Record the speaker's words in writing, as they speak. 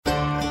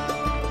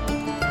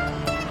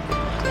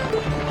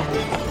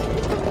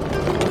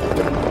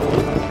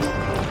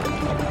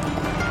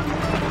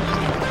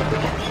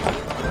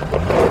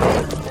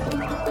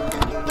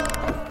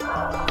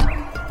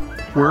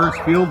Where's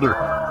Fielder?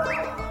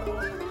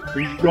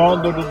 He's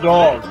gone to the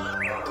dogs.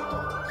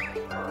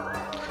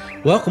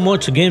 Welcome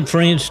once again,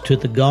 friends, to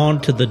the Gone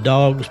to the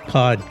Dogs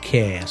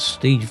podcast.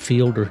 Steve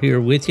Fielder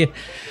here with you.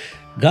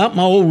 Got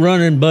my old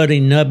running buddy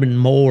Nubbin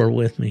Moore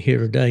with me here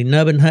today.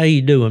 Nubbin, how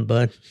you doing,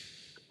 bud?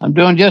 I'm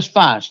doing just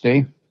fine,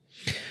 Steve.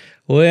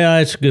 Well,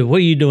 that's good. What are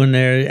you doing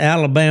there?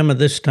 Alabama,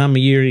 this time of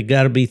year, you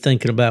got to be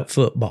thinking about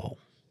football.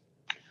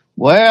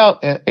 Well,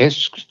 it's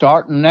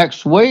starting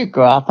next week.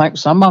 I think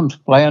some of them's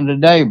playing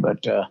today,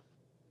 but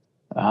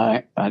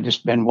I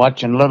just been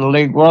watching Little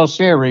League World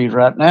Series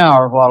right now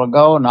or a while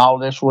ago and all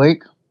this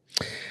week.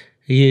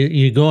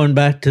 You're going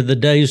back to the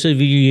days of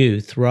your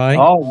youth, right?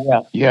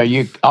 Oh, yeah.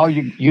 You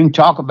can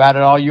talk about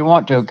it all you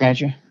want to,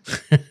 can't you?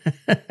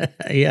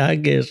 Yeah, I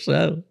guess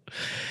so.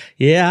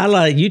 Yeah, I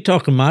like you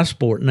talking my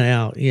sport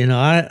now. You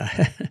know,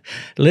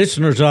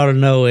 listeners ought to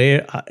know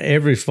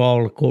every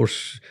fall, of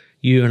course,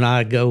 you and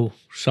I go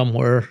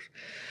somewhere,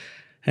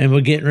 and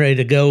we're getting ready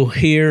to go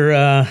here.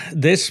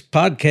 This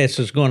podcast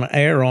is going to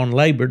air on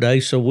Labor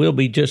Day, so we'll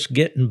be just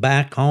getting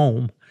back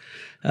home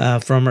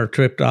from our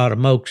trip to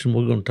Ottamoks, and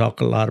we're going to talk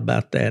a lot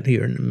about that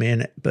here in a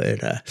minute.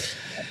 But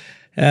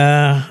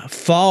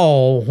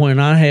fall, when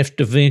I have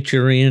to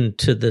venture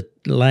into the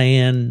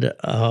land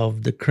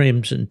of the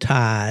Crimson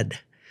Tide,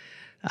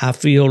 I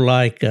feel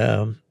like,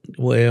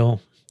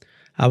 well,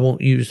 I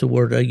won't use the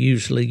word I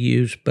usually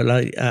use, but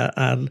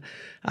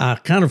I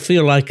kind of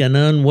feel like an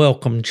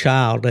unwelcome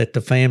child at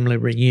the family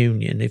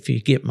reunion, if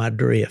you get my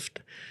drift.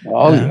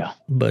 Oh, yeah.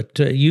 But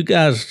you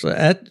guys,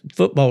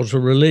 football's a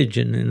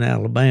religion in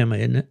Alabama,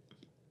 isn't it?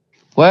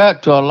 Well,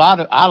 to a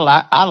lot of,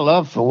 I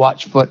love to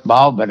watch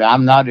football, but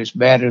I'm not as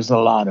bad as a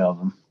lot of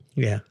them.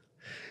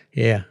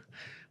 Yeah.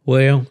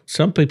 Well,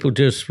 some people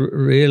just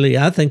really,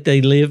 I think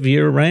they live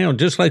year-round,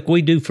 just like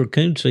we do for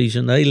coon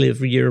season. They live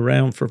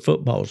year-round for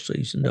football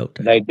season, don't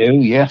they? They do,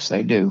 yes,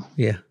 they do.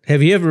 Yeah.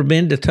 Have you ever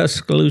been to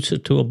Tuscaloosa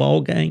to a ball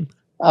game?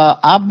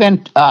 I've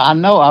been. I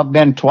know I've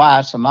been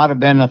twice. I might have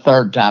been a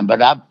third time, but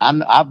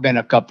I've been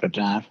a couple of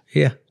times.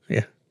 Yeah.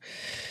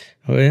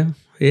 Well,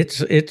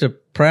 it's a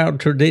proud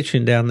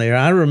tradition down there.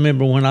 I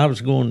remember when I was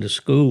going to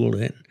school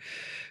in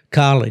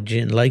college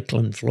in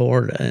Lakeland,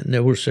 Florida, and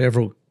there were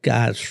several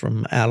guys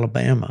from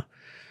Alabama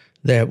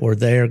that were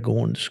there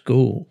going to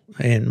school.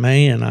 And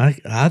man,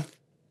 I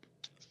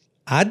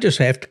just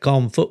have to call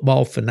them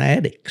football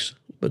fanatics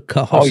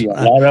because a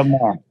lot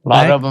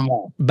of them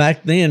are.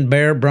 Back then,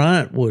 Bear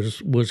Bryant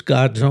was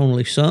God's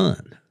only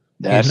son.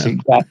 That's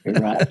exactly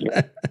right.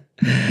 Yeah.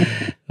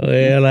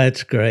 Well,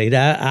 that's great.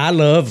 I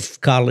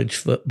love college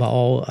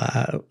football.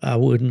 I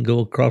wouldn't go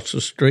across the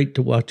street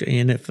to watch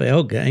an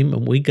NFL game,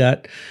 and we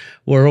got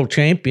world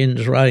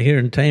champions right here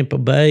in Tampa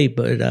Bay,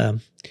 but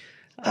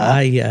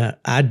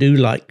I do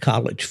like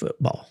college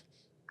football.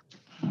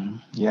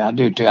 Yeah, I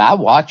do too. I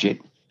watch it.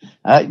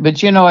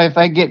 But, you know, if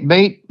they get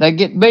beat, they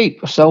get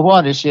beat. So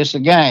what? It's just a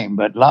game.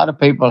 But a lot of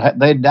people,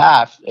 they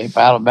die if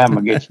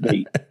Alabama gets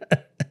beat.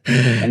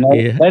 And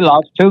they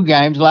lost 2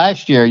 games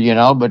last year, you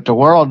know, but the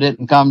world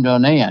didn't come to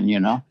an end, you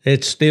know.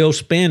 It's still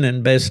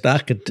spinning, best I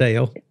could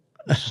tell.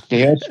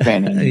 Still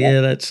spinning.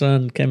 Yeah, that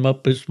sun came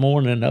up this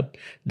morning up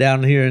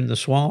down here in the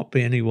swamp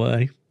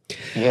anyway.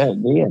 Yeah,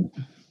 it did.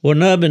 Well,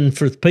 Nubbin,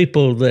 for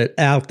people that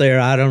out there,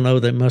 I don't know,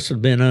 they must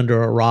have been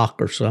under a rock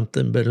or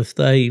something, but if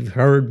they've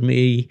heard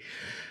me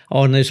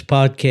on this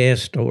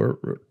podcast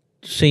or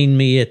seen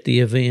me at the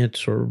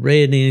events or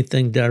read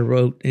anything that I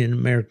wrote in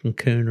American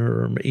Cooner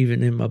or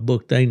even in my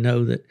book, they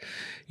know that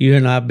you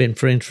and I have been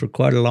friends for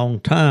quite a long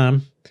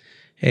time.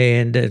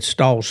 And it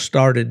all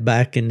started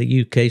back in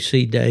the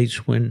UKC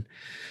days when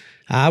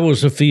I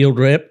was a field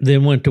rep,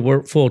 then went to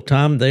work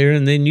full-time there,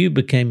 and then you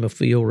became a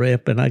field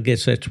rep, and I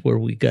guess that's where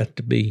we got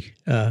to be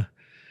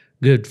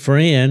good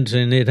friends,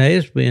 and it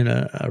has been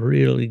a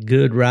really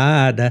good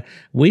ride.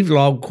 We've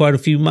logged quite a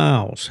few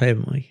miles,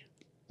 haven't we?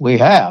 We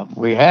have.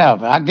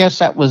 I guess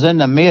that was in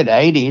the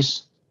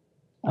mid-'80s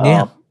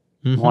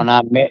when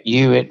I met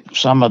you at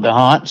some of the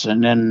hunts,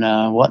 and then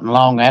wasn't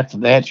long after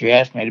that you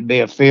asked me to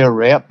be a field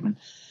rep,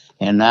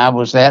 and I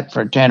was that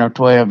for 10 or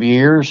 12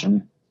 years,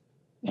 and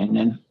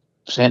then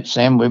since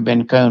then we've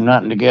been coon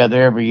hunting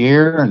together every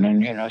year, and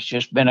then, you know, it's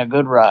just been a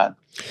good ride.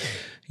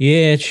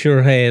 Yeah, it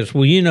sure has.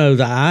 Well, you know,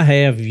 I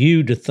have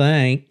you to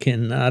thank,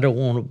 and I don't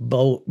want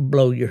to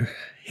blow your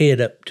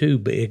head up too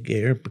big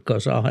here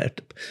because I'll have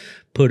to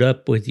put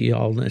up with you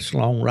on this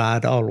long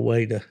ride all the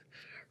way to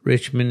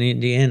Richmond,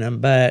 Indiana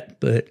and back.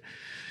 But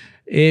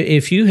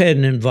if you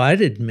hadn't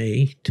invited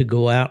me to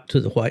go out to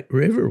the White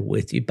River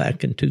with you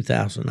back in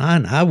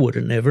 2009, I would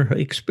have never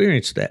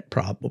experienced that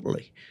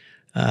probably.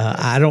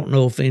 I don't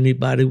know if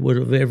anybody would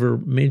have ever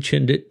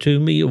mentioned it to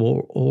me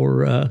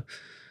or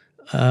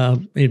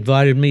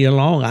invited me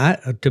along.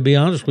 To be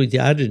honest with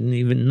you, I didn't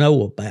even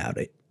know about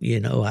it. You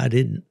know, I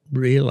didn't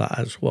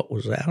realize what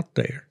was out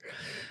there.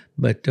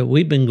 But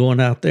we've been going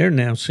out there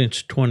now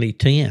since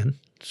 2010.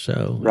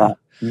 So right.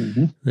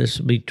 This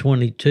will be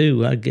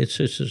 22. I guess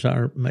this is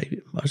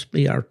must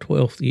be our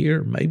 12th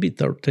year, maybe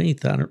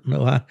 13th. I don't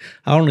know. I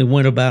only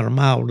went about a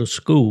mile to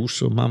school,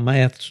 so my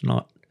math's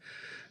not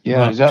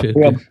Yeah, it's Not too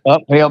good.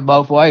 uphill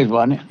both ways,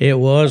 wasn't it? It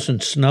was,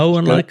 and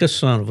snowing like a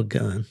son of a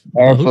gun.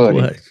 Both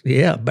Barefooted. ways.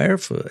 Yeah,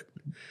 barefoot.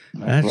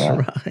 That's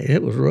right.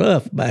 It was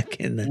rough back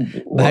in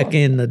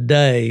the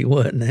day,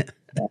 wasn't it?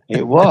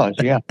 It was,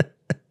 yeah.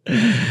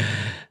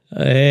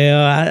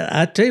 Well,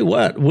 I tell you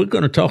what, we're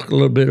going to talk a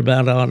little bit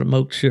about autumn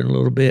oaks here in a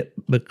little bit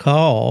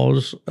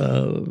because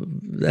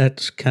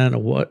that's kind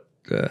of what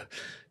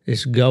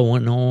is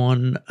going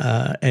on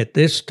at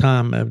this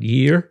time of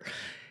year.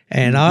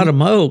 And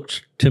autumn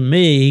oaks, to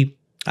me,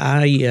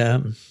 I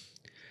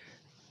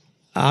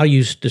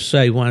used to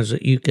say when I was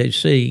at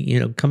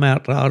UKC, come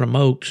out to autumn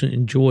oaks and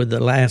enjoy the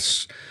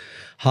last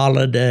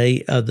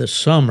holiday of the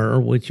summer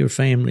with your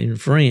family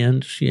and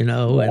friends, and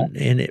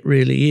it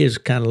really is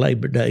kind of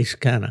Labor Day,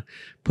 kind of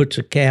puts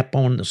a cap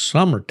on the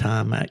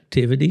summertime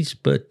activities.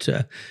 But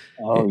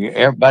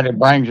everybody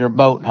brings their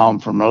boat home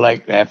from the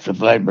lake after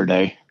Labor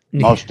Day.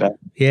 Most of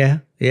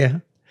them. Yeah.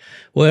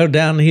 Well,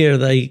 down here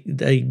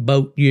they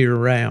boat year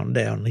round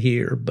down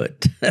here,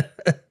 but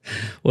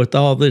with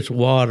all this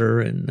water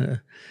and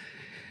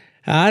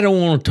I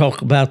don't want to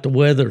talk about the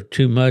weather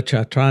too much.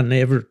 I try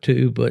never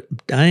to,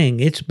 but dang,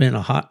 it's been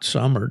a hot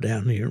summer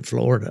down here in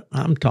Florida.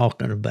 I'm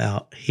talking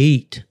about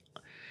heat,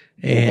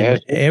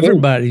 and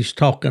everybody's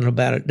talking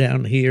about it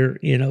down here,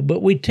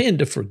 but we tend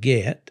to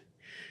forget.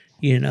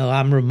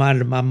 I'm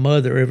reminded of my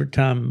mother every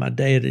time my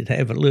dad would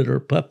have a litter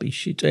of puppies.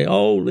 She'd say,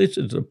 "Oh, this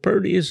is the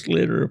prettiest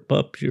litter of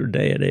pups your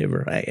dad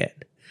ever had."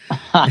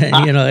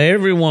 And,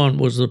 everyone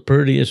was the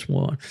prettiest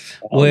one.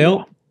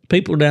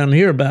 People down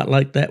here about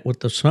like that with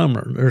the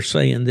summer. They're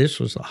saying this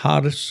was the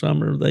hottest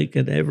summer they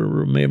could ever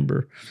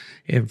remember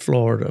in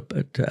Florida.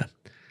 But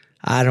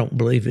I don't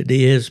believe it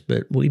is.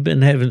 But we've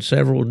been having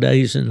several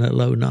days in the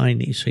low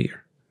 90s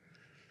here.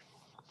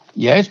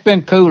 Yeah, it's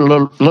been cool a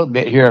little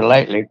bit here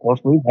lately. Of course,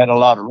 we've had a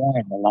lot of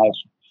rain the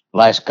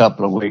last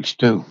couple of weeks,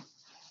 too.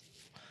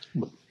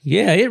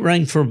 Yeah, it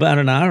rained for about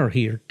an hour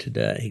here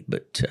today.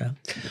 But,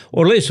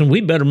 listen,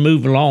 we better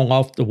move along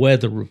off the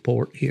weather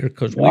report here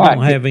because we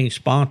don't have any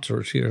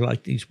sponsors here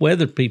like these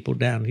weather people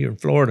down here in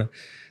Florida.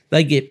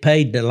 They get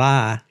paid to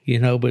lie,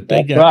 but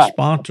they got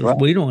sponsors. Right.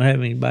 We don't have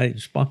anybody to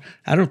sponsor.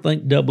 I don't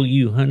think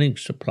W Hunting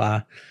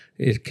Supply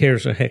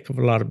cares a heck of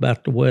a lot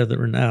about the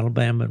weather in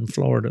Alabama and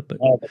Florida. But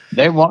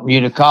they want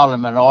you to call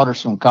them and order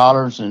some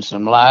collars and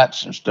some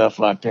lights and stuff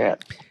like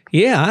that.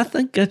 Yeah, I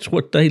think that's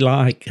what they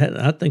like.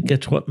 I think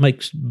that's what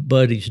makes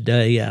Buddy's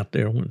day out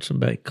there when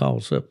somebody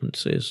calls up and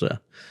says,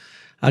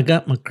 I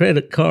got my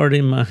credit card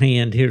in my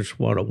hand. Here's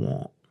what I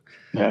want.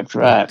 That's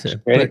right.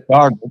 Credit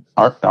card,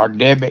 our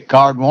debit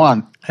card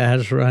won.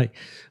 That's right.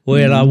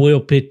 Well, I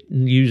will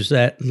use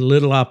that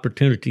little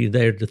opportunity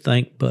there to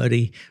thank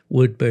Buddy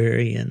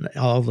Woodbury and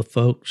all the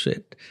folks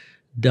at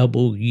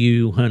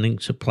W Hunting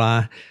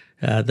Supply.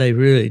 They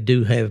really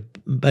do have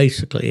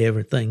basically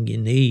everything you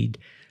need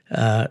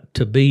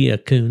to be a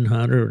coon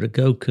hunter or to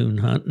go coon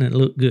hunting and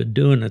look good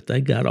doing it. They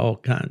got all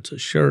kinds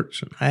of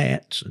shirts and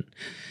hats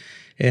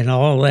and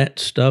all that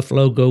stuff,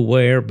 logo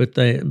wear. But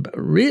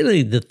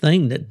really the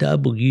thing that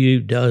W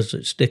does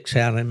that sticks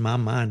out in my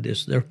mind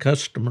is their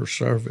customer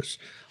service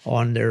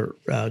on their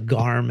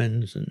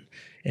Garmin's and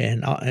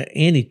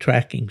any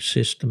tracking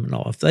system and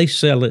all. If they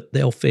sell it,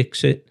 they'll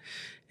fix it.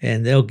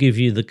 And they'll give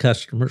you the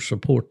customer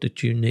support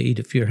that you need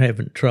if you're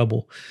having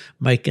trouble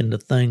making the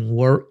thing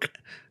work.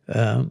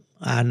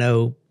 I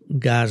know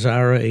guys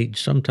our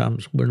age,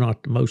 sometimes we're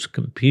not the most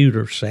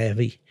computer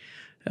savvy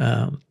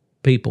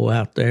people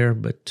out there,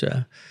 but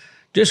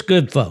just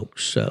good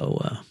folks.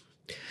 So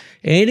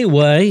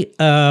anyway,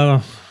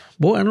 I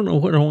don't know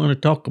what I want to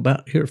talk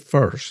about here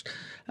first.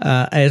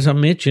 As I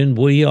mentioned,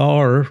 we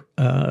are,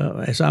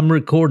 as I'm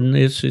recording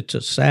this, it's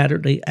a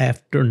Saturday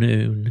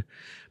afternoon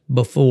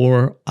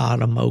before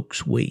Autumn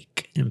Oaks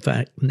Week. In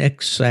fact,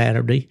 next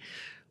Saturday,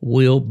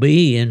 we'll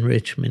be in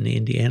Richmond,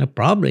 Indiana,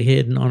 probably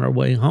heading on our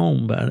way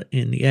home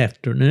in the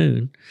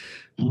afternoon.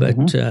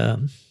 But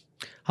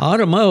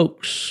Autumn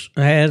Oaks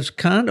has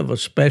kind of a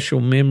special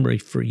memory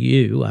for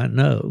you, I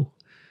know.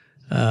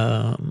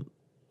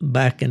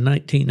 Back in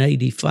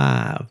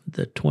 1985,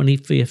 the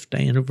 25th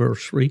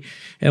anniversary,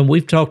 and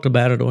we've talked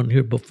about it on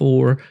here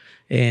before,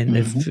 and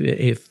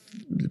if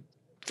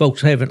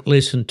folks haven't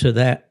listened to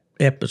that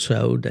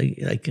episode,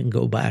 they can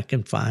go back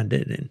and find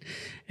it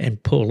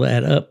and pull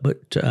that up.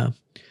 But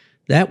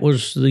that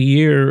was the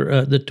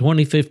year, the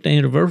 25th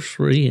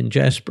anniversary in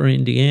Jasper,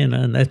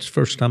 Indiana, and that's the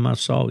first time I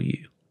saw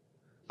you.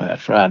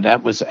 That's right.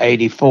 That was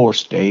 84,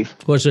 Steve.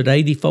 Was it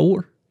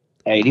 84?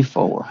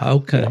 84.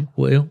 Okay. Yeah.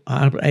 Well,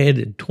 I've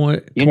added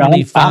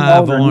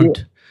 25 on.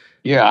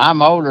 Yeah,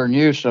 I'm older than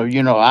you, so,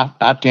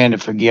 I tend to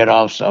forget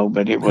also,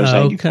 but it was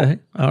 84. Okay.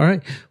 All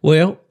right.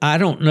 Well, I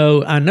don't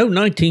know. I know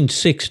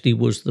 1960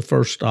 was the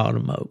first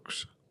Autumn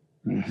Oaks.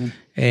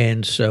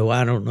 And so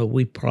I don't know.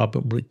 We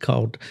probably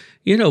called,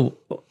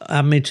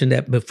 I mentioned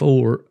that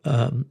before,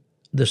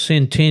 the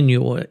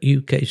Centennial at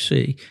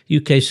UKC.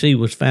 UKC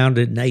was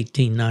founded in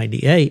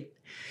 1898.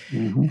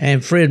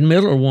 And Fred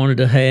Miller wanted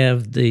to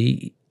have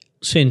the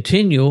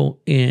Centennial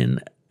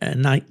in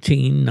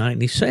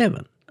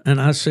 1997.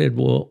 And I said,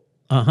 well,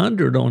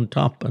 100 on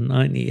top of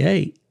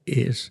 98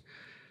 is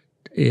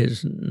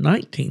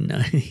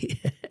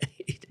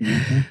 1998.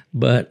 Mm-hmm.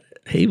 But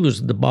he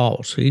was the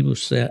boss. He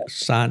was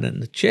signing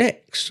the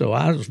checks. So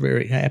I was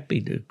very happy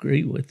to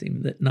agree with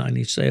him that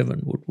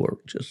 97 would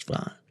work just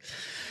fine.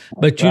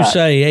 But you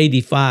say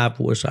 85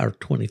 was our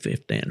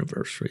 25th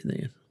anniversary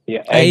then.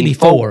 Yeah,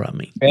 84, I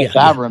mean. Yes,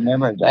 yeah, I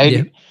remember.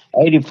 It's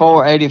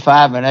 84,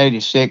 85, and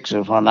 86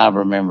 is when I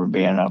remember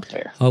being up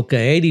there.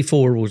 Okay,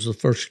 84 was the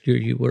first year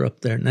you were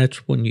up there, and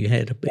that's when you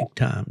had a big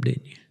time,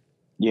 didn't you?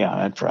 Yeah,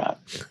 that's right.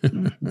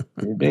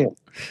 You did.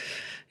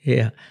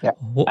 Yeah.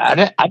 Well,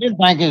 I didn't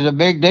think it was a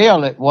big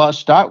deal. It was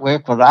to start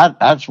with, because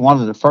that's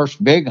one of the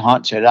first big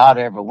hunts that I'd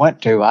ever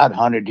went to. I'd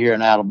hunted here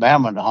in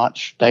Alabama to hunt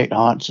state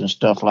hunts and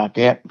stuff like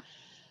that.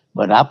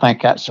 But I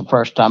think that's the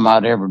first time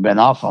I'd ever been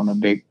off on a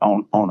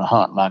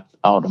hunt like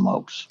autumn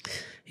oaks.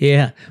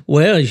 Yeah.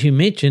 Well, as you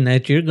mentioned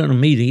that, you're going to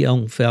meet a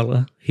young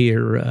fella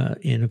here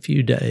in a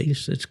few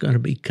days that's going to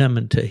be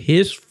coming to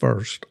his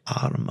first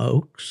autumn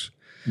oaks.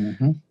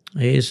 Mm-hmm.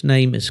 His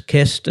name is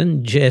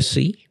Keston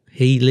Jesse.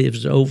 He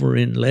lives over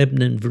in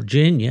Lebanon,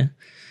 Virginia.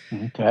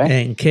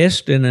 Okay. And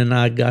Keston and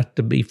I got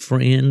to be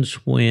friends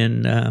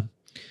when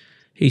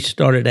he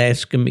started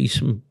asking me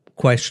some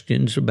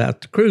questions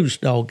about the cruise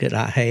dog that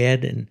I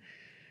had, and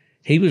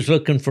he was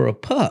looking for a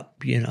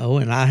pup,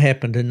 and I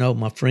happened to know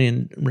my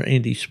friend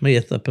Randy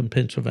Smith up in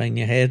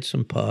Pennsylvania had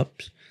some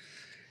pups,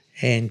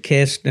 and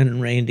Keston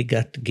and Randy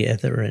got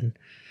together, and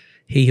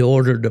he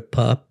ordered a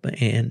pup,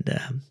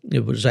 and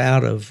it was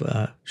out of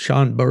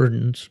Sean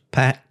Burden's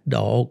pack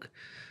dog,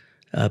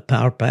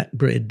 Power Pack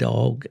bred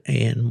dog,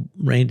 and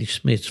Randy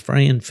Smith's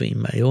friend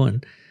female,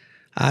 and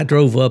I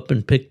drove up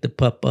and picked the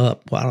pup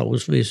up while I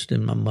was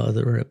visiting my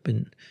mother up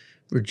in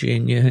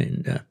Virginia,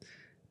 and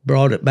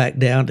brought it back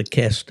down to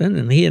Keston,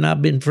 and he and I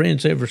have been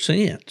friends ever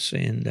since.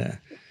 And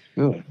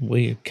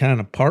we're kind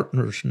of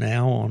partners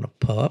now on a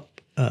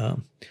pup,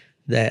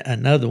 that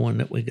another one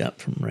that we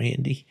got from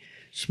Randy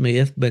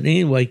Smith. But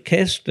anyway,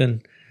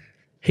 Keston,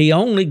 he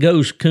only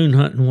goes coon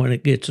hunting when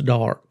it gets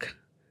dark,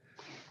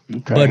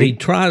 but he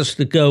tries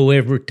to go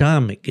every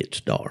time it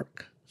gets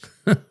dark.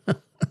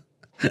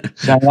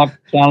 Sound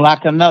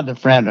like another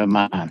friend of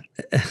mine.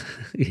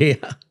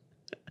 Yeah.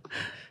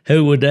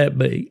 Who would that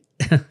be?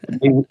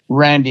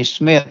 Randy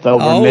Smith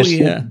over in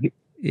Mississippi.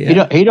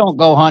 Yeah. He don't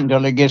go hunting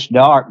until it gets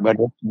dark, but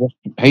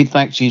he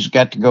thinks he's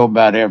got to go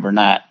about every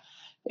night.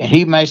 And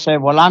he may say,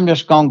 well, I'm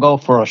just going to go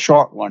for a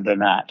short one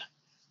tonight.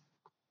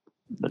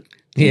 But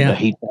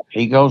he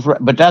goes,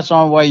 but that's the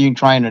only way you can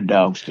train a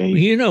dog, Steve.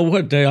 You know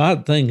what the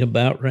odd thing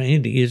about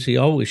Randy is? He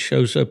always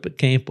shows up at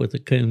camp with a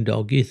coon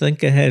dog. You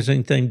think it has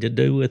anything to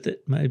do with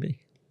it, maybe?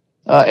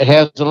 It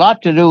has a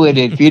lot to do with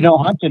it. If you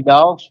don't hunt the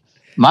dogs,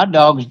 my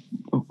dogs,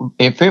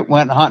 if it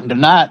went hunting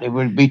tonight, it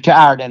would be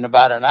tired in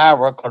about an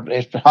hour because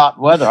it's hot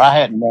weather. I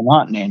hadn't been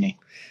hunting any.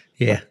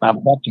 Yeah. But I'm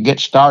about to get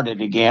started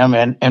again,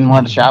 and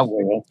once I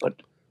will.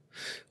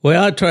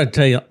 Well, I try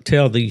to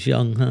tell these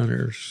young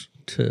hunters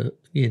to,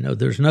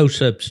 there's no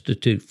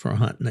substitute for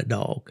hunting a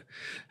dog.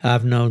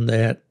 I've known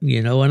that,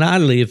 and I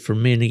lived for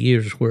many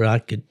years where I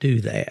could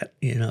do that.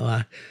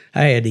 I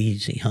had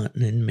easy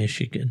hunting in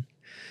Michigan,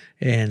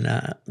 and,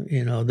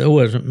 there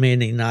wasn't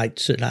many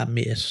nights that I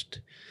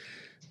missed.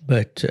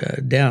 But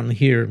down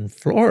here in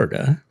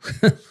Florida,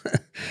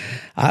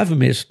 I've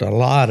missed a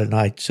lot of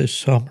nights this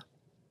summer.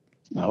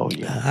 Oh,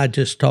 yeah. I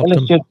just talked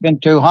it's just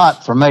been too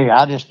hot for me.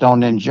 I just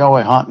don't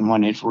enjoy hunting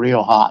when it's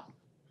real hot.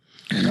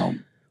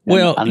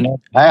 Well, I never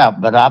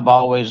have, but I've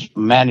always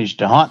managed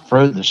to hunt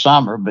through the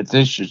summer. But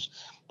this is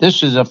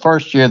the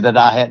first year that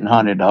I hadn't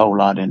hunted a whole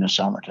lot in the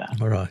summertime.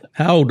 All right.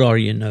 How old are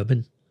you,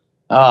 Nubbin?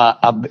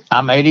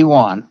 I'm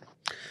 81.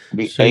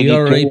 So you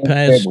already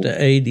passed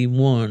the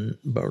 81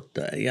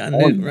 birthday.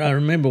 I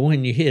remember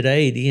when you hit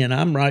 80, and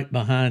I'm right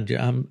behind you.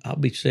 I'll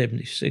be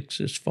 76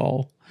 this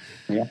fall.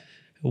 Yeah.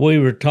 We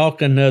were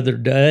talking the other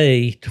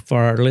day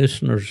for our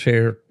listeners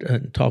here,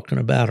 talking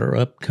about our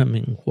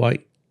upcoming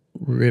White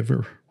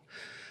River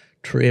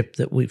trip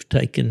that we've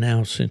taken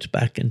now since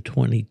back in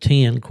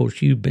 2010. Of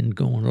course, you've been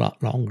going a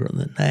lot longer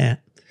than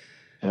that.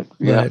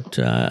 Yeah. But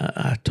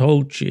I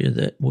told you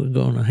that we're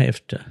going to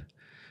have to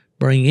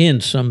bring in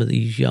some of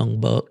these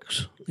young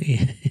bucks.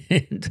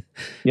 And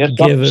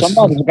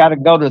somebody's got to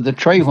go to the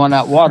tree when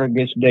that water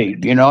gets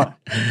deep,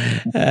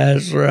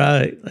 That's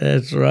right.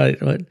 That's right.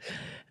 But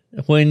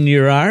when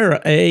you're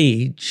our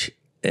age,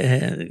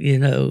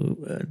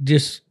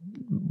 just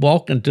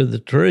walking to the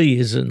tree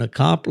is an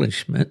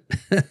accomplishment.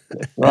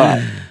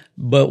 Right.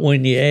 But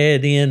when you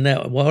add in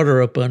that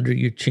water up under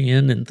your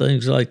chin and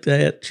things like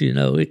that,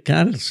 it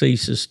kind of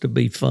ceases to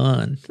be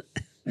fun.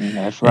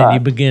 That's right. And you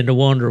begin to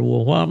wonder,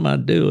 well, why am I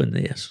doing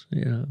this?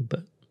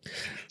 But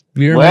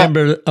you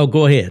remember,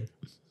 go ahead.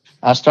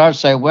 I started to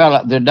say,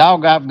 well, the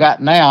dog I've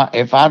got now,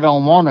 if I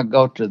don't want to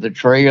go to the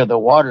tree or the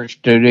water's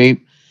too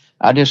deep,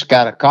 I just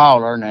got to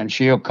call her and then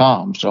she'll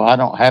come. So I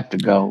don't have to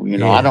go.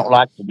 I don't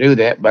like to do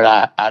that,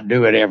 but I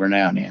do it every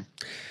now and then.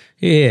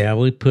 Yeah,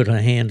 we put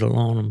a handle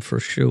on them for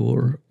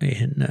sure.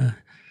 And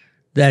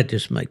that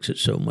just makes it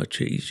so much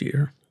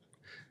easier.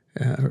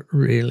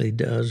 really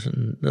does.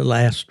 And the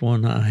last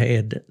one I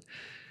had that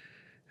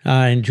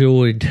I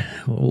enjoyed,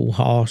 old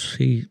Hoss,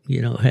 he,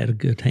 had a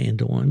good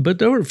handle on him. But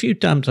there were a few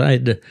times I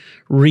had to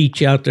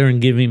reach out there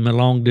and give him a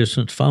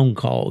long-distance phone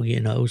call,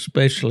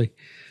 especially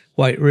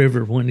White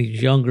River when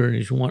he's younger and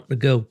he's wanting to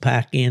go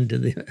pack into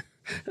the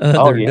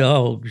other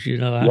dogs,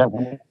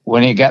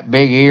 when he got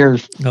big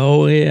ears.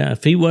 Oh, yeah.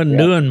 If he wasn't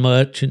doing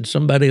much and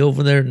somebody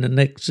over there in the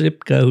next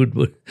zip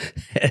code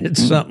had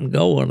something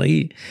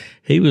going,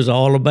 he was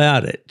all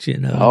about it,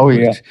 Oh,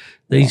 yeah.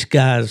 These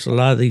guys, a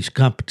lot of these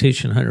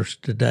competition hunters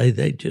today,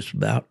 they just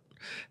about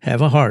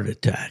have a heart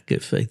attack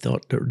if they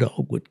thought their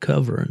dog would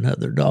cover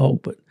another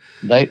dog. But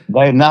they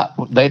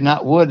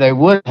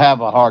would have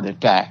a heart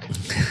attack.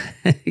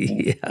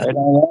 Yeah.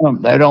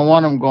 They don't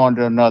want them going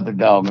to another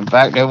dog. In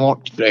fact,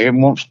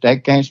 they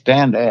can't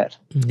stand that.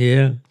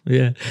 Yeah.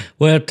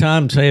 Well,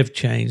 times have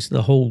changed.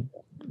 The whole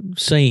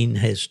scene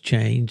has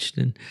changed,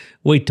 and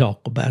we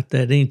talk about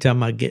that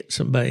anytime I get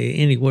somebody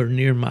anywhere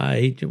near my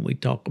age and we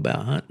talk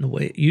about hunting the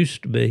way it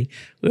used to be.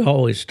 We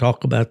always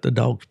talk about the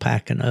dogs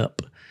packing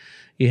up,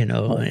 and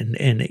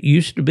it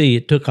used to be,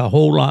 it took a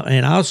whole lot.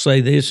 And I'll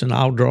say this, and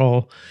I'll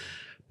draw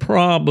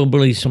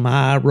probably some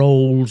eye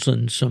rolls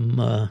and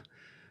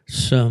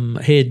some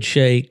head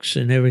shakes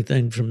and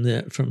everything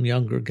from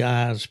younger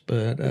guys,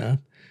 but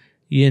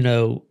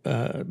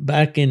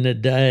back in the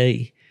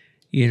day,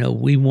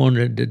 we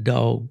wanted the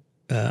dog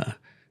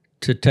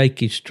to take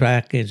his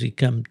track as he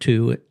come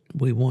to it.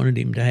 We wanted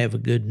him to have a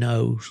good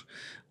nose.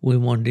 We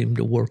wanted him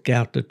to work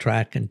out the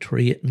track and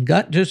tree it, and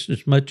got just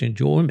as much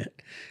enjoyment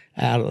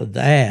out of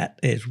that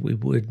as we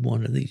would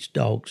one of these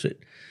dogs that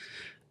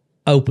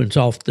opens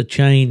off the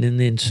chain and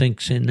then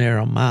sinks in there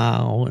a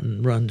mile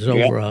and runs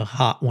over a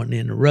hot one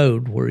in the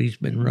road where he's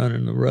been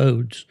running the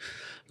roads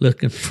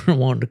looking for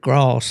one to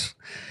cross.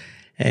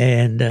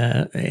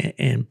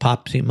 And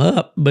pops him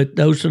up. But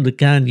those are the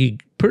kind you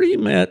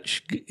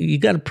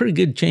got a pretty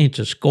good chance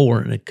of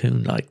scoring a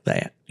coon like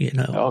that,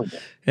 Oh, yeah.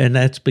 And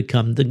that's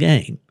become the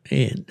game.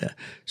 And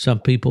some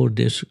people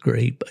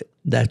disagree, but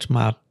that's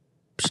my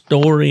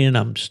story, and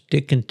I'm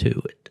sticking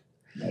to it.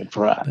 That's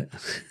right.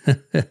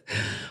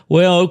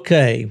 Well,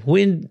 okay.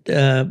 When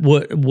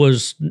what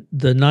was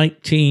the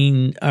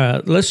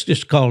let's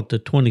just call it the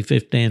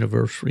 25th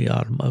anniversary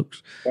Autumn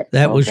Oaks.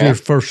 That was your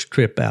first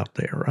trip out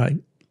there, right?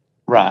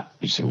 Right.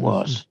 Yes, it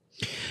was.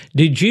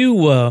 Did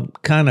you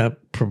kind of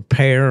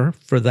prepare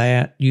for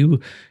that?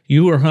 You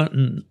were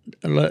hunting.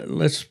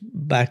 Let's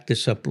back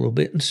this up a little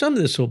bit. And some of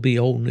this will be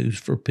old news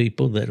for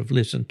people that have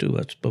listened to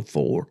us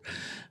before,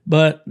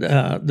 but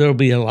there'll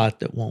be a lot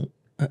that won't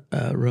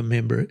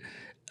remember it.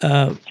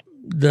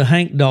 The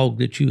Hank dog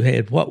that you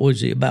had, what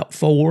was he, about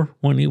 4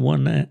 when he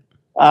won that?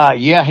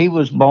 Yeah, he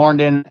was born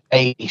in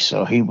 80,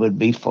 so he would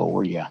be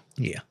 4, yeah.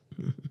 Yeah.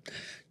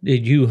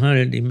 Did you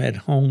hunt him at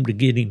home to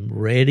get him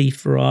ready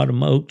for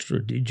Autumn Oaks, or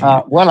did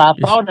you? Well, I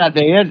thought I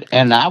did,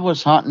 and I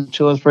was hunting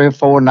 2 or 3 or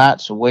 4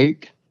 nights a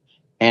week,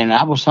 and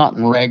I was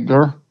hunting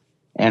regular,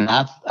 and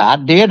I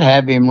did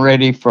have him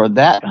ready for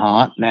that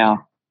hunt.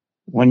 Now,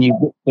 when you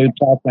get through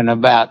talking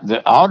about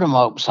the Autumn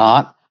Oaks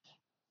hunt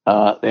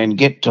and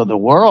get to the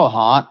World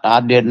hunt,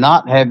 I did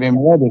not have him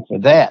ready for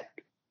that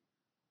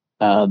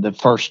the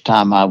first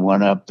time I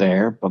went up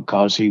there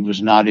because he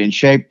was not in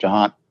shape to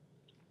hunt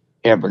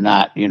every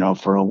night,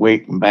 for a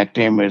week. And back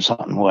then we was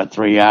hunting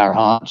 3-hour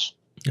hunts.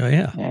 Oh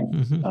yeah.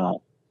 And,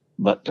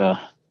 but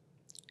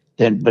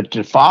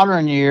the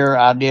following year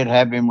I did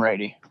have him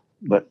ready.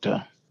 But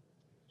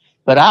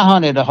I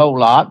hunted a whole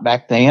lot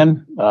back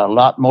then, a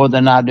lot more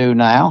than I do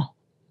now.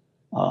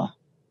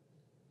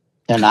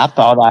 And I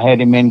thought I had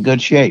him in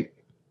good shape.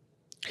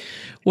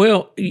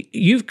 Well,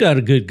 you've got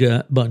a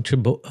good bunch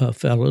of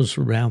fellows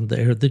around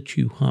there that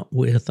you hunt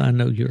with. I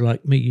know you're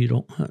like me; you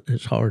don't hunt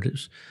as hard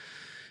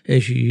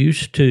as you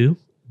used to,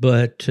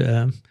 but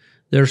there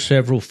are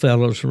several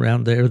fellows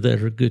around there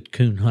that are good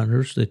coon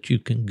hunters that you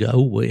can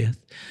go with,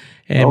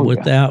 and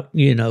without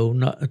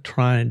not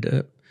trying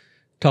to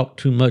talk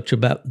too much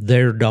about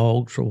their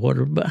dogs or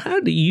whatever. But how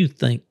do you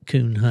think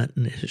coon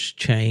hunting has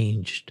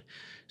changed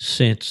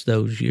since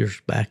those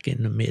years back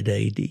in the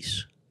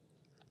mid-'80s?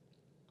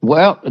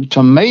 Well,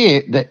 to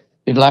me,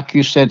 like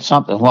you said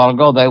something a while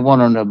ago, they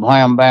wanted to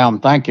wham,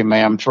 bam, thank you,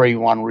 ma'am, tree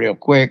one real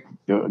quick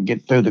to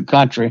get through the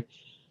country.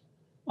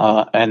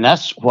 And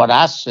that's what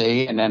I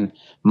see. And then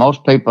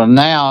most people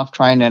now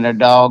training a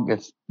dog,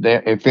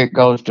 if it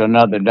goes to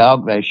another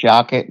dog, they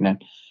shock it. And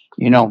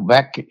then,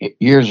 back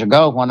years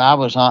ago when I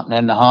was hunting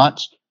in the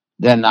hunts,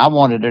 then I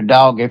wanted a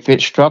dog, if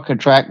it struck a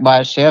track by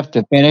itself,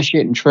 to finish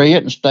it and tree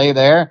it and stay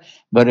there.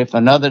 But if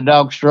another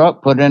dog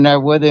struck, put in there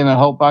with him and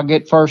hope I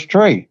get first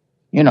tree.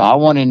 I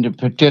want him to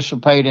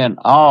participate in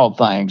all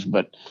things,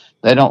 but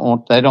they don't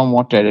want that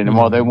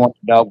anymore. Mm-hmm. They want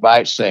the dog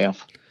by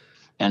itself.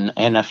 And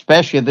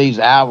especially these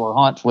hour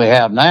hunts we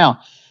have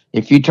now,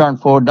 if you turn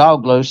 4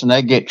 dogs loose and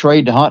they get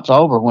treed, the hunt's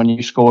over when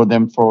you score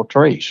them 4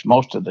 trees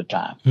most of the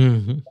time.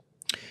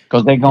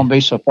 Because they're going to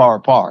be so far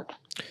apart.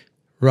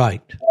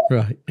 Right,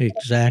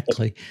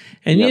 exactly.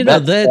 And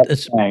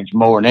that's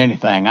more than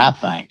anything, I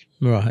think.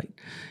 Right.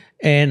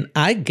 And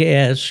I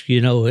guess,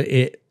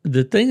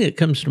 the thing that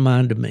comes to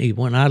mind to me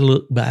when I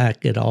look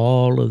back at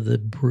all of the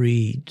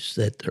breeds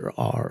that there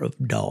are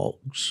of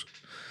dogs,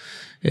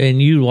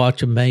 and you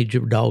watch a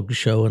major dog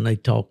show and they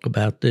talk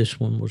about this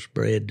one was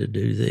bred to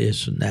do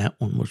this and that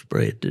one was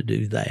bred to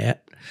do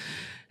that.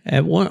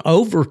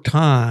 Over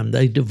time,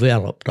 they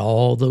developed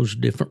all those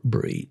different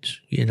breeds.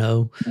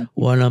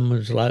 One of them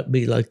was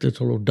be like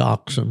this little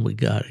dachshund we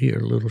got here,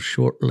 a little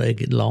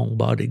short-legged,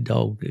 long-bodied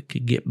dog that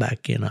could get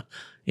back in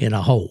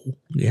a hole.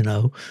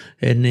 And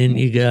then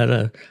you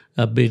got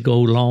a big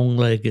old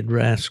long-legged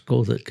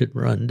rascal that could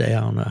run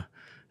down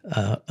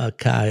a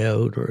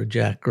coyote or a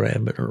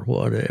jackrabbit or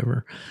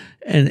whatever.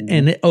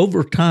 And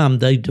over time,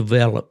 they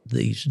developed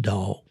these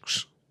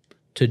dogs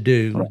to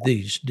do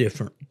these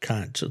different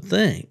kinds of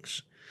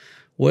things.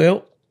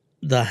 Well,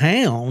 the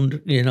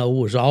hound,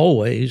 was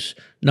always,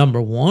 number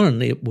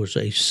one, it was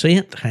a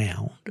scent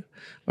hound,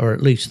 or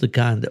at least the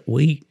kind that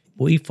we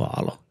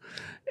follow.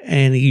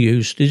 And he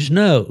used his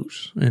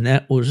nose, and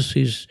that was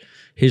his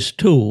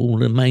tool.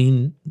 The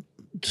main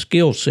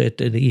skill set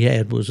that he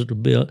had was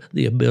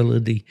the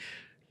ability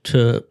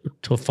to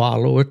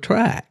follow a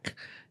track.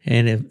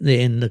 And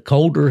the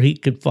colder he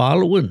could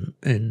follow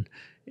and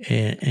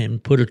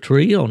put a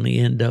tree on the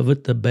end of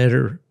it, the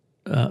better,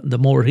 the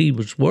more he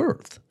was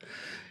worth.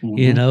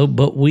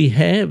 But we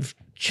have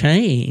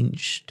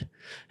changed.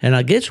 And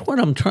I guess what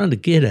I'm trying to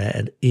get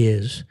at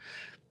is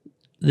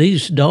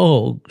these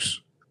dogs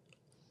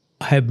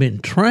have been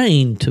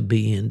trained to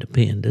be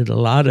independent. A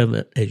lot of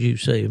it, as you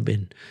say, have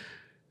been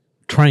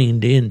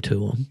trained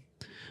into them.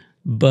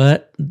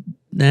 But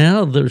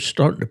now they're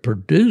starting to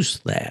produce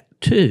that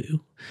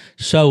too.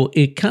 So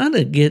it kind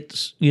of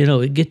gets,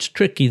 it gets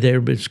tricky there,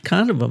 but it's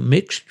kind of a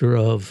mixture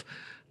of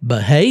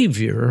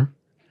behavior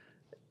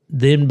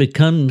then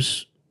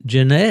becomes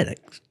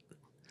genetics.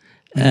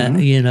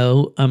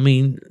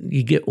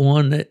 You get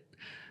one that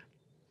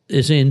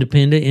is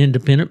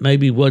independent,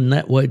 maybe wasn't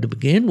that way to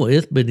begin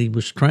with, but he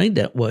was trained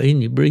that way,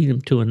 and you breed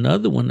him to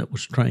another one that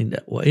was trained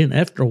that way. And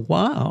after a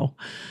while,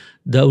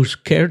 those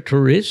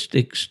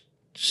characteristics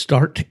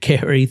start to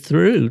carry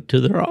through to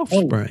their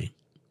offspring.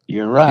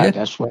 You're right. Yeah.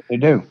 That's what they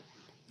do.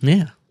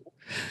 Yeah.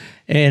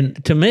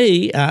 And to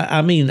me,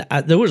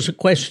 there was a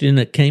question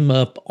that came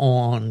up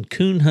on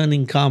Coon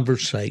Hunting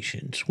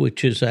Conversations,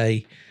 which is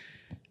a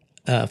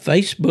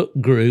Facebook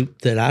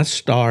group that I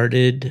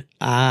started,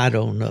 3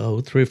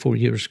 or 4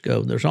 years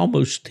ago. There's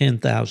almost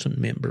 10,000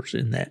 members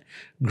in that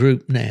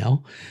group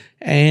now.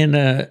 And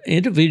an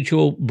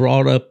individual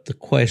brought up the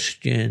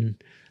question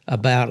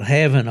about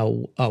having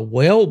a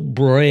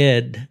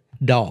well-bred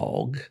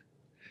dog,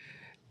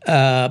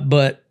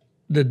 but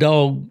the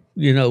dog,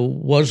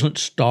 wasn't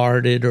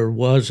started or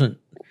wasn't,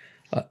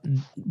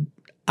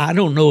 I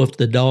don't know if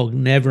the dog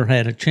never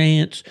had a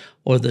chance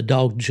or the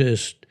dog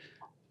just,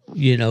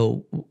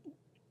 didn't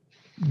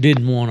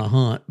want to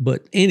hunt.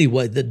 But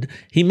anyway,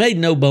 he made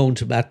no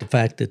bones about the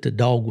fact that the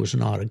dog was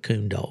not a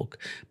coon dog,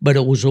 but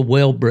it was a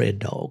well-bred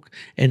dog.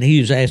 And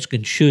he was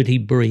asking, should he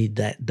breed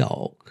that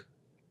dog?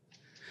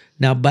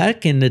 Now,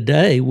 back in the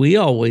day, we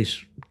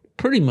always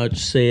pretty much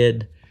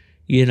said,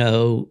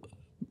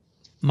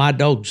 my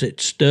dog's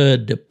that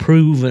stud to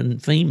proven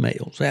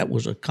females. That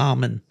was a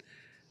common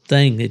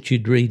thing that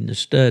you'd read in the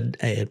stud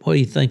ad. What do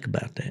you think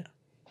about that?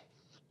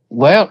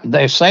 Well,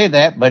 they say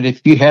that, but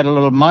if you had a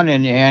little money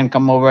in your hand,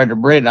 come over to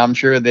breed, I'm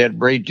sure they'd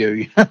breed to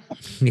you.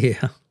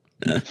 Yeah.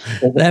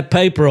 That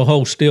paper will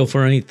hold still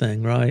for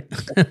anything, right?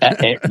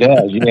 It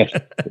does, yes.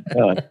 It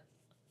does.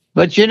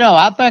 But,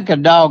 I think a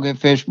dog,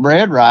 if it's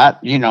bred right,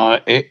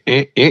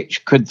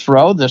 it could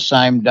throw the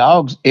same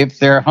dogs if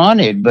they're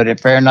hunted. But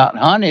if they're not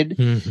hunted,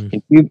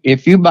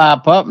 if you buy a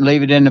pup and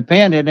leave it in the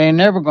pen, it ain't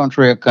never going to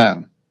tree a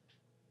coon.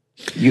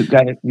 You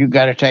got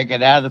to take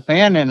it out of the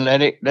pen and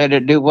let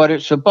it do what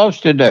it's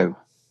supposed to do.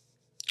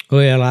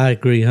 Well, I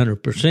agree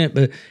 100%.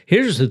 But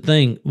here's the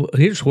thing.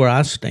 Here's where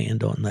I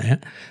stand on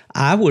that.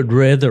 I would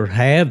rather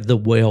have the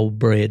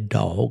well-bred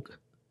dog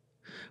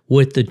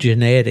with the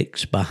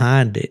genetics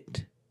behind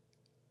it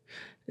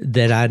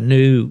that I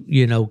knew,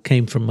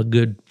 came from a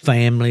good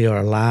family or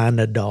a line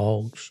of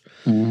dogs,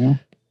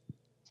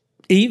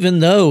 even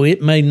though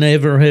it may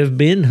never have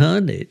been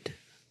hunted.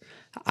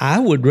 I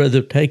would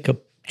rather take a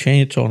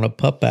chance on a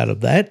pup out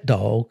of that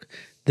dog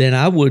than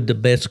I would the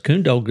best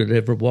coon dog that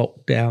ever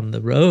walked down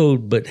the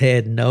road but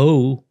had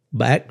no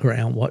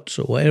background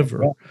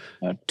whatsoever.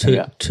 I agree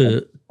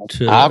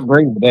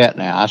with that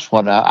now. That's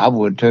what I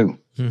would too.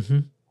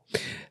 I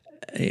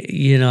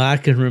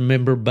can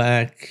remember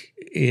back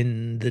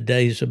in the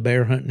days of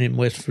bear hunting in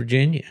West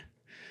Virginia,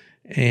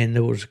 and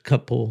there was a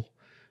couple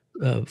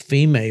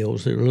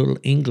females, they're little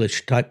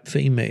English-type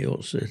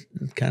females,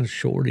 kind of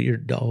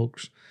short-eared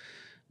dogs,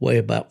 weigh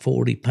about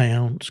 40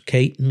 pounds,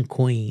 Kate and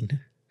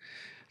Queen.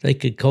 They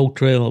could cold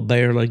trail a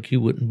bear like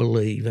you wouldn't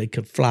believe. They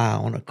could fly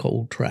on a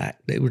cold track.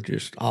 They were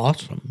just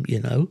awesome,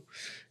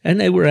 and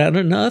they were out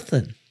of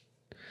nothing.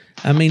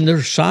 I mean,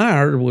 their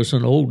sire was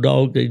an old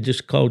dog they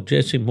just called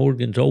Jesse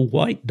Morgan's old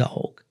white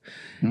dog.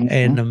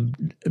 And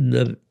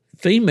the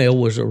female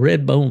was a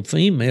red bone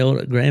female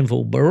that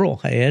Granville Burrell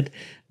had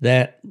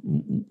that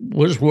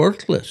was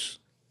worthless.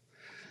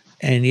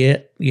 And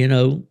yet,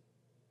 here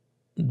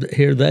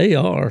they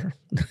are.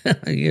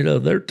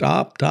 They're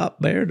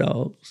top bear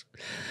dogs.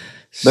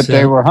 But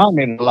they were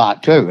hunting a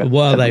lot too.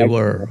 Well, they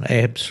were,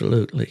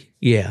 absolutely.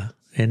 Yeah.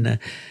 And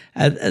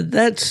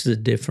that's the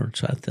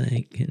difference, I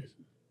think.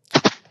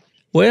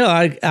 Well,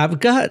 I've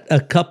got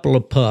a couple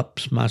of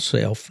pups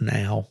myself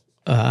now.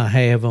 I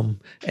have them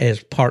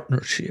as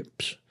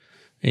partnerships.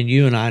 And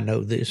you and I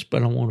know this,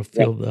 but I want to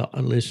fill the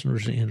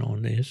listeners in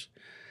on this.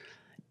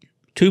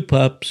 2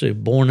 pups, they were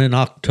born in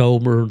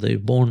October. They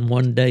were born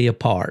one day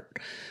apart.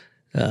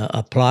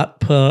 A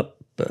Plott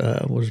pup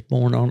was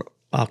born on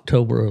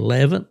October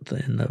 11th,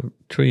 and the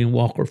Tree and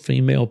Walker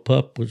female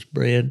pup was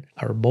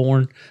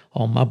born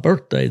on my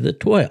birthday, the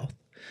 12th.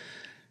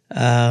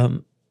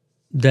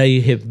 They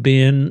have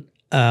been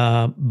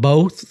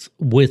both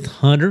with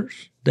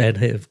hunters that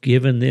have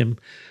given them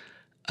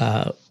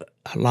a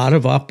lot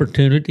of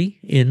opportunity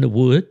in the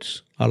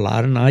woods, a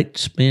lot of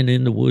nights spent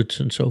in the woods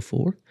and so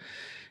forth.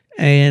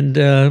 And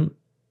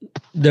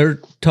they're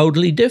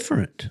totally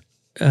different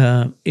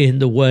in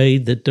the way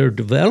that they're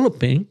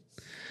developing.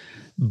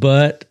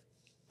 But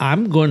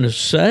I'm going to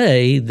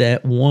say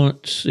that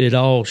once it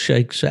all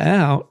shakes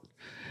out,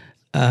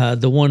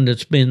 the one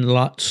that's been a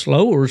lot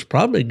slower is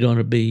probably going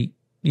to be,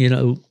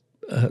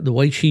 the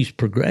way she's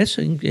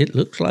progressing, it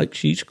looks like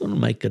she's going to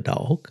make a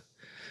dog.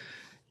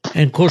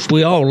 And, of course,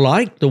 we all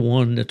like the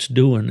one that's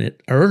doing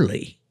it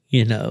early,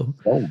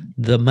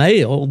 The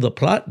male, the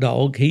Plott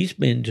dog, he's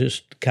been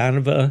just kind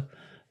of a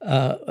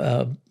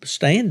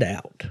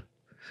standout.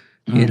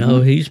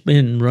 He's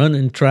been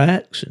running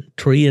tracks and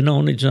treeing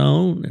on his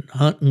own and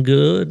hunting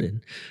good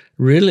and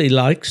really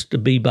likes to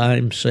be by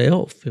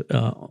himself.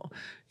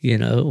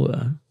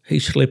 He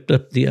slipped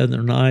up the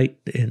other night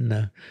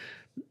and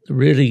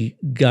really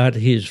got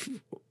his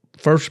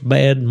first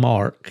bad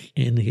mark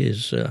in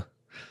his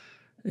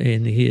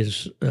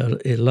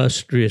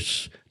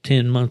illustrious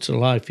 10 months of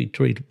life. He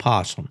treated a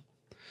possum.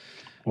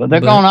 Well,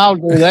 they're going to all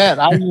do that.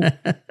 I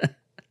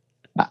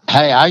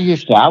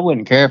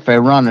wouldn't care if they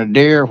run a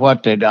deer,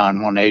 what they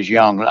done when they was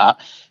young.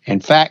 In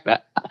fact,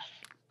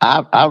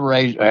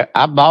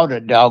 I bought a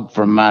dog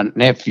from my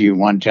nephew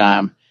one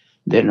time.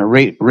 Then the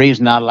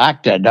reason I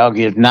liked that dog,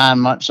 he was 9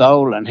 months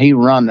old, and he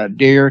run a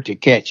deer to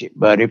catch it,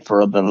 buddy,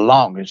 for the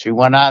longest. He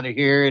went out of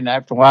here, and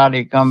after a while,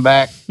 he come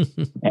back.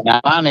 And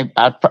I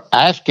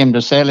asked him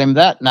to sell him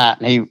that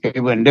night, and he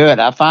wouldn't do it.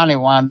 I finally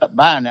wound up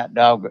buying that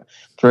dog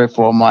 3 or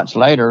 4 months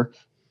later,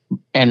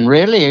 and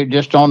really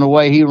just on the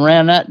way he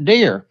ran that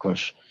deer,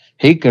 because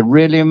he could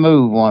really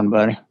move one,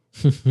 buddy.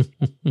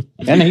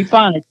 And he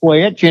finally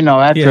quit,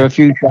 after a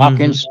few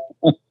shockings.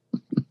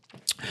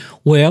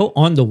 Well,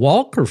 on the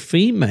Walker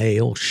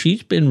female,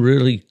 she's been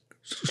really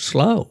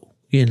slow,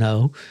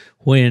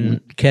 When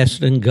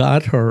Cassidy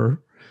got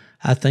her,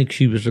 I think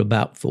she was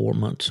about 4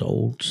 months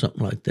old,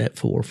 something like that,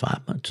 4 or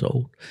 5 months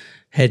old,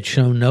 had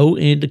shown no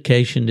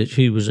indication that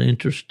she was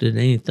interested in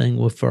anything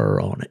with fur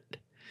on it.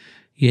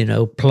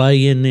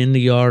 Playing in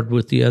the yard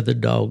with the other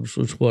dogs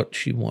was what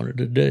she wanted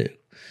to do.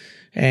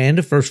 And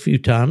the first few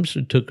times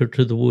I took her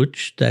to the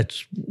woods,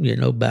 that's,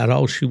 about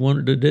all she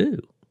wanted to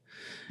do.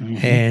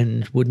 Mm-hmm.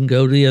 And wouldn't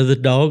go to the other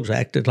dogs,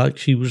 acted like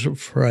she was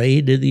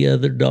afraid of the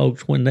other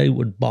dogs when they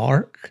would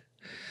bark.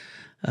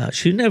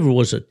 She never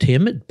was a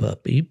timid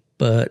puppy,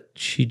 but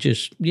she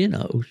just,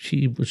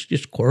 she was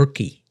just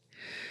quirky.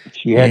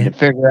 She had to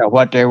figure out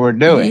what they were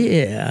doing.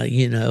 Yeah,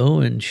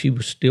 and she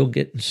was still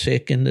getting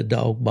sick in the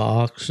dog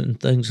box and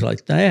things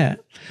like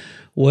that.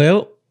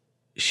 Well,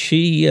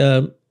 she,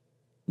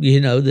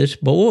 this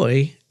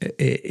boy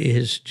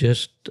is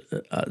just,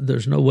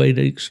 there's no way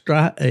to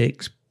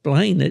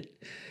explain it,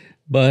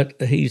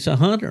 but he's a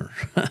hunter.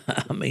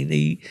 I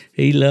mean,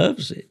 he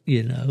loves it,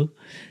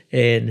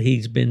 and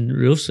he's been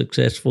real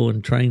successful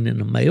in training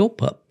a male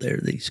pup there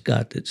that he's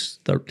got that's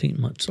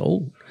 13 months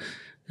old.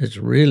 That's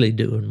really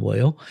doing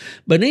well.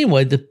 But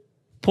anyway, the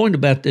point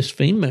about this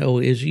female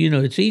is,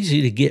 it's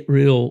easy to get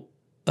real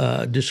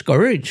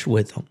discouraged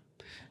with them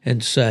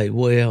and say,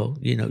 well,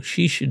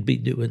 she should be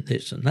doing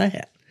this and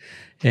that.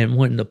 And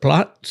when the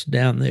Plott's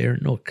down there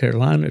in North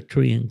Carolina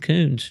treeing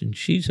coons and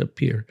she's up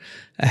here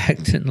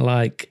acting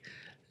like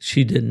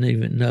she didn't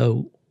even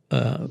know,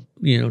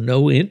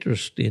 no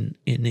interest in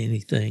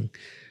anything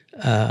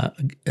of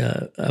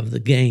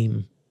the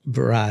game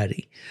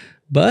variety.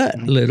 But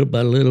little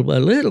by little by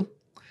little,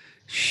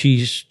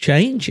 she's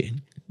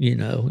changing,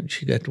 and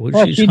she got to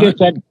what she's she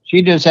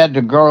just had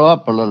to grow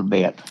up a little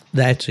bit.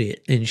 That's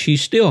it. And she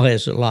still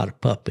has a lot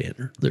of pup in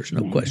her. There's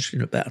no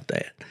question about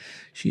that.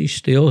 She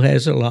still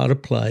has a lot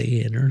of play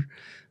in her.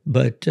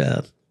 But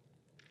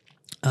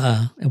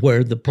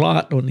where the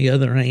Plott, on the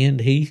other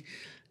hand, he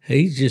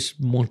just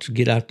wants to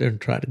get out there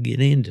and try to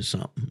get into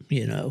something,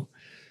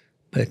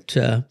 But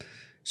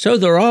so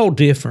they're all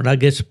different. I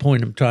guess the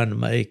point I'm trying to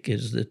make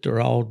is that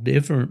they're all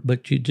different,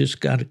 but you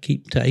just got to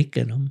keep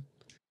taking them.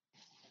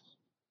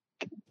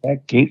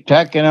 Keep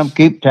taking them.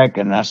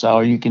 That's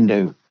all you can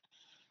do.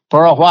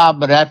 for a while,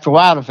 but after a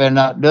while, if they're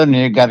not doing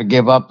it, you got to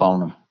give up on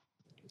them.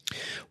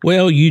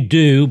 Well, you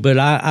do, but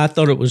I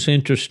thought it was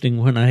interesting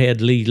when I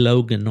had Lee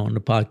Logan on the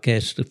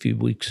podcast a few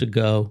weeks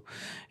ago,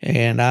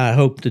 and I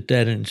hope that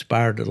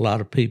inspired a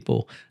lot of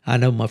people. I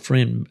know my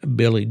friend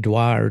Billy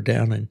Dwyer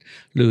down in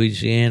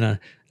Louisiana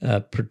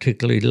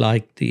particularly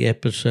liked the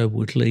episode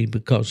with Lee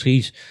because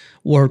he's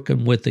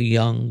working with a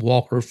young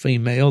walker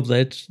female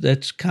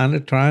that's kind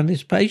of trying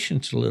his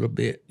patience a little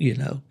bit.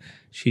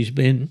 She's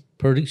been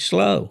pretty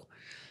slow,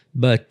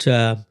 but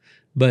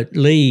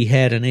Lee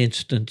had an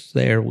instance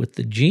there with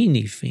the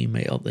Genie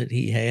female that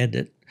he had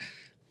that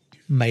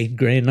made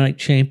Grand Nite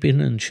Champion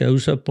and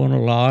shows up on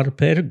a lot of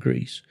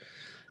pedigrees.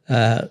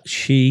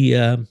 She,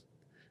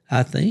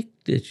 I think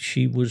that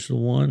she was the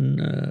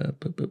one,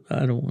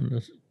 I don't want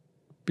to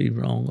be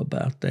wrong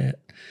about that,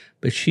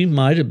 but she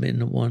might have been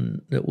the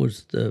one that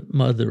was the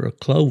mother of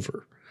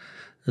Clover,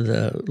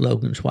 the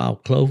Logan's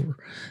Wild Clover.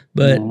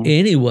 But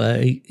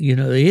anyway,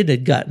 it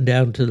had gotten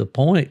down to the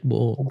point,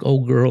 well,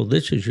 old girl,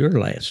 this is your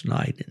last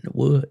night in the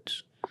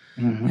woods.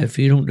 Mm-hmm. If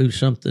you don't do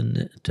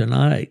something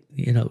tonight,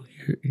 you're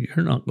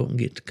not going to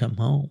get to come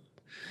home.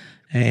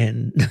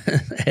 And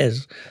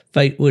as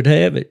fate would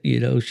have it,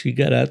 she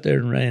got out there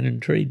and ran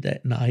and treed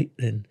that night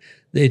and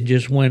then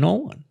just went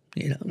on,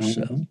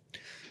 so.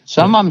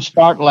 Some of them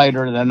start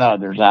later than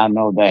others. I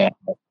know that.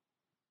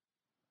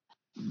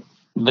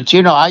 But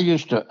I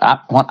used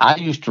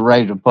to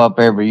raise a pup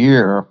every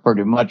year, or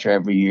pretty much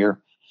every year.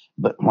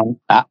 But when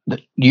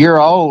the year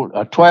old,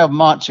 12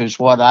 months is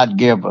what I'd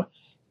give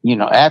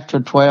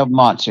after 12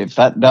 months, if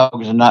that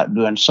dog is not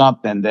doing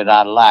something that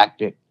I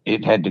liked,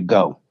 it had to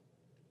go.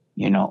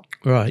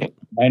 Right. It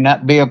may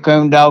not be a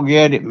coon dog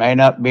yet. It may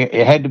not be.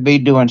 It had to be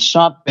doing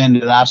something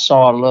that I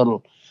saw a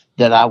little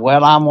that I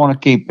want to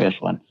keep this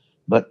one.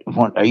 But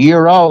when a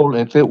year old,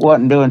 if it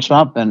wasn't doing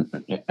something,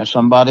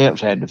 somebody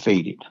else had to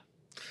feed it.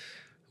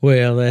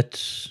 Well,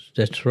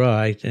 that's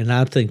right, and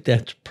I think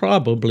that's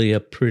probably a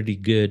pretty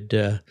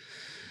good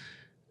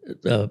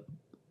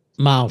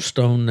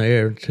milestone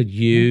there to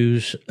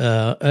use,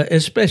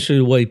 especially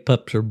the way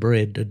pups are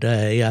bred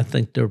today. I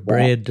think they're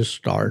bred to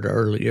start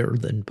earlier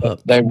than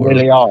pups. They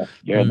really are.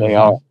 Yeah, they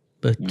are.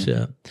 But,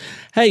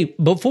 hey,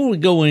 before we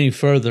go any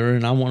further,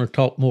 and I want to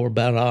talk more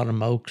about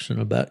Autumn Oaks and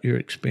about your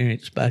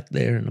experience back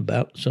there and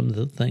about some of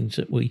the things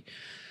that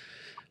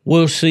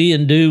we'll see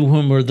and do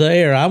when we're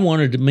there, I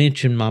wanted to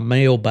mention my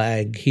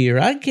mailbag here.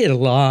 I get a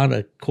lot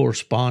of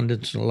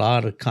correspondence and a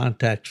lot of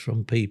contacts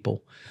from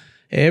people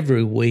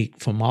every week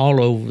from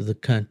all over the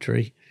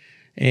country.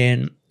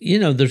 And,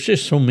 there's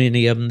just so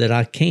many of them that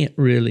I can't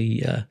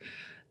really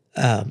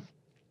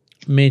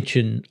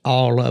mention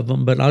all of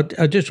them, but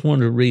I just want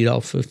to read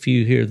off a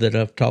few here that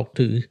I've talked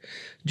to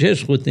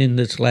just within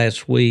this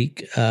last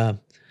week.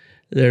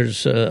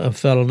 There's a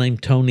fellow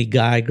named Tony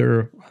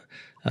Geiger,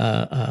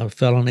 a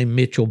fellow named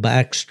Mitchell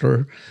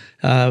Baxter,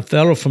 a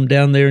fellow from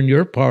down there in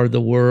your part of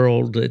the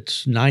world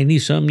that's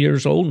 90-some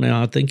years old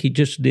now. I think he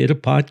just did a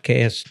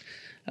podcast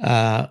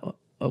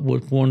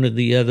with one of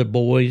the other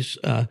boys,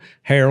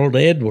 Harold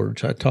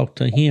Edwards. I talked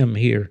to him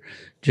here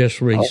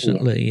just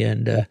recently,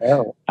 and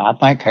I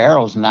think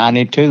Harold's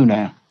 92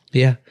 now.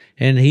 Yeah,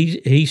 and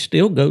he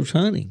still goes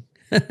hunting.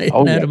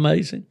 Isn't that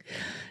amazing?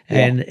 Yeah.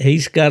 And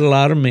he's got a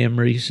lot of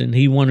memories, and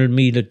he wanted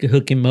me to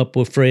hook him up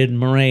with Fred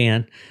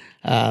Moran.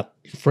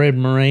 Fred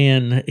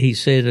Moran, he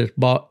said, has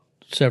bought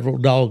several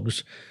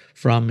dogs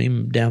from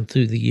him down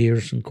through the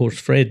years. And, of course,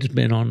 Fred's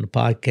been on the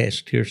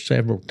podcast here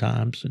several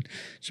times. And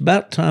it's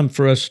about time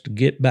for us to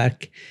get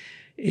back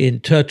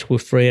in touch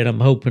with Fred. I'm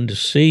hoping to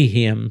see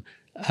him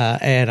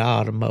at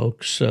Autumn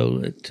Oaks so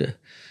that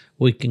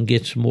we can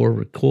get some more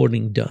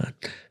recording done.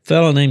 A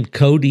fellow named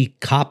Cody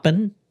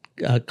Coppin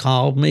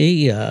called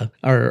me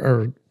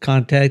or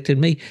contacted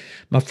me.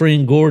 My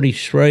friend Gordy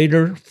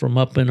Schrader from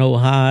up in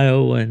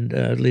Ohio and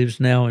lives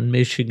now in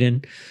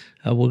Michigan.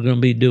 We're going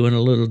to be doing a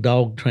little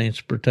dog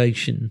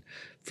transportation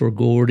for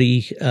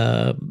Gordy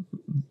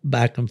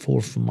back and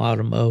forth from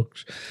Autumn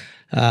Oaks.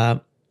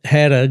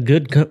 Had a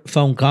good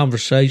phone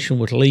conversation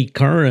with Lee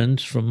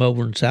Currens from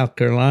over in South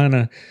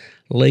Carolina.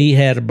 Lee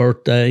had a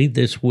birthday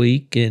this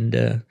week,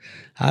 and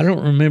I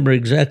don't remember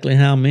exactly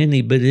how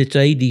many, but it's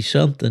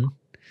 80-something,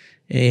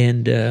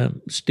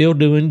 and still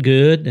doing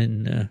good.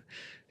 And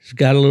he's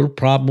got a little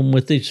problem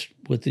with his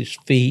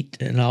feet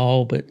and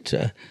all, but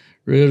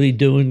really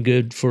doing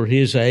good for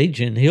his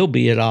age. And he'll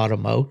be at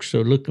Autumn Oaks,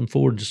 so looking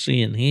forward to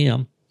seeing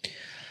him.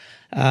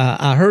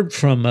 I heard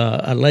from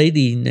a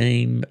lady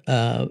named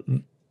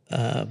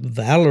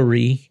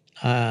Valerie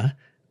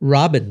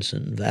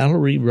Robinson,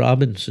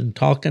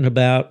 talking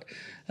about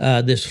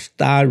this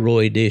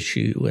thyroid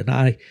issue. And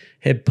I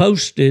had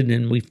posted,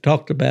 and we've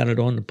talked about it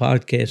on the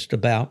podcast,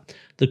 about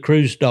the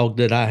cruise dog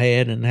that I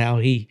had and how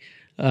he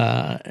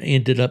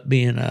ended up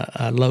being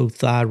a low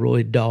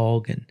thyroid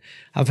dog. And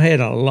I've had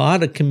a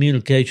lot of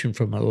communication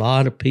from a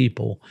lot of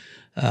people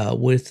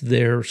with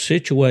their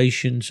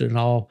situations and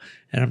all.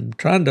 And I'm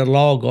trying to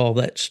log all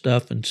that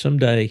stuff and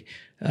someday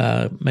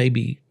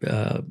maybe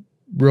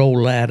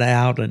roll that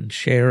out and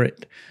share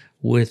it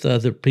with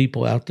other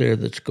people out there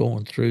that's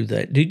going through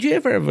that. Did you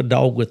ever have a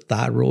dog with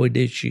thyroid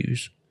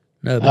issues?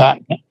 No.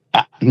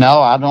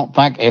 No, I don't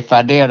think. If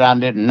I did, I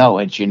didn't know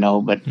it,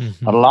 but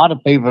a lot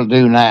of people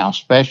do now,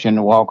 especially in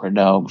the Walker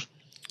dogs.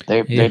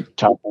 They're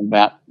talking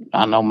about,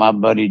 I know my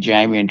buddy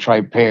Jamie and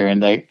Trey Perry,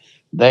 and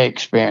they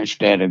experienced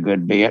that a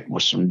good bit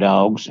with some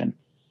dogs, and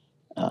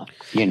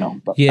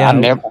but I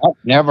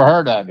never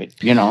heard of it,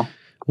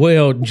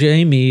 Well,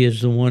 Jamie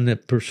is the one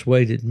that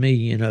persuaded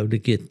me, to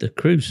get the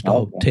cruise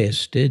dog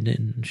tested,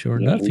 and sure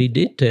enough, he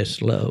did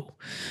test low.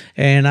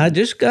 And I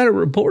just got a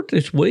report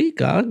this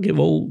week. I'll give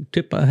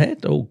tip of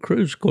hat to old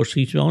Cruz. Of course,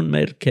 he's on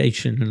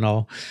medication and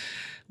all.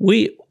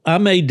 I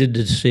made the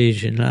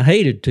decision. I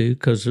hated to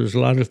because there's a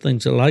lot of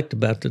things I liked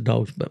about the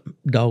dog,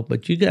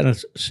 but you got to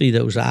see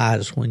those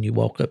eyes when you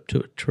walk up to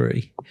a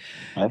tree.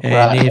 That's and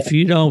right. If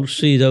you don't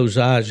see those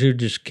eyes, you're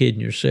just kidding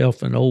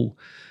yourself. And old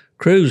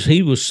Cruz,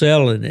 he was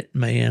selling it,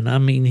 man. I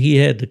mean, he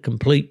had the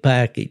complete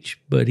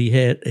package, but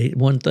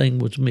one thing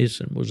was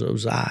missing was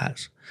those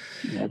eyes.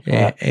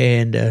 Right.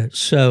 And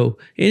so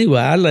anyway,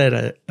 I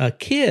let a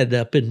kid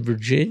up in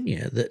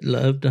Virginia that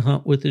loved to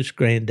hunt with his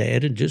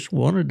granddad and just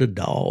wanted a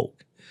dog.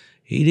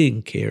 He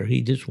didn't care.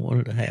 He just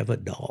wanted to have a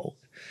dog.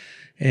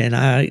 And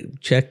I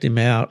checked him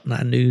out, and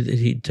I knew that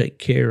he'd take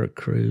care of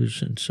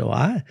Cruz. And so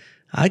I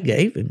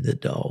gave him the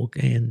dog,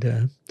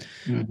 and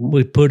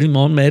we put him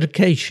on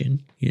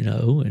medication,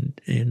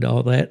 and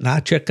all that. And I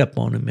check up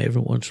on him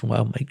every once in a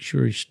while, make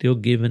sure he's still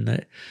giving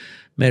that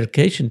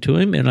medication to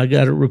him. And I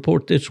got a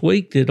report this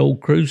week that old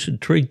Cruz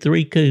had treated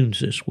 3 coons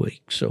this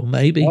week. So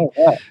maybe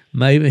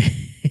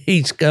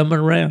he's coming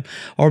around.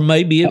 Or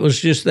maybe it was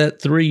just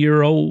that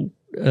 3-year-old.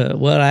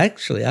 Well,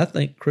 actually, I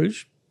think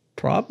Cruz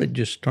probably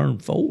just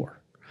turned 4.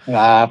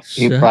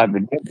 He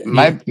probably did.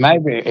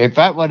 Maybe if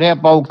that would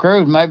help old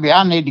Cruz, maybe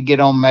I need to get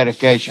on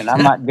medication. I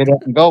might get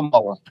up and go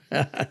more.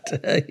 I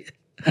tell you.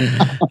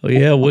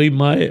 Yeah, we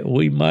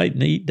might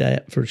need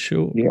that for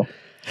sure. Yeah.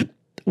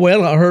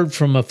 Well, I heard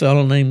from a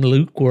fellow named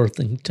Luke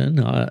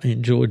Worthington. I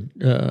enjoyed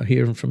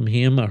hearing from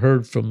him. I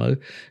heard from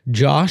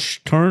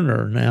Josh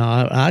Turner.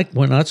 Now,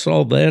 when I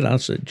saw that, I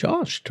said,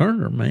 Josh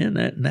Turner, man,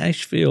 that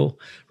Nashville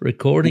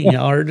recording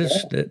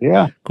artist.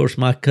 Of course,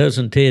 my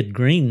cousin Ted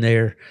Green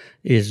there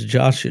is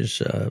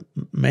Josh's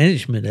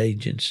management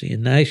agency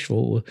in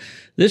Nashville.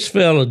 This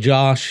fellow,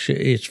 Josh,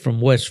 is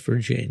from West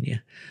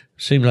Virginia.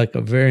 Seemed like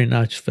a very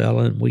nice fellow,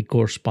 and we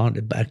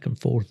corresponded back and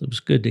forth. It was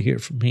good to hear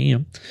from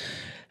him.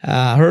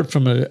 I heard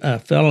from a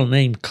fellow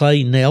named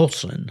Clay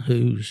Nelson,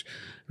 who's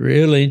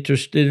really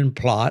interested in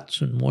plots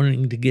and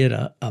wanting to get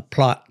a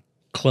plot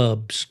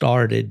club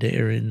started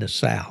there in the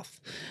South.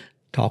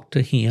 Talked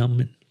to him.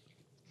 And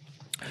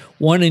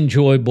one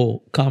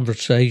enjoyable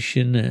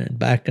conversation and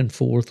back and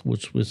forth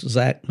was with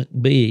Zach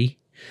McBee,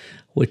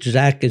 which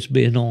Zach has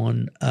been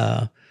on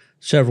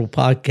several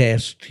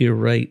podcasts here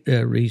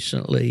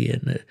recently,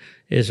 and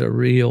is a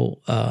real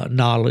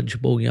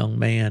knowledgeable young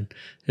man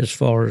as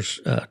far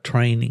as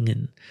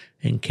training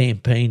and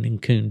campaigning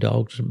coon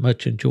dogs.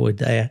 Much enjoyed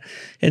that.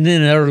 And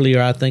then earlier,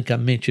 I think I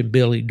mentioned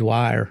Billy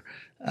Dwyer.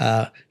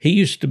 He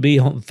used to be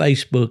on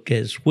Facebook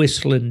as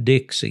Whistling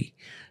Dixie,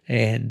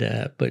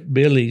 but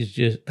Billy's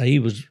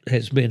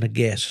has been a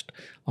guest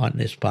on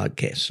this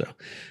podcast. So,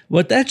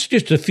 but that's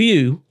just a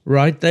few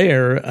right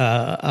there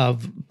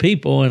of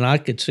people, and I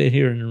could sit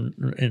here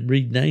and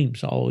read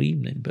names all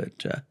evening.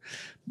 But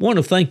want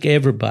to thank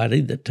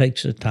everybody that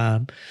takes the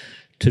time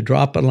to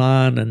drop a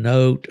line, a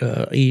note,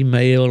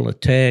 email, a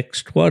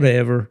text,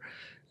 whatever.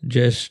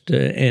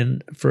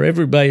 And for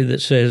everybody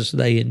that says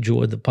they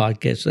enjoy the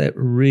podcast, that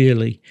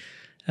really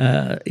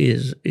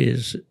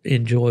is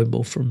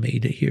enjoyable for me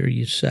to hear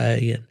you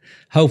say. And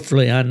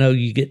hopefully, I know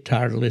you get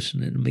tired of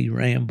listening to me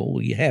ramble.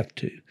 Well, you have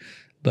to.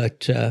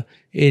 But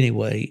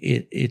anyway,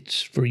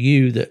 it's for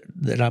you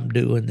that I'm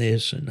doing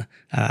this, and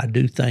I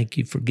do thank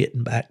you for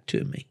getting back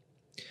to me.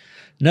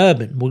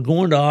 Nubbin, we're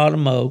going to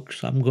Autumn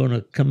Oaks. I'm going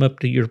to come up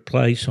to your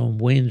place on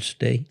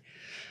Wednesday,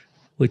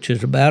 which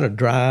is about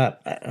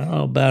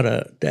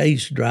a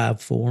day's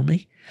drive for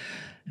me.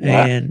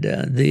 Yeah. And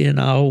then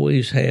I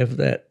always have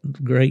that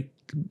great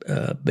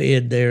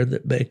bed there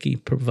that Becky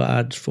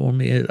provides for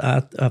me.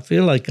 I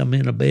feel like I'm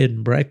in a bed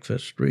and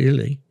breakfast,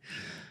 really.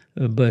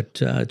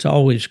 But it's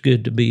always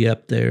good to be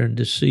up there and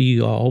to see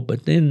you all.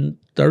 But then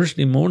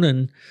Thursday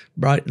morning,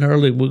 bright and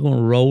early, we're going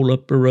to roll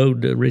up the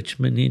road to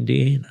Richmond,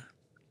 Indiana.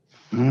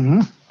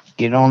 Mm-hmm.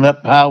 Get on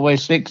up Highway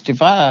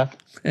 65.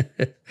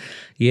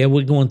 Yeah,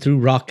 we're going through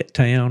Rocket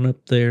Town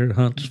up there,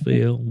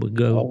 Huntsville. We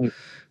go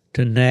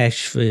to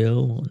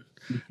Nashville,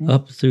 and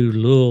up through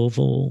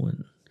Louisville,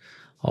 and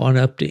on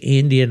up to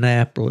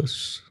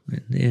Indianapolis.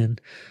 And then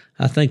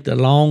I think the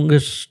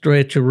longest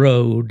stretch of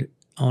road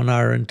on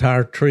our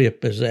entire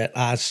trip is that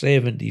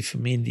I-70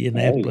 from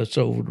Indianapolis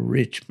over to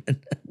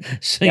Richmond.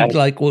 Seems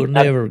like we'll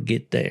never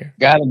get there.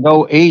 Got to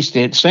go east.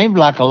 It seemed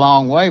like a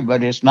long way,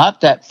 but it's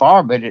not that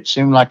far, but it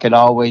seemed like it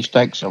always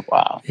takes a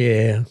while.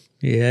 Yeah,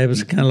 it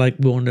was kind of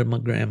like going to my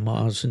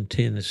grandma's in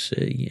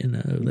Tennessee,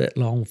 that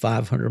long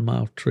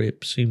 500-mile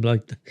trip seemed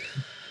like the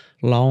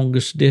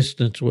longest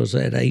distance was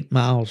that 8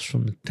 miles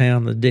from the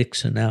town of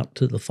Dixon out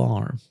to the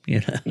farm,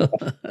 Yeah.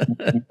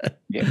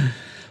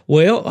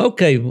 Well,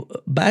 okay,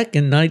 back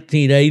in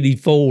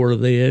 1984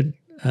 then,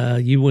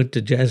 you went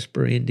to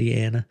Jasper,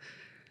 Indiana.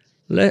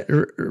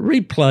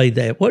 Replay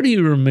that. What do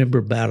you remember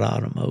about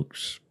Autumn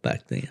Oaks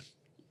back then?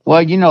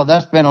 Well,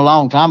 that's been a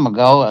long time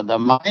ago. The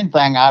main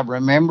thing I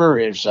remember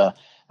is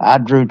I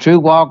drew 2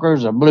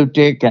 walkers, a blue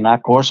tick, and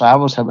of course I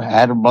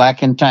had a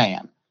black and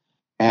tan.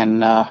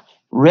 And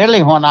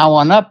really, when I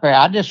went up there,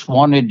 I just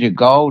wanted to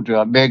go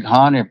to a big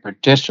hunt and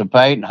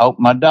participate and hope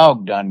my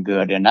dog done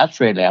good. And that's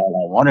really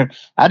all I wanted.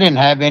 I didn't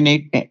have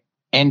any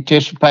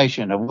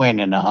anticipation of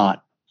winning the hunt.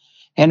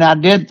 And I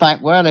did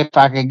think, well, if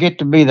I could get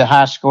to be the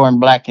high scoring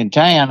black and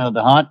tan of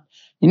the hunt,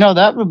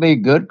 that would be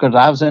good because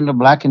I was in the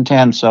Black and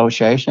Tan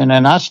Association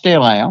and I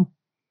still am.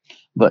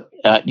 But,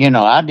 I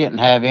didn't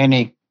have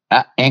any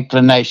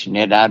inclination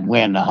that I'd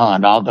win the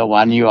hunt, although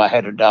I knew I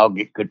had a dog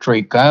that could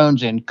tree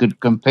cones and could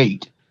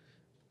compete.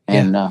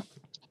 And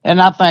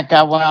I think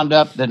I wound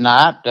up the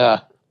night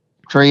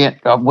treeing.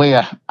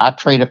 I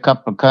treed a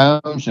couple of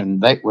cones,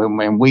 and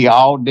when we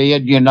all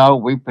did,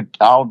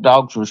 all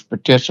dogs was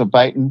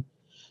participating.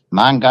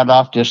 Mine got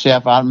off to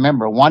self. I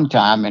remember one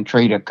time and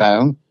treat a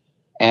cone,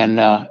 and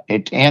at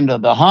the end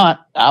of the hunt,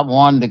 I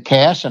won the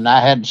cast, and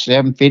I had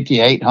 750,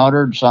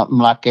 800, something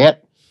like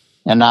that.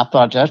 And I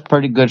thought that's a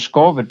pretty good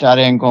score, but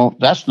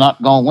that's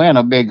not going to win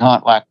a big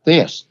hunt like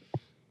this.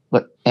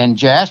 But in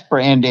Jasper,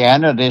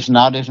 Indiana, there's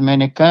not as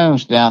many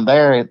coons down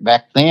there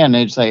back then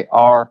as they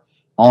are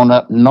on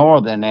up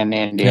northern in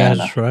Indiana.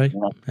 That's right.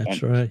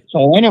 That's right.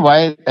 So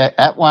anyway,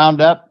 that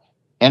wound up.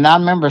 And I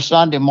remember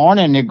Sunday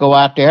morning you go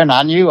out there, and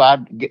I knew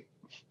I'd get,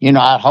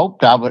 I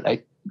hoped I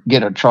would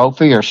get a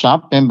trophy or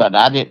something, but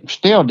I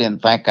still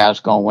didn't think I was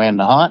going to win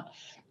the hunt.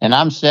 And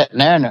I'm sitting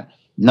there, and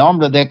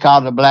normally they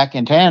call the black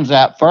and tans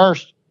out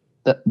first,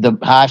 the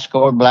high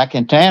score black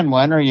and tan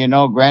winner,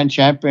 grand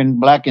champion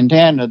black and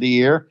tan of the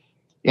year.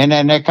 And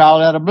then they call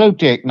that a blue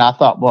tick. And I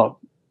thought, well,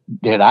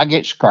 did I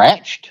get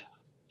scratched?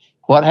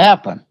 What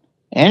happened?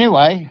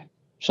 Anyway,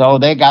 so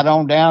they got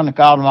on down and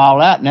called them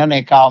all out, and then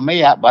they called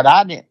me out. But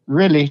I didn't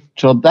really,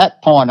 till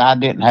that point, I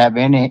didn't have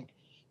any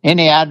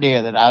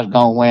idea that I was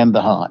going to win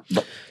the hunt.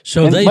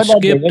 They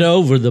skipped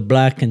over the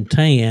black and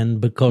tan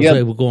because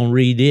they were going to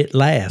read it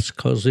last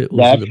because it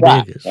was the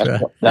biggest.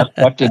 That's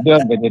what they do.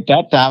 But at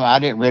that time, I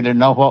didn't really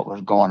know what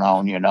was going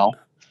on,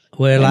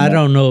 Well, I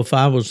don't know if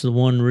I was the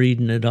one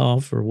reading it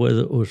off or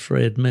whether it was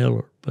Fred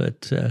Miller,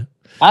 but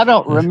I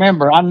don't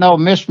remember. I know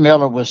Miss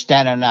Miller was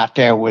standing out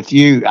there with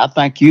you. I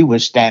think you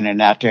was standing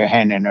out there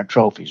handing her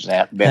trophies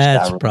out.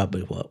 That's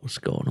probably what was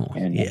going on.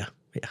 And, yeah.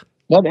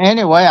 But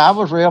anyway, I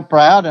was real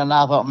proud, and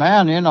I thought,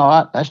 man,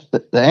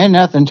 there ain't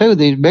nothing to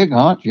these big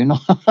hunts,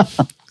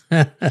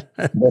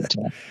 But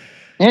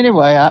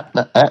anyway,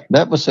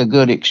 that was a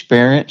good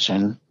experience,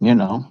 and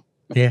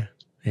Yeah.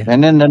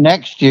 And then the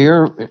next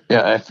year,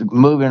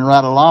 moving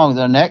right along,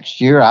 the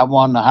next year I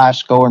won the high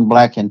scoring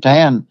black and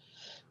tan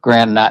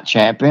Grand Nite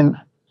Champion.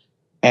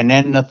 And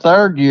then the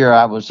third year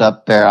I was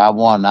up there, I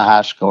won the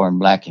high scoring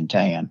black and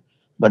tan.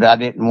 But I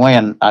didn't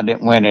win. I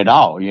didn't win it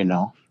all,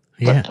 Yeah.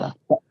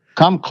 But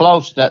come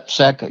close that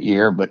second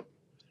year, but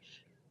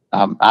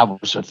I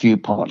was a few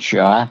points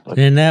shy.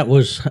 And that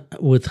was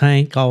with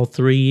Hank all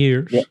 3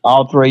 years? Yeah,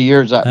 all 3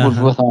 years I was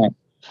with Hank.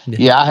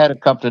 Yeah, I had a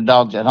couple of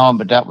dogs at home,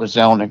 but that was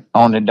the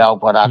only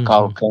dog what I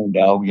call a coon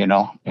dog,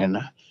 And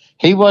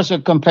he was a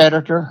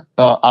competitor.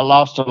 I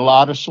lost a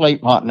lot of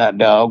sleep hunting that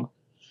dog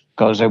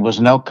because there was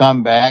no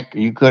comeback.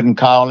 You couldn't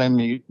call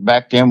him.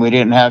 Back then, we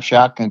didn't have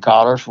shotgun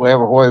collars. Where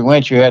he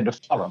went, you had to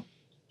follow him.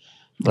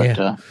 But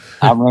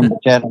I remember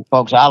telling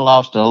folks I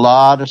lost a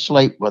lot of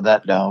sleep with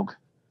that dog,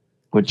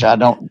 which I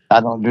don't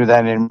do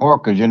that anymore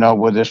because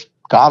with this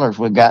collars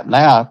we got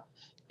now.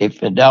 If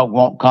the dog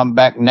won't come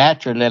back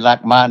naturally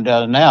like mine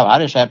does now, I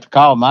just have to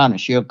call mine and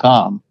she'll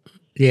come.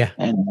 Yeah.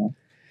 And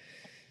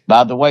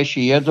by the way,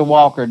 she is a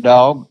walker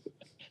dog.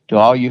 To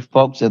all you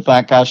folks that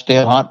think I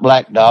still hunt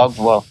black dogs,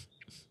 well,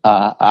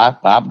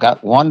 I've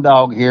got one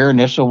dog here,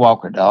 and it's a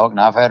walker dog, and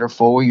I've had her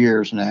 4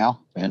 years now.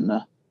 And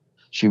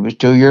she was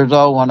 2 years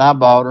old when I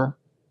bought her.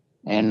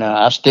 And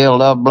I still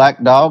love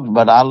black dogs,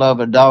 but I love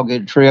a dog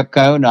at Tree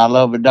Cone. I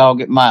love a dog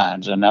at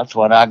Mines, and that's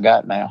what I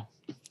got now.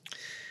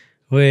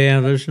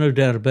 Well, there's no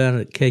doubt about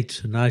it.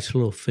 Kate's a nice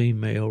little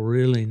female,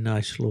 really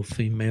nice little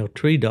female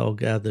tree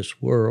dog out of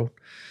this world.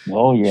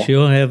 Oh, yeah.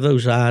 She'll have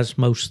those eyes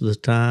most of the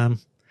time.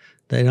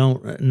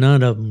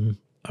 None of them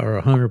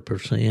are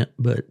 100%,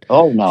 but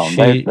oh, no,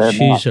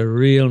 she's a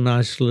real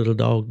nice little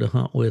dog to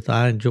hunt with.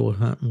 I enjoy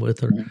hunting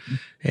with her,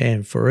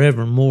 and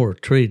forevermore a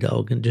tree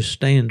dog, and just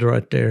stands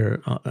right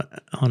there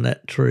on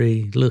that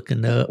tree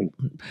looking up,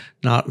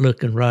 not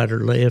looking right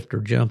or left or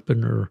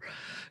jumping or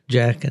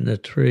jacking the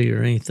tree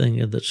or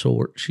anything of the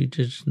sort. She's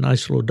just a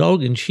nice little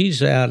dog, and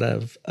she's out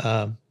of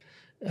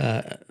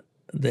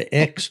the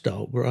X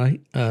dog, right?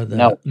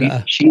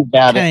 She's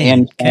out of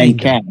Insane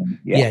Cane.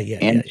 Yeah.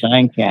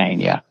 Insane Cane,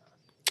 yeah.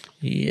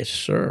 Yes,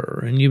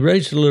 sir. And you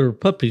raised the little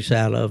puppies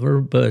out of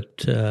her,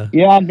 but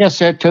Yeah, I guess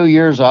they're 2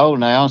 years old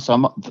now.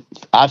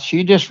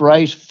 She just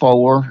raised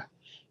 4.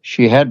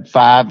 She had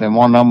 5, and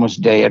one of them was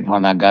dead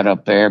when I got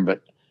up there.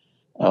 But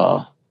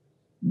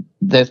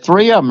the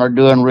 3 of them are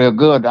doing real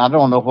good. I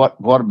don't know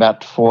what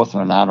about the 4th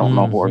one. I don't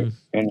know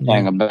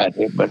anything about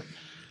it,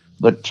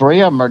 but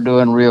 3 of them are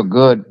doing real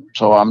good.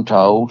 So I'm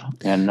told,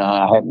 and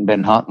I haven't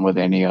been hunting with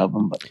any of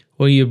them. But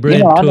well, you bred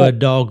to a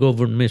dog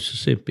over in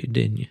Mississippi,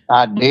 didn't you?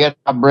 I did.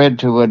 I bred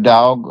to a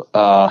dog,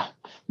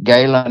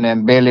 Galen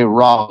and Billy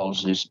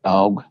Rawls, this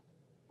dog,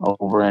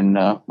 over in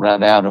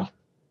right out of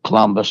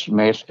Columbus,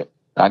 Mississippi.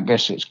 I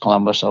guess it's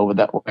Columbus over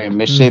that way in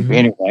Mississippi.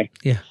 Anyway,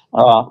 yeah.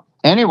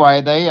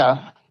 Anyway,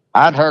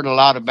 I'd heard a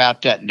lot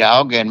about that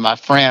dog, and my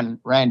friend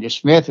Randy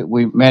Smith that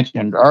we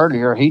mentioned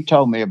earlier, he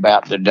told me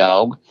about the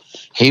dog.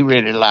 He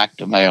really liked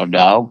the male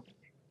dog.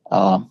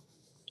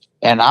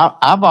 And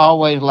I've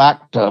always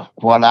liked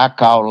what I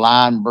call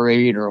line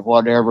breed or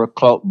whatever,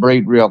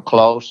 breed real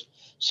close.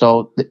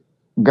 So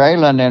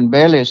Galen and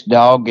Billy's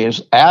dog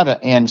is out of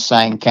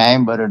insane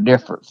cane, but a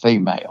different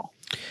female.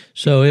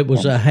 So it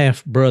was a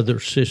half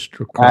brother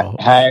sister cross.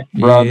 Half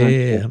brother.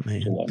 Yeah,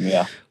 man.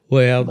 Yeah.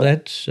 Well,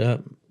 that's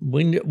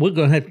we're going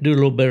to have to do a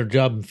little better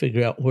job and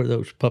figure out where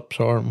those pups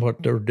are and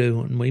what they're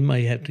doing. We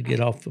may have to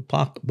get off the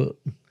pocketbook.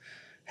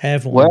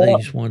 Have one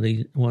of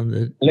these.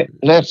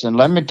 Listen,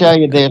 let me tell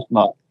you this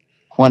much.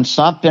 When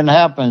something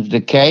happens to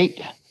Kate,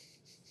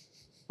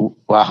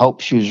 I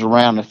hope she's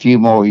around a few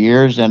more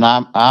years, and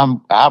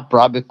I'll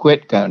probably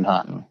quit coon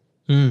hunting.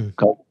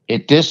 'Cause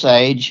at this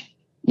age,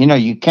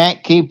 you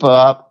can't keep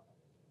up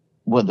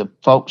with the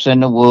folks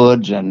in the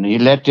woods, and you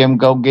let them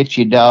go get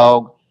your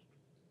dog.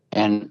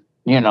 And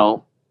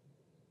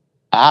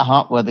I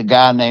hunt with a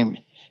guy named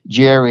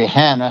Jerry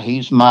Hanna.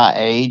 He's my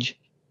age,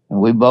 and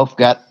we both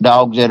got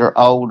dogs that are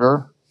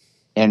older.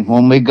 And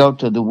when we go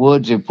to the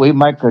woods, if we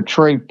make a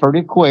tree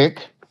pretty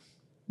quick,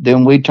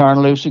 then we turn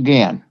loose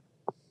again.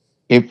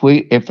 If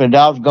the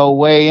dogs go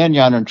way in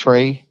yonder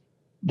tree,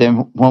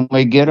 then when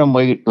we get them,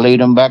 we lead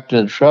them back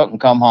to the truck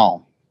and come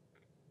home.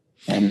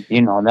 And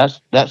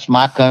that's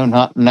my coon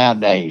hunting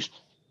nowadays.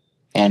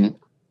 And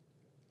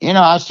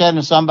I was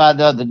telling somebody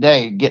the other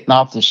day, getting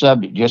off the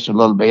subject just a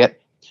little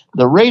bit.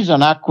 The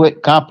reason I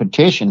quit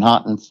competition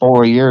hunting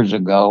 4 years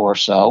ago or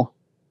so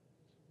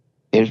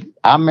is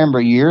I remember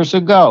years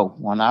ago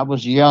when I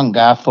was a young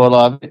guy full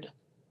of it,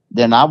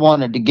 then I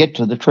wanted to get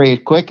to the tree as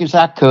quick as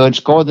I could,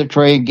 score the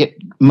tree,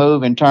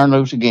 move and turn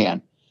loose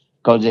again.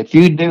 Because if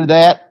you do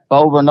that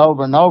over and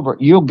over and over,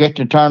 you'll get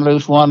to turn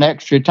loose one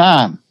extra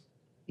time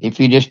if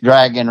you just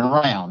dragging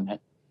around.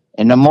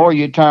 And the more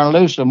you turn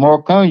loose, the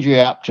more coons you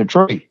out to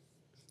tree.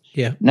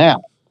 Yeah.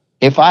 Now,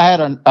 if I had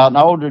an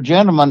older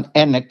gentleman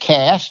in the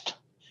cast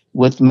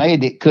with me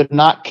that could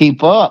not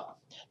keep up,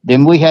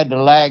 then we had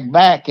to lag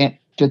back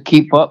to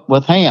keep up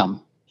with him.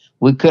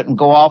 We couldn't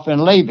go off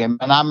and leave him.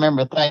 And I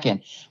remember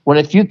thinking, well,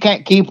 if you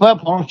can't keep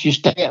up, why don't you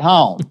stay at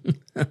home?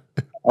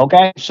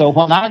 Okay. So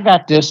when I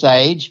got this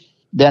age,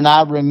 then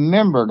I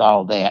remembered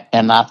all that.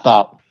 And I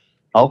thought,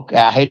 okay,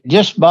 I had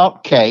just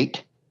bought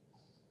Kate,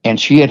 and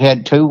she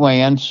had 2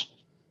 wins.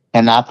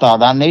 And I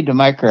thought I need to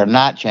make her a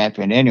night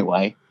champion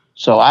anyway.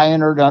 So I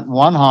entered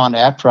one hunt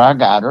after I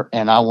got her,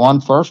 and I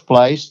won first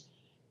place.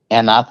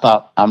 And I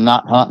thought, I'm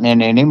not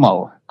hunting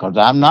anymore, because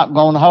I'm not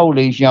going to hold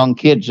these young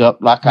kids up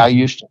like I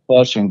used to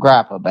fuss and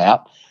gripe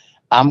about.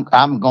 I'm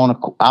not going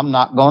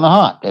to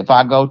hunt. If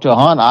I go to a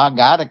hunt, I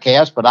got a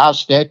cast, but I'll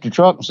stay at the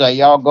truck and say,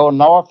 y'all go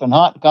north and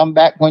hunt, come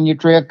back when you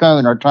tree a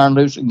coon or turn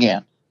loose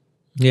again.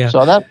 Yeah.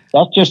 So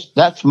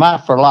that's my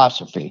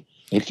philosophy.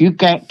 If you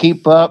can't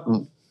keep up,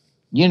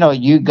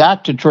 you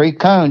got to tree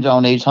coons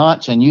on these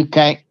hunts, and you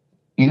can't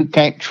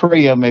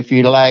tree them if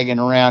you're lagging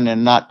around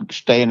and not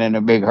staying in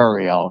a big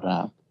hurry all the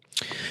time.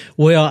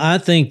 Well, I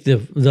think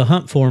the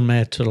hunt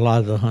formats, a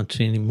lot of the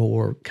hunts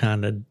anymore,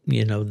 kind of,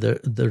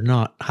 they're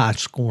not high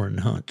scoring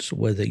hunts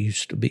where they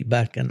used to be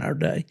back in our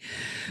day.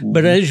 Mm-hmm.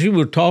 But as you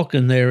were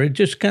talking there, it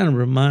just kind of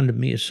reminded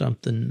me of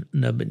something,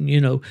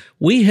 Nubbin.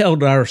 We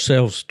held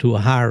ourselves to a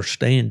higher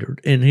standard.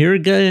 And here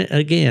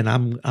again,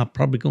 I'm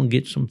probably going to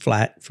get some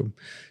flack from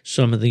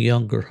some of the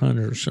younger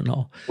hunters and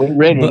all. We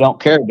really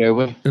don't care, do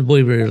we?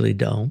 We really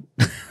don't.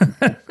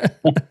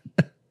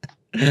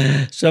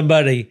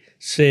 Somebody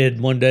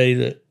said one day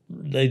that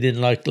they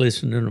didn't like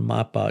listening to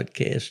my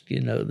podcast,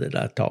 that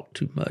I talk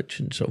too much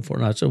and so forth.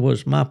 And I said, well,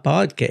 it's my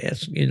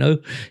podcast,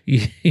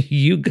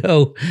 you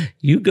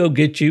go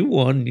get you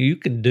one. You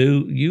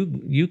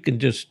can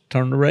just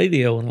turn the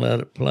radio and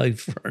let it play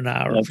for an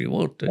hour if you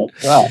want to.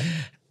 That's right.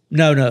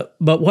 No.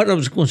 But what I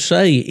was going to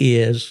say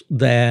is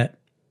that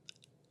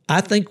I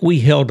think we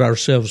held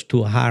ourselves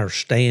to a higher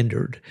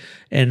standard,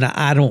 and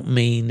I don't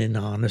mean in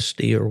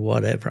honesty or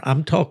whatever.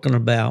 I'm talking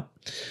about,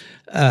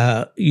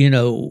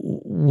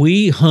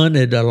 we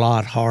hunted a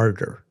lot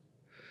harder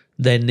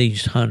than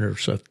these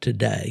hunters of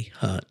today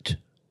hunt.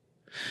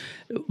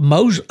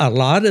 A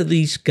lot of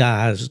these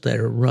guys that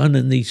are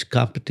running these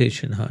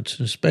competition hunts,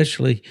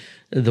 especially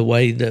the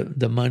way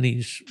the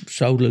money's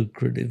so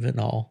lucrative and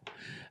all,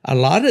 a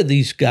lot of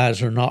these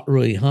guys are not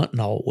really hunting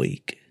all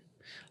week.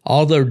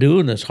 All they're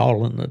doing is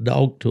hauling the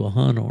dog to a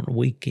hunt on a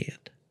weekend.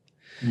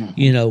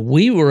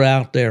 We were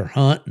out there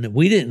hunting.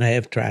 We didn't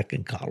have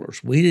tracking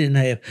collars. We didn't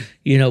have,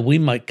 we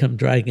might come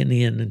dragging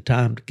in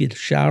time to get a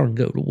shower and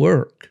go to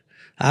work.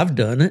 I've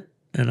done it,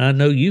 and I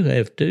know you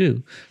have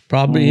too,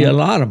 probably a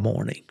lot of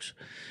mornings.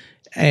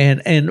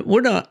 And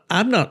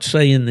I'm not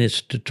saying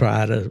this to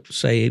try to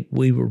say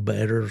we were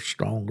better,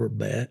 stronger,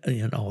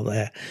 all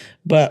that,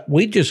 but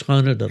we just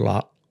hunted a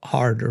lot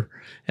harder,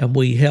 and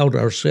we held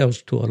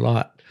ourselves to a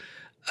lot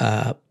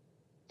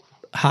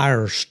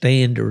higher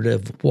standard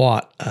of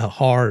what a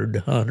hard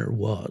hunter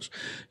was.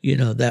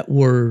 That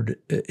word,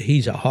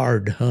 he's a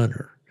hard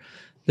hunter.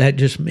 That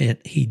just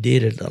meant he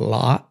did it a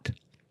lot,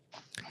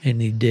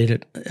 and he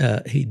did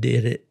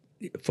it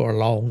for a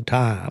long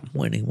time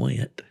when he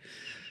went.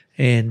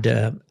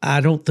 And I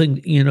don't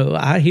think,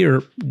 I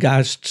hear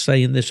guys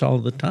saying this all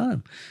the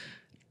time.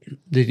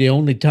 The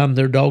only time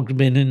their dog's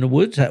been in the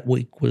woods that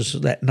week was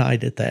that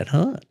night at that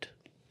hunt.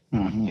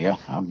 Yeah,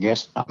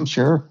 I'm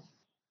sure.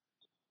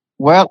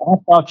 Well, I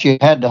thought you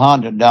had to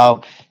hunt a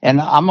dog, and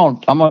I'm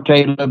gonna tell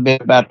you a little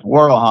bit about the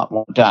world hunt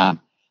one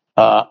time.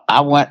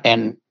 I went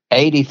in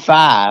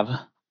 '85.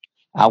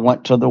 I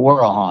went to the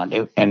world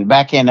hunt, and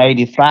back in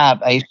 '85,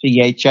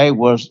 ACHA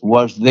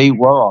was the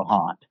world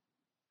hunt.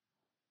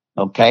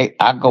 Okay,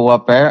 I go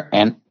up there,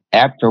 and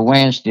after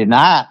Wednesday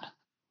night,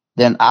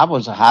 then I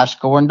was a high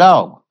scoring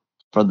dog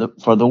for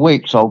the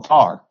week so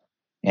far.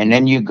 And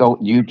then you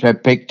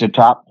pick the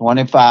top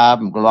 25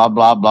 and blah,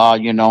 blah, blah,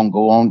 and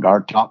go on to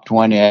our top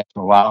 20 after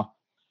a while.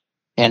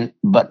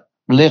 But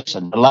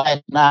listen, the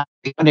last night,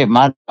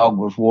 my dog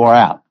was wore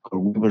out because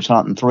we was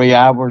hunting 3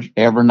 hours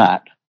every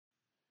night.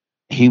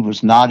 He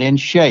was not in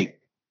shape.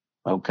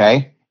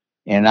 Okay.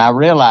 And I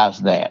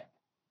realized that.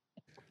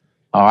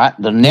 All right.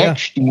 The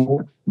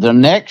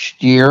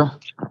next year,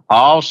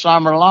 all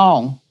summer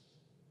long,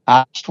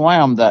 I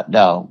swam that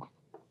dog.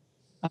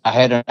 I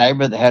had a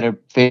neighbor that had a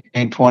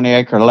 15, 20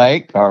 acre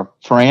lake, or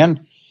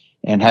friend,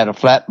 and had a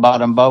flat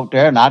bottom boat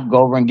there. And I'd go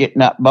over and get in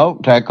that boat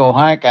and take old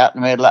Hank out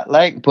in the middle of that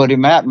lake and put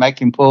him out and make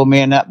him pull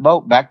me in that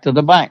boat back to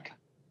the bank.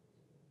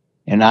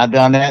 And I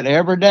done that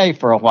every day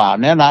for a while.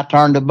 And then I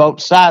turned the boat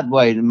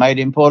sideways and made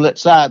him pull it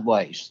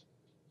sideways.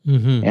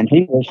 And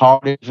he was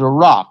hard as a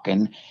rock.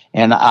 And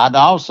I'd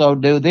also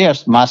do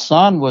this. My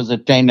son was a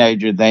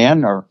teenager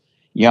then, or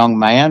young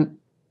man.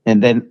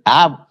 And then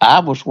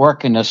I was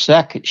working a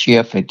second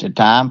shift at the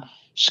time.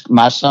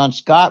 My son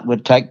Scott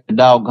would take the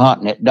dog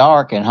hunting at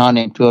dark and hunt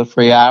him 2 or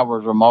 3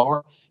 hours or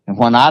more. And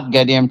when I'd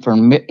get him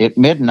at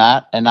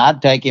midnight, and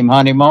I'd take him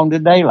hunt him on the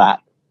daylight.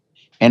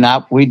 And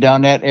we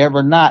done that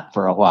every night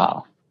for a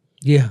while.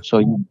 Yeah.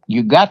 So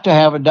you got to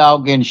have a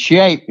dog in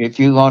shape if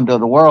you're going to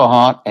the world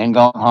hunt and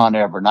go hunt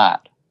every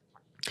night.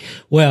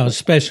 Well,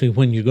 especially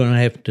when you're going to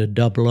have to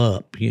double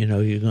up. You're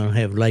going to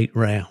have late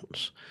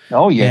rounds.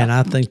 Oh, yeah. And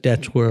I think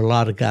that's where a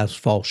lot of guys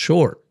fall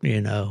short,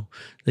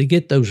 They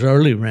get those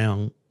early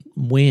round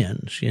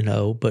wins,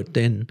 but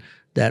then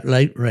that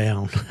late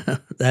round,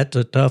 that's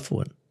a tough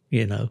one,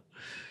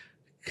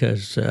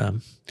 because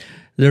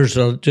there's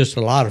just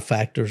a lot of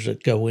factors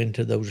that go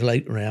into those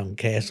late round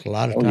casts. A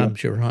lot of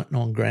times you're hunting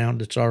on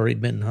ground that's already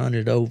been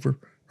hunted over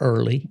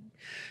early,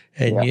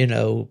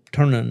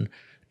 and,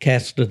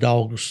 cast the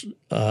dogs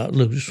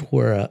loose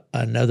where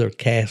another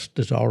cast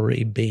has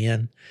already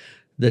been.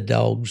 The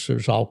dogs,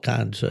 there's all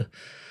kinds of,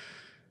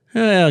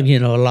 a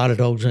lot of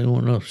dogs, they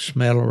want to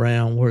smell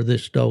around where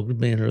this dog's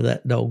been or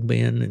that dog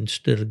been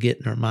instead of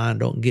getting their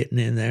mind on getting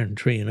in there and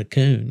treeing a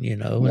coon,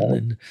 and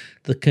then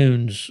the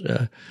coons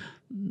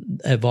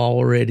have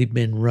already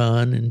been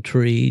run and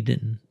treed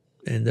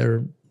and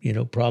they're,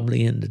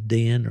 probably in the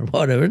den or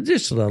whatever.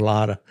 Just a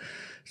lot of,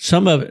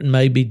 some of it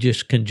may be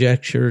just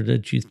conjecture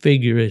that you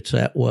figure it's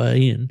that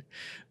way,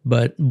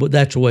 but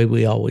that's the way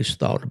we always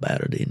thought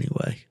about it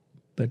anyway.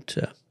 But,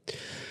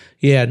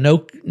 yeah,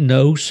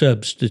 no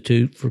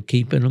substitute for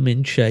keeping them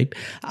in shape.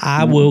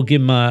 I will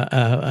give my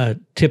a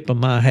tip of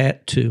my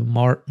hat to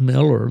Mark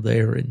Miller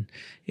there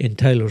in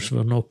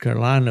Taylorsville, North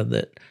Carolina,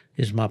 that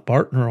is my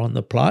partner on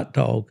the Plot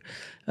Dog.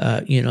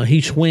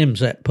 He swims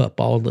that pup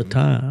all the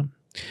time.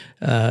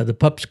 The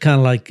pup's kind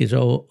of like his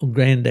old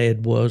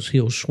granddad was.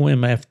 He'll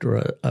swim after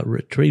a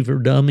retriever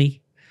dummy.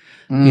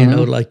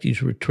 Like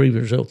these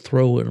retrievers, they'll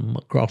throw them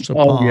across a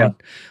pond. Yeah.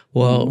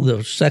 Well,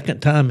 the second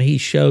time he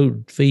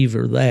showed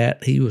Fever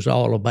that, he was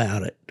all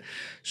about it.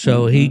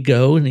 So he'd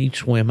go and he'd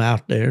swim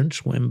out there and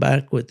swim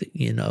back with it,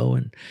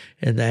 and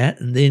that.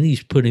 And then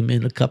he's put him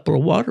in a couple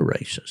of water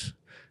races.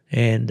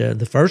 And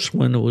the first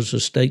one was a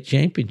state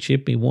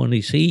championship. He won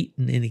his heat,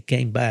 and then he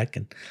came back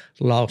and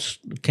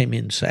came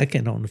in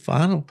second on the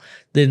final.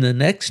 Then the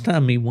next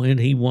time he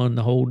won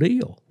the whole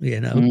deal,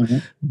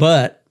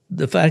 But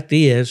the fact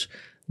is,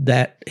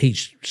 that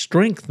he's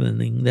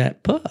strengthening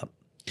that pup.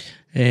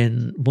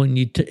 And when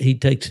he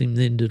takes him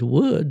into the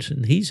woods,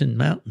 and he's in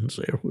mountains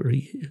there where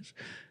he is,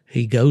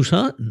 he goes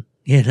hunting,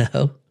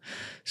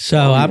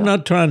 So I'm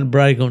not trying to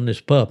brag on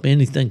this pup.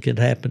 Anything could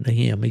happen to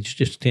him. He's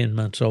just 10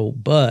 months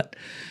old. But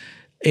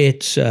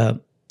it's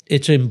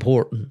it's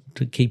important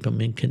to keep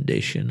them in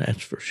condition.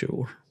 That's for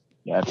sure.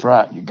 That's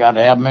right. You got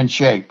to have them in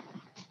shape.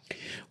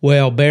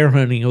 Well, bear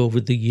hunting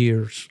over the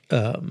years,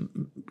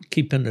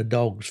 keeping the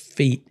dog's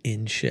feet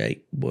in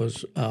shape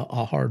was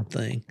a hard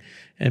thing.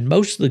 And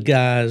most of the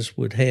guys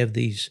would have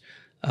these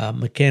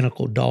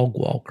mechanical dog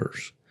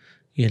walkers,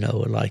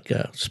 like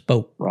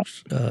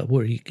spokes,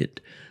 where you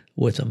could,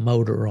 with a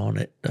motor on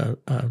it,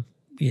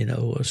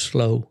 a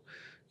slow,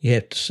 you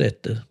have to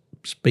set the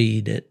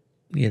speed at,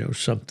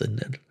 something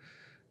that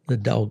the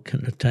dog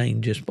can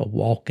attain just by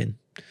walking.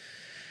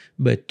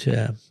 But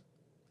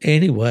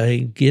anyway,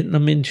 getting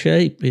them in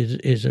shape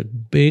is a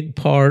big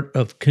part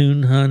of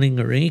coon hunting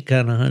or any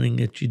kind of hunting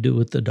that you do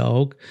with the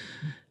dog.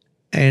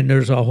 And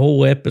there's a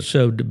whole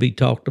episode to be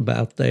talked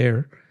about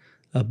there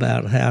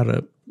about how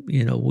to,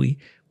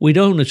 we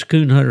don't as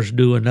coon hunters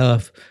do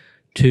enough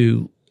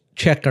to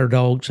check our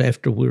dogs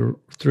after we're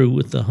through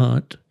with the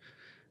hunt.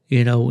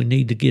 We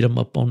need to get them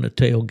up on the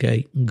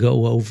tailgate and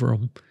go over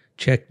them,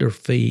 check their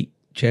feet,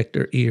 check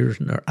their ears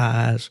and their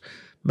eyes,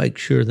 make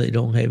sure they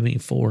don't have any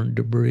foreign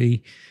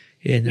debris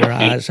in their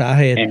eyes. I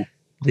had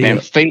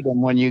and feed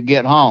them when you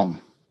get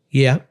home.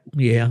 Yeah.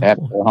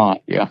 After the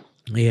hunt, yeah.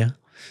 Yeah.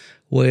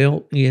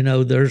 Well,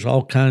 there's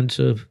all kinds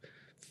of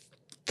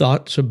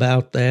thoughts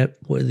about that,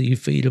 whether you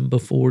feed them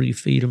before, you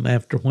feed them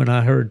after. When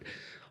I heard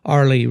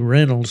Arlie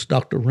Reynolds,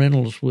 Dr.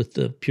 Reynolds with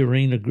the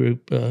Purina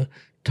group,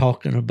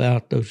 talking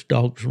about those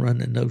dogs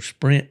running those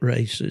sprint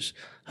races,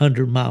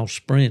 100-mile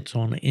sprints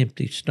on an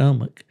empty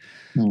stomach,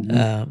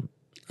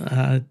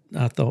 I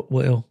thought,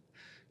 well,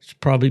 it's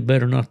probably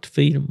better not to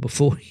feed them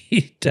before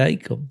you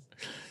take them.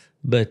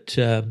 But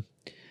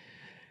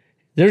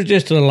there's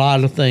just a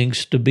lot of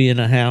things to being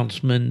a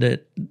houndsman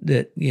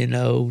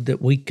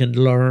that we can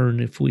learn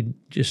if we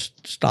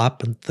just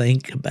stop and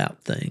think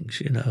about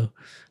things.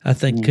 I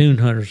think coon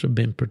hunters have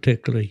been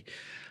particularly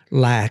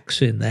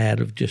lax in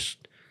that of just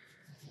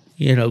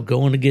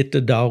going to get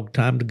the dog,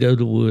 time to go to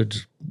the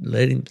woods,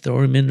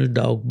 throw him in the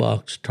dog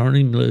box, turn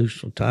him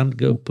loose, time to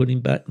go put him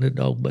back in the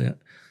dog bed,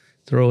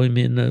 throw him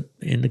in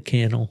the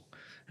kennel,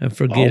 and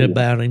forget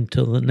about him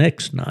till the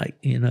next night.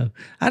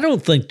 I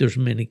don't think there's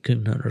many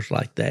coon hunters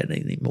like that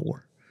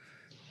anymore,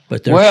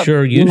 but there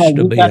sure used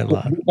to be a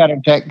lot. You got to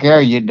take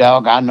care of your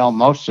dog. I know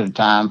most of the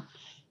time.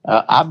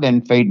 I've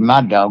been feeding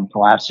my dog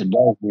twice a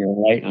day here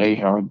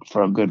lately, or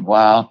for a good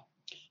while.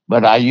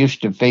 But I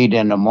used to feed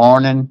in the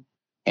morning,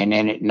 and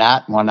then at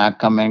night when I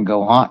come in and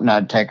go hunting,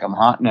 I'd take them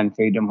hunting and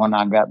feed them when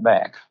I got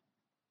back.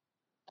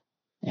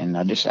 And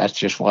that's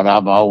just what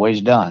I've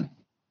always done.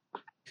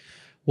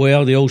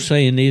 Well, the old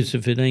saying is,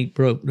 if it ain't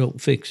broke,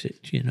 don't fix it,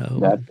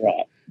 That's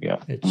right, yeah.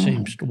 It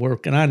seems to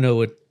work. And I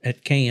know at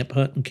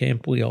hunting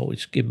camp, we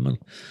always give them a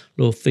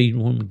little feed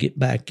when we get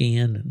back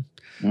in, and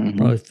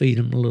probably feed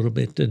them a little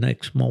bit the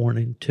next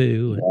morning,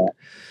 too.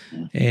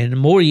 And the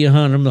more you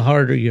hunt them, the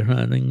harder you're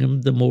hunting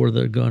them, the more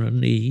they're going to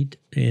need.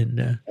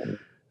 And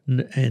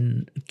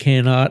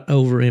cannot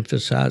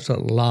overemphasize a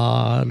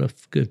lot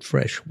of good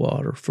fresh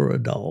water for a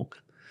dog.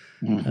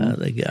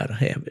 They got to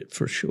have it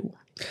for sure.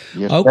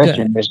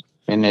 Okay.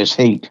 In this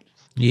heat.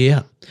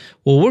 Yeah.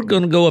 Well, we're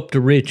going to go up to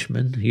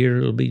Richmond here.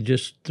 It'll be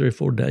just 3 or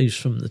 4 days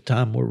from the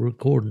time we're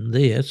recording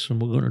this, and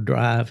we're going to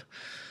drive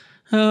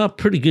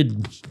pretty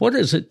good. What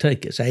does it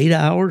take us? 8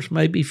 hours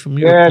maybe from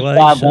your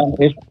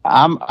place?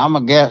 I'm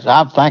a guess.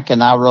 I'm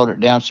thinking I wrote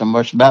it down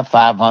somewhere. It's about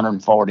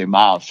 540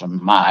 miles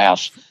from my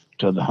house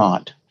to the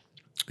hunt.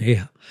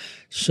 Yeah.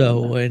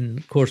 So, and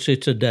of course,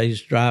 it's a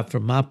day's drive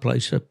from my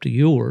place up to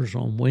yours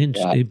on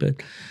Wednesday.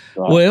 But,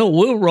 well,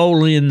 we'll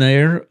roll in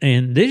there.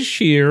 And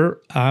this year,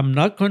 I'm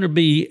not going to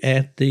be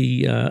at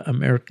the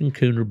American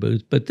Cooner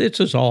booth, but this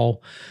is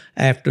all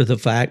after the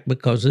fact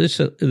because this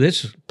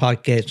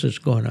podcast is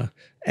going to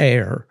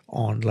air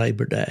on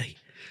Labor Day.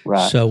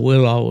 Right. So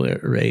we'll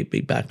already be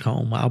back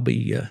home. I'll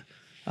be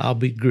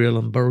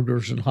grilling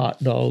burgers and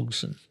hot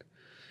dogs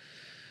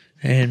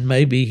and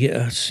maybe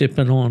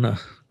sipping on a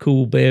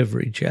cool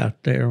beverage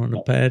out there on the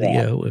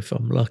patio if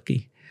I'm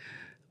lucky.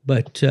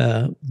 But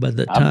by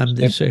the time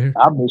this air,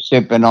 I'll be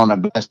sipping on a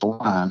glass of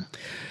wine.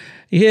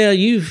 Yeah,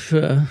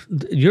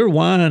 your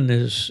wine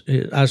is.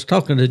 I was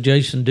talking to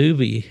Jason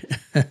Doobie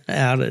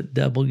out at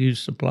W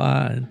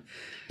Supply, and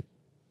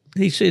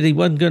he said he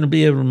wasn't going to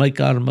be able to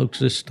make Autumn Oaks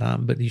this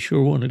time, but he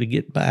sure wanted to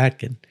get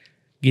back and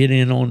get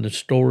in on the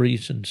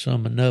stories and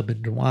some of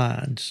Nubbin's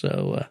wine.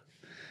 So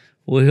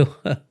we'll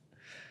have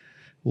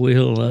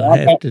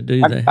to do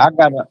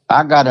that.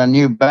 I got a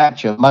new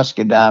batch of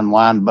muscadine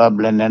wine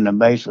bubbling in the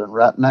basement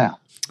right now.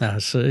 I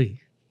see.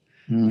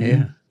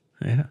 Yeah.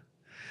 I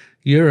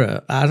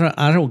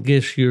don't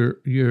guess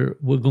we're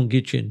gonna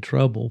get you in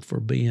trouble for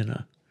being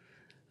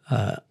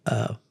a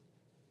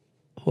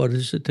what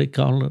is it they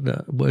call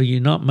it? Well, you're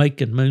not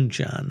making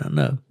moonshine. I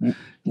know.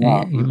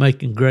 No. You're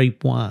making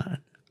grape wine,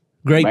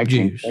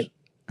 juice.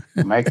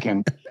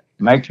 Making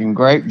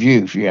grape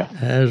juice. Yeah.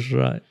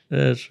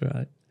 That's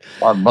right.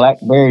 Or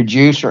blackberry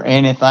juice or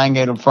anything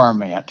it'll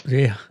ferment.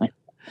 Yeah.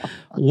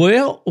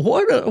 Well,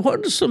 what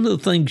are some of the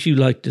things you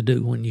like to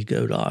do when you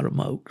go to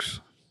Autumn Oaks?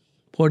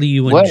 What do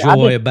you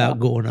enjoy about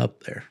going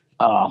up there?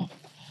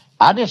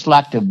 I just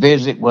like to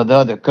visit with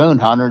other coon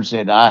hunters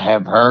that I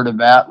have heard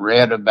about,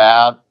 read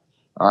about,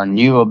 or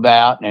knew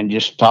about, and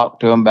just talk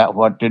to them about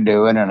what they're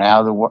doing and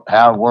how the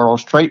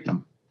world's treating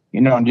them.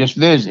 And just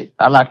visit.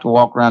 I like to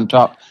walk around and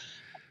talk.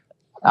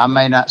 I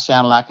may not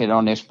sound like it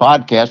on this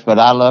podcast, but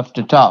I love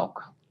to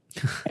talk.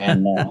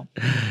 And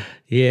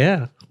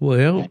yeah,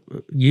 well,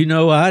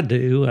 I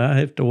do. I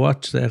have to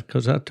watch that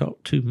because I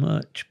talk too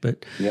much,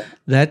 but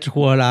that's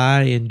what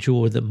I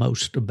enjoy the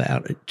most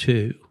about it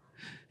too.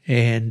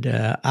 And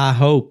I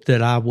hope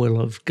that I will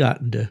have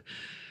gotten to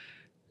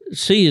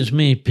see as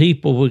many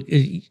people.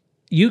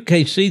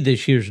 UKC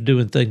this year is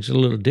doing things a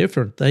little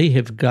different. They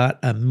have got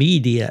a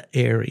media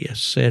area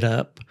set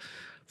up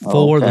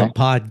for the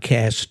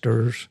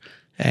podcasters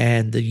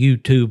and the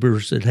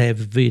YouTubers that have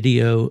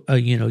video,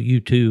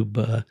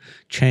 YouTube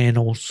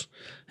channels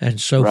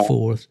and so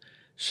forth.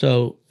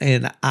 So,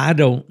 and I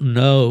don't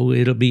know,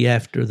 it'll be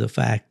after the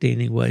fact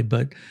anyway,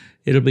 but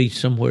it'll be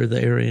somewhere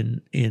there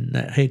in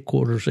that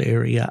headquarters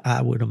area,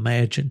 I would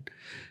imagine.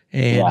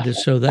 And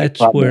so that's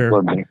where,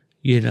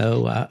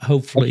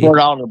 hopefully. That's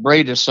where all the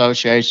breed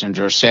associations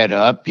are set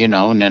up,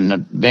 and then the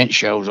bench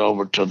shows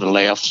over to the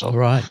left. So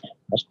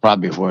that's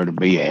probably where to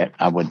be at,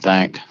 I would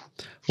think.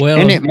 Well,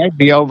 and it may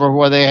be over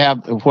where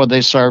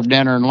they serve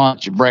dinner and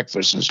lunch and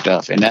breakfast and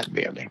stuff in that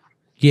building.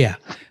 Yeah.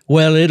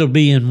 Well, it'll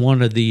be in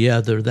one or the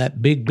other.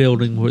 That big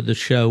building where the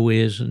show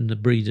is and the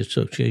breed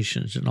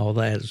associations and all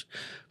that is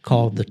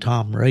called the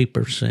Tom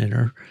Raper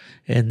Center.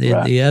 And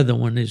then the other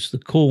one is the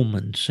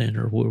Coleman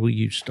Center, where we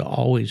used to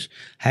always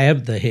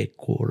have the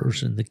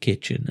headquarters and the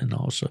kitchen, and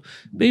also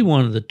be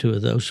one of the two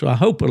of those. So I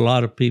hope a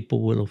lot of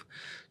people will have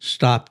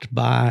stopped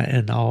by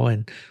and all.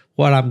 And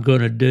what I'm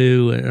going to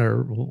do,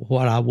 or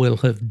what I will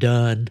have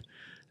done,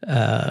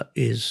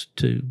 is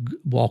to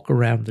walk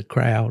around the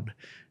crowd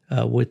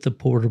with the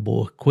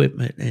portable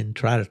equipment and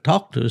try to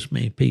talk to as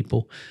many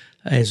people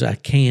as I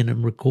can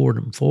and record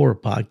them for a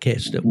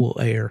podcast that will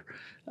air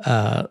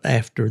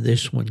after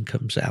this one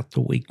comes out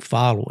the week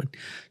following.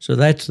 So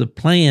that's the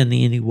plan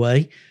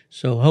anyway.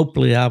 So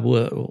hopefully I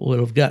will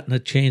have gotten a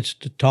chance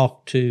to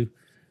talk to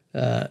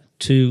a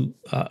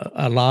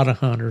lot of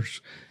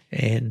hunters.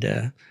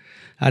 And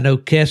I know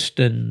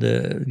Keston,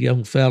 the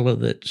young fellow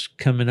that's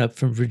coming up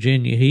from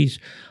Virginia, he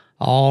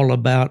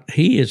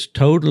is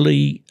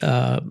totally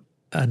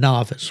a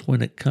novice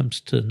when it comes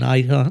to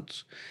night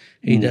hunts.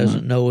 He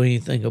doesn't know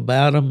anything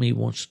about them. He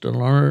wants to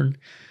learn.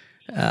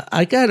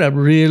 I got to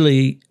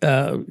really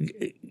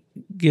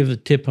give a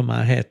tip of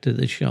my hat to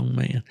this young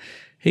man.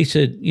 He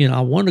said,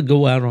 I want to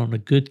go out on a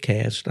good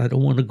cast. I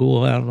don't want to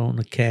go out on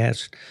a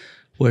cast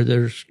where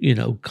there's,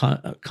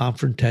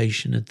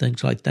 confrontation and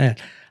things like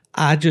that.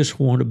 I just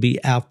want to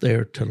be out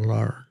there to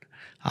learn.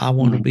 I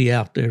want to be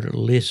out there to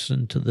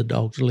listen to the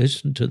dogs,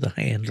 listen to the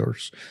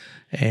handlers,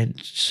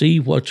 and see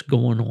what's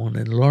going on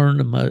and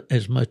learn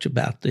as much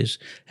about this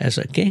as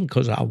I can,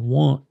 because I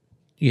want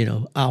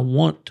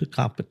to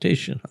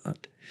competition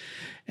hunt.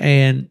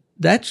 And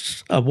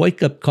that's a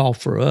wake-up call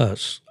for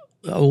us,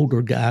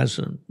 older guys,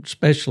 and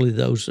especially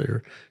those that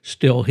are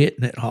still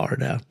hitting it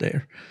hard out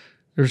there.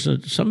 There's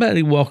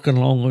somebody walking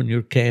along on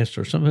your cast,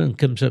 or somebody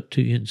comes up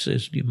to you and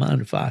says, do you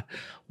mind if I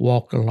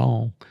walk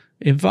along?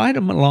 Invite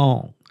them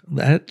along.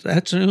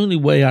 That's the only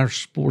way our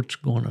sport's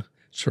going to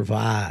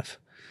survive.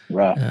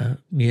 Right.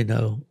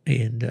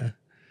 And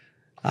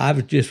I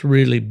was just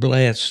really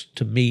blessed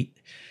to meet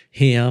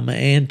him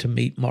and to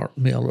meet Mark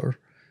Miller,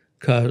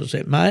 because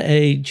at my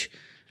age,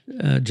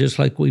 just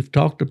like we've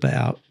talked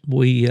about,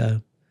 we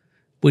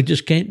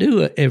just can't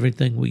do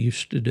everything we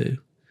used to do.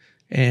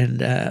 And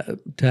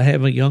to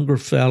have a younger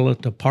fella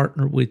to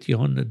partner with you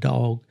on the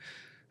dog,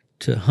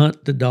 to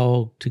hunt the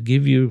dog, to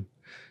give you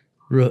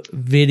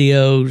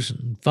videos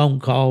and phone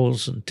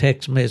calls and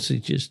text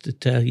messages to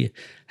tell you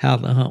how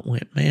the hunt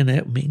went, man,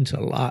 that means a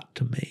lot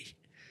to me.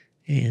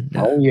 And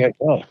it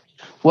does.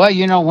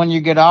 Well, when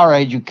you get our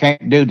age, you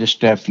can't do the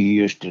stuff you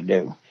used to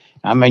do.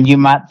 I mean, you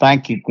might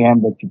think you can,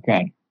 but you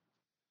can't.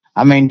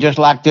 I mean, just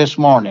like this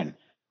morning.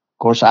 Of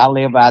course, I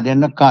live out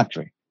in the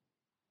country,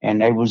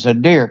 and there was a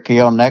deer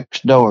killed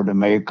next door to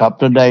me a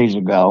couple of days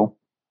ago,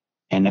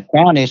 and the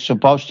county's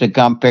supposed to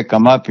come pick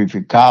them up if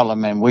you call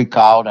them, and we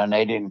called, and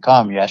they didn't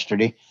come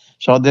yesterday.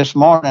 So this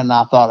morning,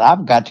 I thought,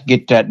 I've got to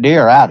get that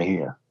deer out of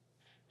here.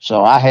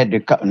 So I had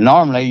to,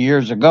 normally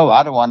years ago,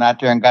 I'd have went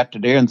out there and got the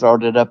deer and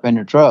thrown it up in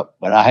the truck.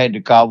 But I had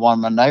to call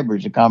one of my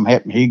neighbors to come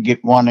help me. He'd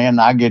get one in,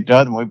 I get the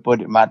other, and we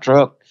put it in my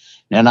truck.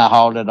 Then I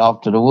hauled it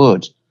off to the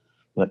woods.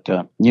 But,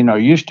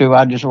 used to,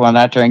 I just went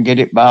out there and get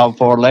it by all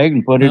four legs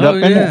and put it up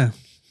in there.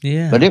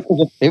 Yeah. But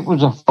it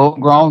was a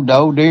full-grown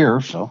doe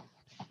deer, so,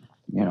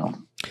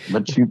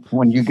 But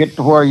when you get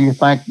to where you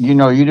think,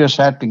 you just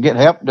have to get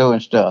help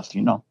doing stuff,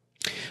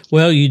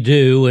 Well, you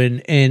do,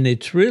 and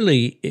it's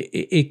really,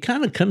 it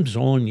kind of comes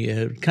on you,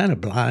 it kind of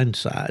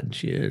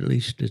blindsides you, at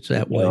least it's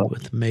that way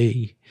with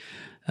me.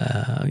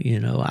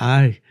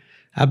 I've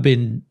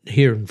been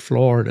here in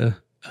Florida,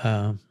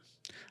 I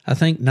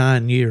think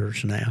 9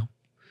 years now.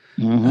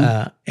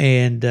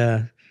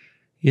 Mm-hmm.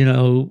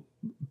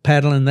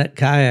 paddling that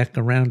kayak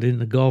around in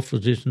the Gulf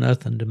was just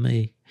nothing to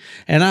me.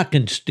 And I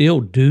can still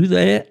do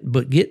that,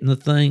 but getting the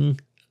thing,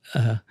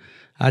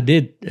 I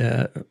did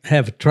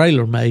have a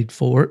trailer made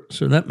for it,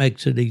 so that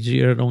makes it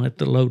easier. I don't have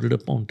to load it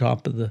up on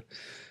top of the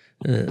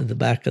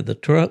back of the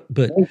truck.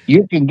 But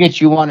you can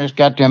get you one that's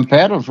got them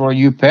pedals where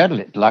you pedal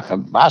it like a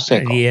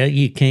bicycle. Yeah,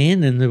 you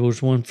can. And there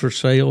was one for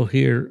sale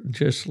here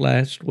just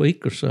last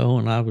week or so,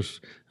 and I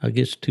was, I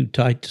guess, too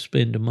tight to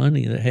spend the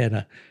money. That had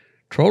a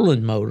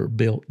trolling motor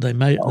built. They're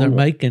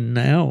making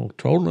now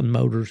trolling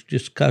motors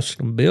just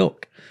custom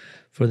built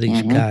for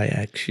these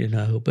kayaks,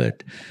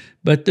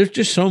 but there's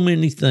just so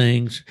many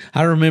things.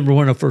 I remember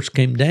when I first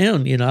came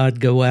down, I'd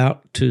go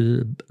out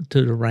to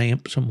the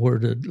ramp somewhere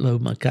to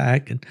load my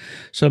kayak, and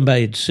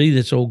somebody'd see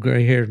this old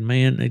gray-haired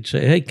man. They'd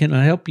say, "Hey, can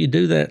I help you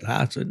do that?"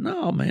 I said,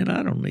 "No, man,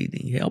 I don't need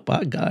any help.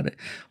 I got it."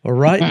 Or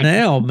right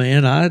now,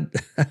 man,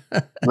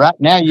 right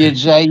now you'd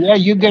say, "Yeah,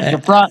 you get the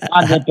front,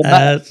 I get the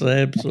back." That's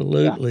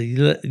absolutely.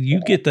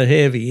 You get the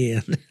heavy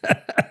end.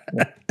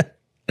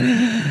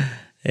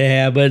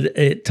 Yeah,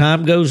 but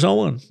time goes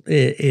on.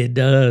 It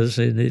does,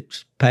 and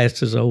it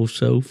passes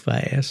so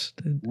fast.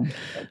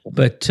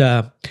 But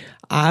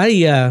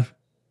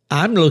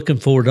I'm looking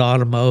forward to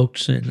Autumn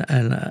Oaks, and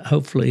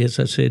hopefully, as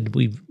I said,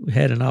 we've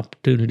had an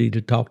opportunity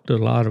to talk to a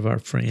lot of our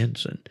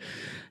friends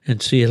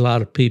and see a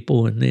lot of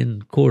people. And then,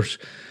 of course,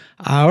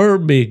 our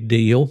big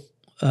deal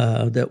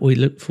that we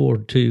look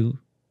forward to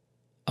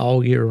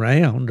all year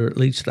round, or at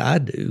least I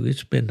do.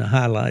 It's been the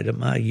highlight of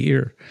my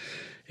year.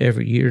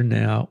 Every year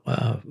now,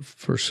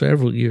 for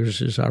several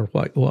years, is our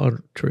White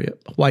River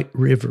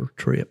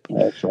trip.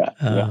 That's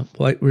right.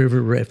 White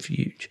River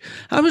Refuge.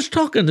 I was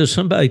talking to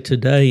somebody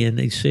today, and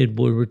they said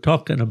we were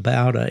talking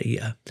about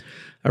a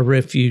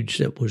refuge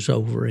that was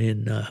over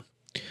in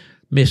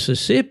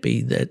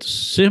Mississippi that's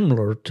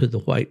similar to the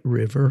White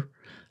River.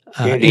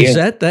 Is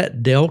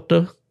that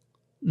Delta?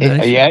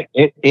 It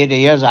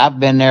is. I've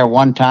been there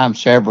one time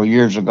several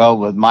years ago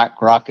with Mike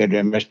Crockett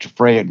and Mr.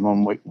 Fred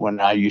when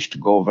I used to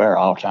go over there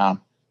all the time.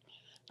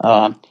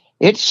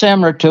 It's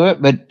similar to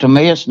it, but to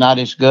me, it's not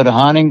as good a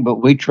hunting. But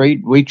we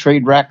treat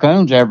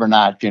raccoons every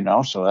night,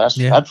 so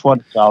that's what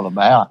it's all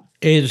about.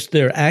 Is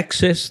there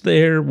access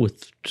there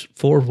with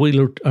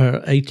 4-wheeler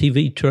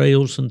ATV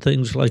trails and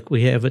things like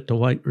we have at the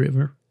White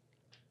River?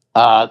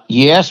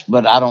 Yes,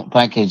 but I don't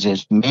think it's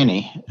as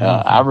many.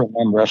 I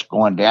remember us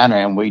going down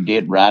there and we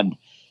did ride.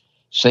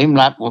 Seemed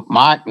like with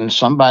Mike and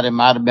somebody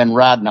might have been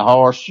riding a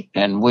horse,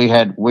 and we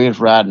was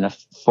riding the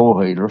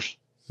 4-wheelers.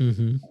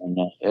 And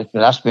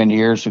that's been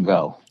years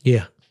ago.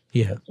 Yeah.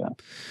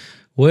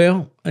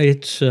 Well,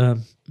 it's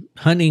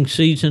hunting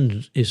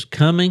season is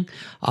coming.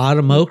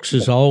 Autumn Oaks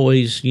is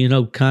always,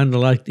 kind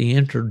of like the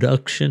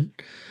introduction.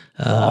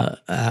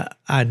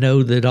 I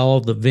know that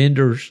all the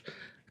vendors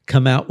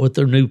come out with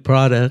their new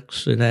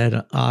products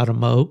at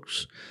Autumn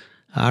Oaks.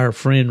 Our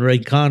friend Ray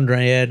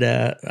Conrad,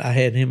 I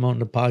had him on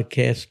the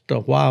podcast a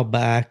while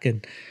back,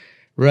 and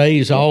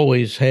Ray's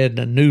always had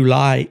a new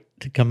light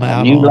to come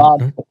out.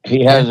 Light.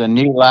 He has a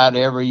new light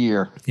every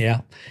year.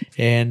 Yeah,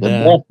 and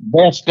the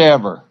best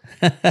ever.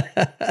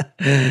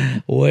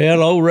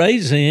 Well, old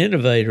Ray's an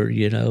innovator.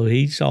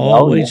 He's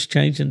always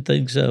changing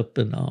things up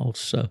and all.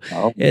 So,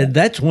 and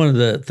that's one of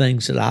the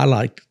things that I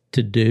like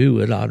to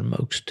do at Autumn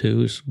Oaks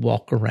too, is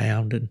walk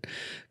around and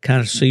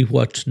kind of see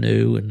what's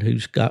new and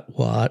who's got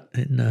what.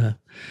 And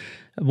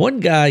one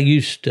guy I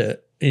used to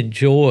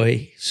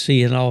enjoy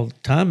seeing all the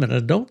time, and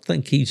I don't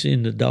think he's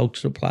in the dog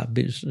supply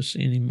business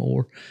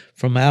anymore,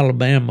 from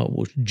Alabama,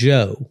 was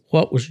Joe.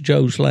 What was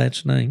Joe's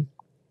last name?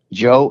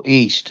 Joe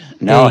East.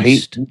 No,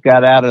 East. He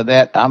got out of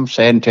that, I'm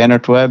saying 10 or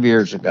 12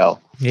 years ago.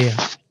 Yeah.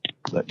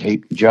 But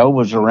Joe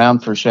was around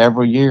for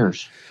several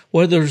years.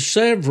 Well, there's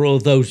several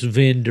of those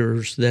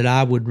vendors that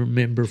I would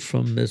remember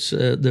from this.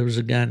 There was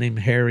a guy named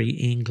Harry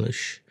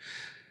English,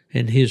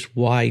 and his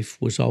wife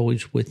was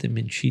always with him,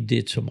 and she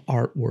did some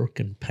artwork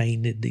and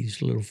painted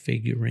these little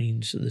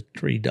figurines of the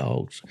tree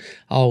dogs.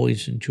 I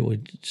always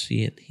enjoyed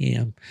seeing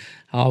him.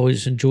 I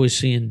always enjoy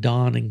seeing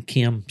Don and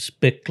Kim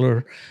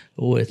Spickler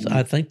with,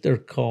 I think they're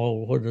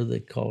called, what are they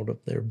called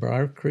up there,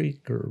 Briar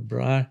Creek or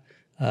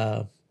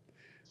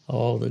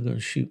they're going to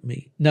shoot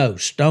me. No,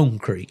 Stone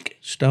Creek.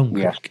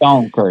 Yeah,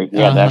 Stone Creek.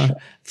 Yeah, that's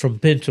right. From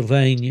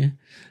Pennsylvania.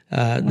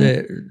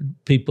 The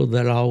people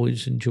that I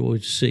always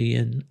enjoyed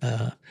seeing.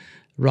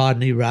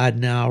 Rodney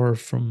Ridenauer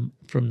from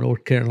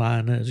North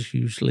Carolina is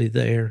usually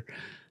there.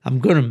 I'm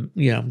gonna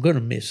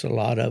miss a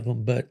lot of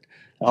them, but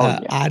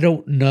I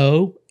don't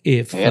know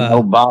if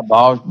Bob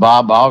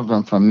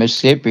Osborne from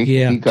Mississippi.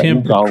 Yeah,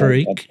 Timber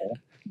Creek.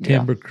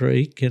 Timber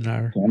Creek, and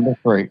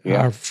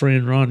our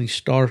friend Ronnie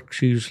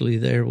Stark's usually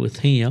there with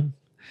him.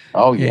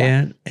 Oh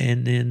yeah,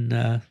 and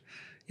then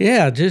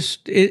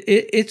just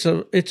it's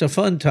a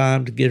fun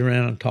time to get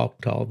around and talk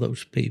to all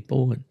those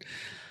people, and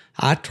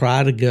I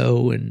try to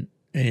go and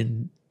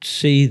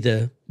see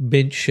the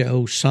bench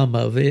show, some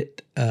of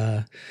it,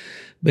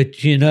 but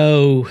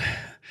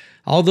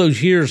all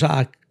those years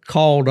I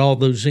called all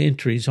those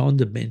entries on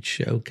the bench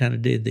show, kind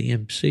of did the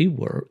MC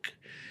work.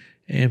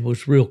 and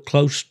was real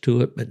close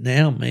to it. But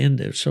now, man,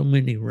 there's so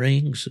many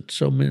rings and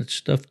so much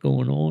stuff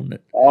going on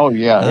that. Oh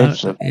yeah,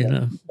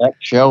 that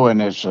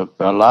showing is a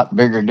lot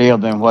bigger deal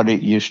than what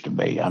it used to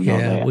be. I know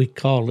that. Yeah, we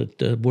call it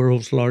the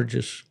world's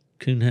largest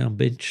coonhound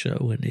bench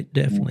show, and it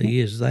definitely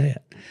is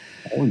that.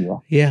 Oh yeah.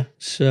 Yeah.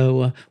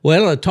 So,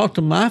 well, I talked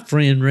to my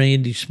friend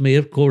Randy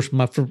Smith. Of course,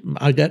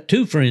 I got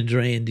two friends,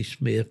 Randy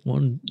Smith,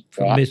 one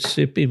from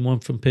Mississippi and one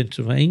from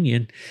Pennsylvania,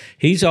 and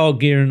he's all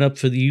gearing up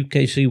for the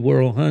UKC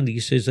World Hunt. He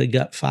says they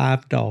got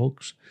 5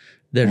 dogs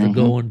that are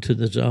going to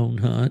the zone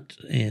hunt,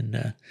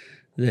 and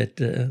that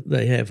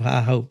they have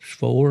high hopes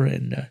for,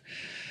 and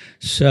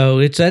so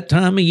it's that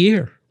time of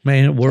year.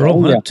 Man,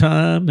 World Hunt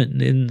time, and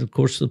then of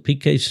course the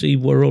PKC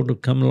World will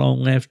come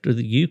along after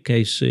the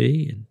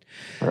UKC, and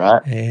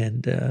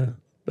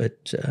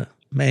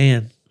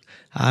man,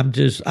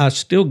 I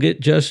still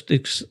get just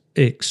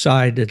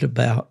excited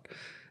about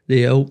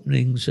the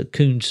openings of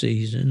coon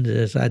season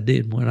as I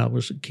did when I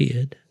was a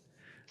kid.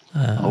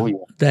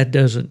 That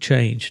doesn't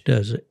change,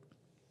 does it?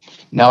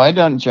 No, it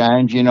doesn't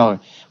change. You know,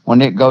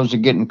 when it goes to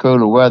getting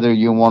cooler weather,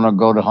 you want to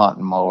go to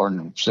hunting more,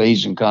 and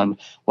season comes.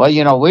 Well,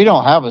 you know, we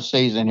don't have a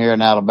season here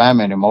in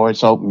Alabama anymore.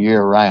 It's open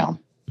year round.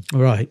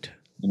 Right.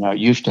 You know, it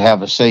used to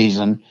have a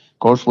season. Of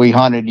course, we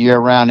hunted year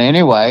round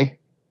anyway,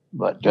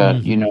 but,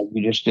 you know,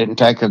 you just didn't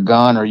take a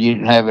gun, or you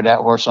didn't have it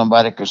out where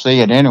somebody could see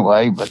it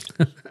anyway. But,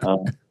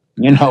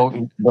 you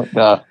know,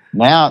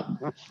 now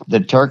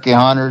the turkey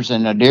hunters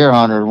and the deer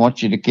hunters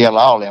want you to kill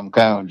all them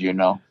coons, you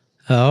know.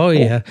 Oh,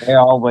 yeah. They're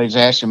always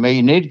asking me,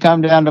 you need to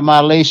come down to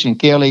my lease and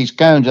kill these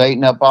coons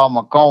eating up all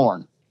my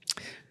corn.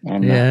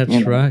 And, yeah,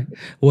 that's right.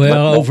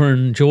 Well, over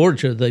in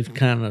Georgia, they've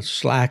kind of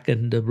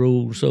slackened the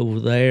rules over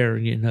there.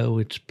 You know,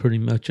 it's pretty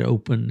much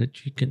open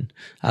that you can,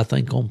 I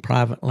think on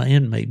private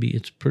land, maybe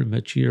it's pretty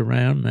much year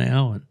round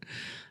now. And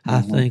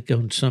I think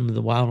on some of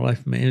the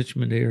wildlife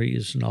management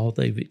areas and all,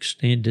 they've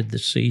extended the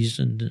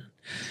season.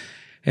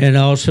 And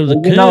also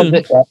the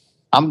coons.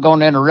 I'm going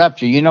to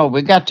interrupt you. You know,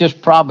 we got this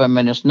problem,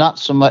 and it's not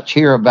so much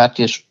here about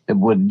this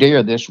with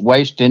deer, this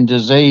wasting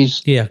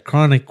disease. Yeah,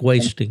 chronic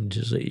wasting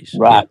disease.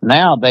 Right. Yeah.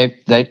 Now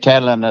they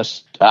telling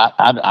us,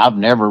 I've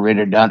never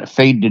really done it,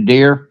 feed the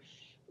deer.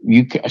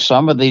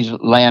 Some of these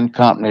land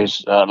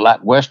companies,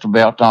 like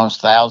Westervelt, owns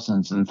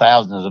thousands and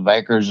thousands of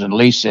acres and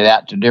lease it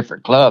out to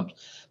different clubs,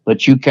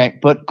 but you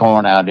can't put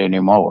corn out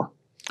anymore.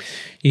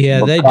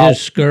 Yeah, they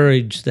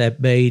discourage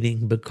that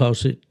baiting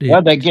because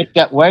well, they get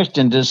that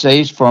wasting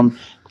disease from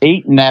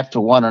eating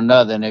after one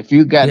another. And if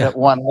you got that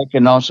one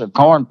licking on some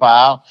corn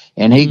pile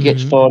and he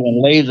gets full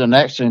and leaves, the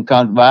next one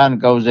comes by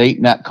and goes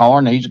eating that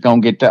corn, he's going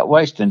to get that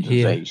wasting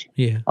disease.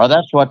 Yeah. Or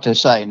that's what they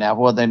say. Now,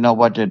 whether they know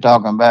what they're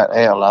talking about,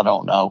 hell, I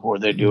don't know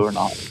whether they do or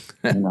not.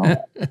 You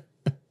know.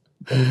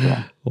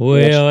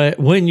 Well,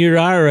 when you're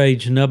our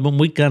age, Nubbin,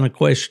 we kind of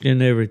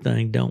question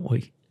everything, don't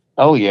we?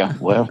 Oh, yeah.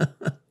 Well,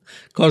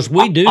 because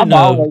we do I've know.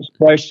 I've always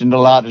questioned a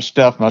lot of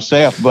stuff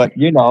myself, but,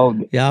 you know,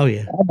 I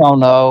don't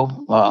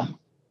know.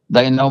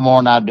 They know more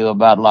than I do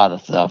about a lot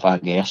of stuff, I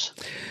guess.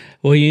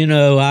 Well, you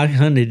know, I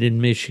hunted in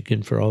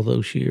Michigan for all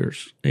those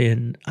years,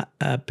 and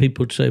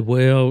people would say,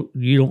 well,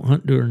 you don't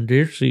hunt during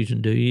deer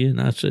season, do you? And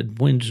I said,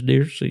 when's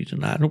deer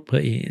season? I don't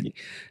pay any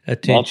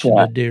attention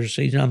to deer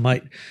season. I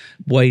might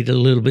wait a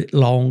little bit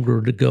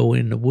longer to go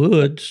in the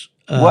woods.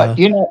 Well,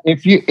 you know,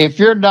 if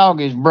your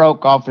dog is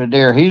broke off the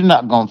deer, he's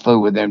not going to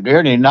fool with them deer,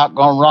 and he's not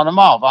going to run them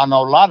off. I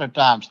know a lot of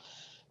times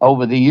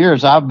over the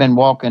years, I've been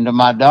walking to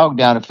my dog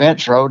down a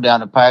fence road,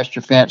 down a pasture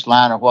fence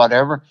line or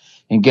whatever,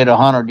 and get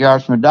 100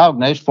 yards from the dog,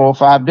 and there's 4 or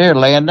 5 deer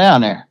laying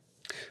down there.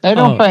 They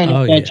don't pay any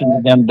attention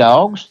to them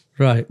dogs.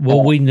 Right.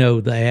 Well, we know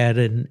that,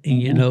 and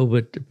you know,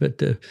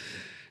 but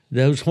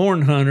those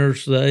horn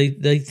hunters,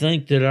 they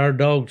think that our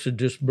dogs would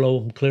just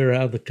blow them clear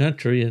out of the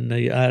country, and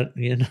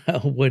you know,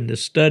 when the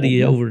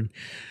study over in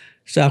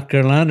South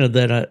Carolina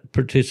that I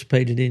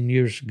participated in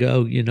years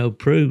ago, you know,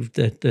 proved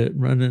that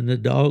running the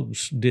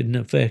dogs didn't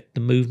affect the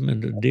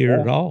movement of deer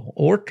at all,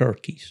 or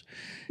turkeys.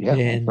 Yeah,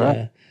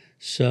 and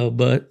so,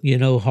 but you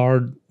know,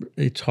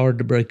 it's hard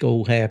to break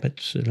old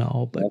habits and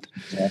all. But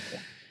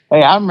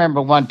hey, I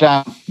remember one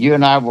time you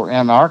and I were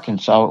in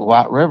Arkansas at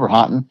White River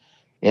hunting,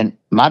 and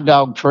my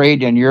dog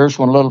treed, and yours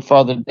went a little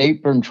further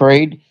deeper and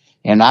treed,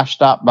 and I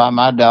stopped by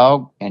my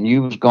dog, and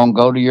you was going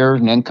to go to yours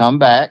and then come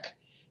back.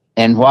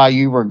 And while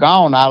you were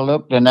gone, I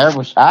looked, and there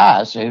was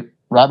eyes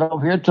right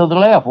over here to the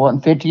left,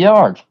 wasn't 50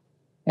 yards.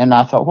 And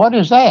I thought, what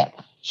is that?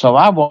 So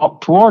I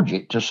walked towards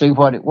it to see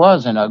what it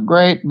was, and a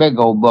great big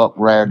old buck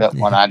reared up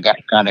when I got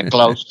kind of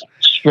close,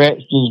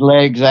 stretched his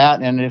legs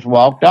out, and just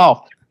walked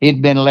off.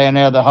 He'd been laying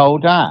there the whole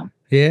time.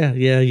 Yeah.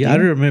 I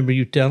remember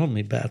you telling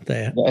me about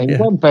that. He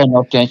wasn't paying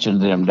no attention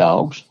to them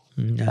dogs.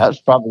 No. That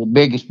was probably the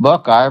biggest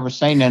buck I ever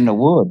seen in the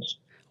woods.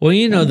 Well,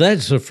 you know,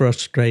 that's the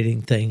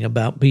frustrating thing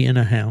about being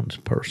a hounds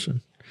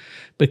person.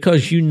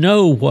 Because you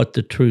know what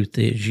the truth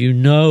is. You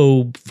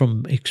know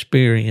from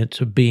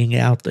experience of being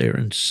out there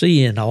and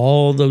seeing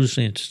all those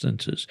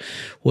instances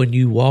when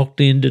you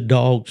walked into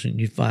dogs and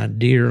you find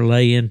deer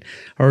laying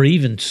or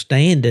even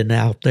standing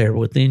out there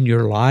within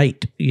your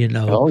light, you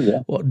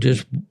know,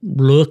 just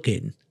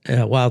looking.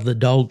 while the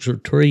dogs are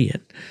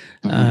treeing.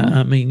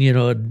 I mean,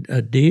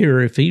 a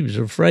deer, if he was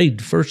afraid,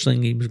 the first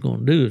thing he was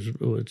going to do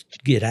was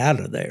get out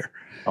of there.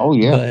 Oh,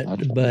 yeah.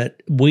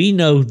 But we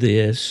know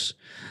this,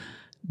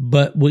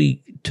 but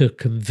to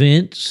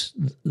convince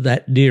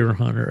that deer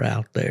hunter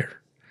out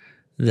there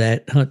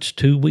that hunts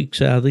 2 weeks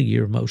out of the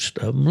year, most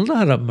of them, a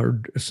lot of them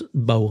are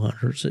bow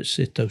hunters that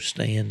sit those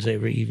stands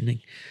every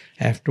evening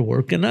after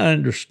work, and I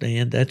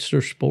understand that's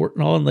their sport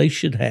and all, and they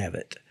should have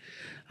it.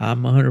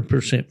 I'm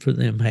 100% for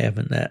them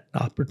having that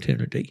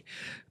opportunity.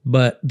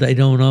 But they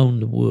don't own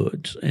the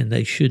woods, and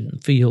they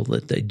shouldn't feel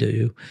that they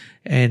do.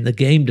 And the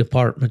game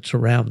departments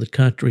around the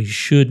country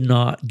should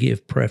not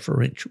give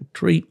preferential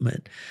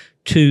treatment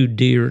to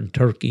deer and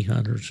turkey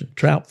hunters and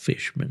trout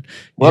fishermen,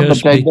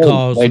 just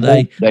because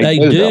they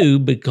do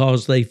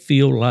because they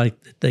feel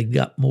like that they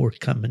got more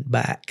coming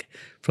back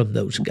from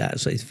those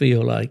guys. They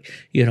feel like,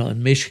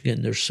 in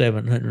Michigan there's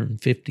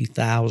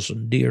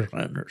 750,000 deer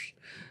hunters.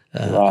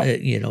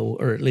 Right.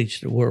 Or at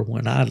least there were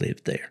when I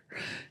lived there.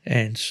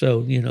 And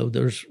so,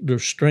 there's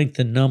strength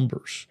in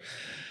numbers.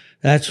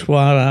 That's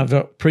why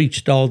I've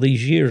preached all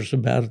these years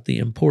about the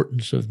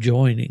importance of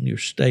joining your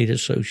state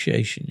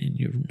association and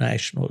your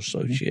national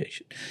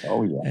association.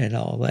 Oh, yeah. And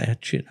all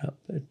that,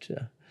 But,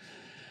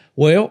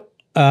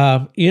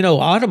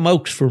 Autumn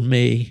Oaks for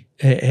me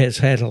has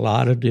had a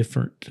lot of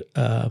different,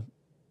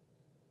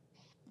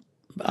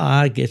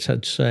 I guess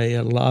I'd say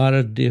a lot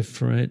of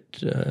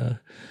different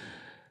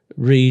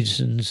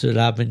reasons that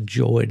I've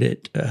enjoyed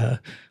it.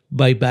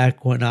 Way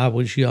back when I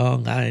was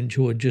young, I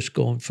enjoyed just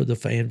going for the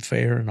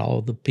fanfare and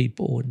all the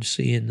people and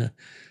seeing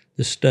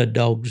the stud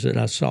dogs that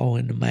I saw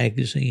in the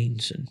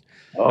magazines and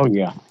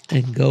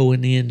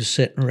going in,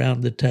 sitting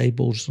around the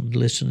tables and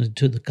listening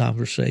to the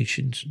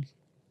conversations.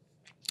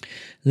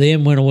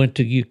 Then when I went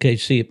to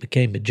UKC, it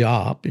became a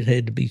job. It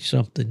had to be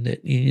something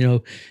that,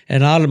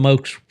 and Autumn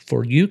Oaks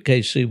for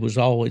UKC was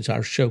always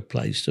our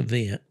showplace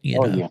event,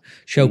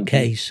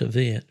 showcase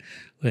event.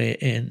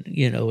 And,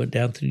 and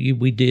down through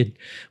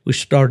we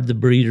started the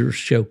Breeders'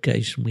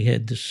 Showcase, and we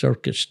had the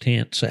circus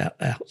tents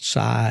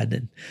outside,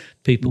 and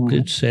people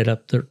could set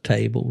up their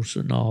tables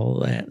and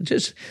all that. And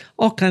just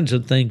all kinds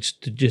of things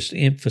to just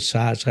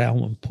emphasize how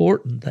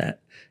important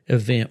that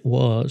event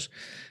was.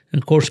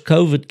 And, of course,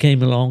 COVID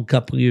came along a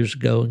couple of years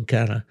ago and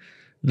kind of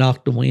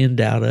knocked the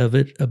wind out of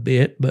it a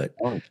bit, but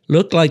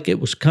looked like it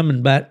was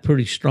coming back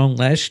pretty strong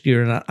last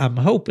year, and I'm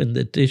hoping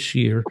that this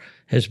year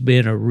has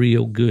been a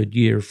real good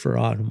year for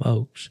Autumn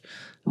Oaks.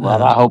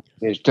 Well, I hope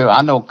it is too.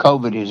 I know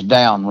COVID is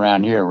down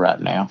around here right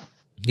now.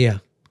 Yeah.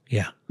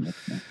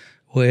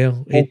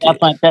 Well, I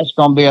think that's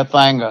going to be a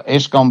thing.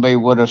 It's going to be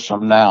with us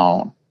from now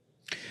on.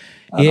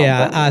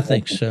 I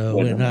think so,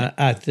 and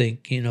I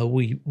think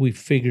we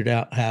figured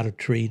out how to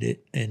treat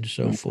it and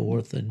so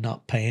forth, and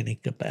not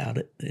panic about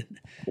it.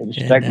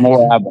 Just take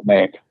more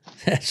ivermectin.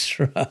 That's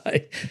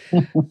right.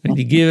 When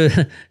you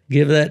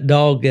give that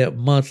dog that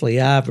monthly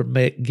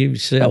ivermectin, give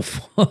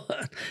yourself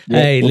one.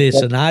 Hey,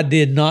 listen, I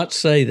did not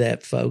say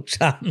that, folks.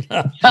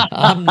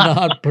 I'm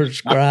not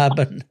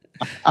prescribing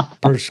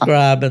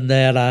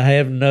that. I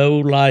have no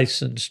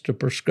license to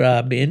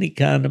prescribe any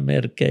kind of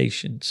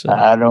medication. So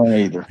I don't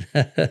either.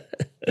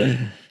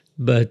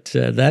 But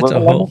that's a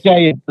whole.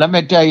 Let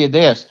me tell you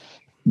this.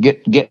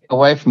 Get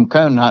away from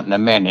coon hunting a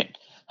minute.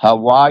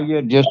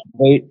 Hawaii just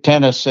beat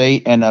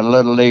Tennessee in a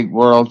Little League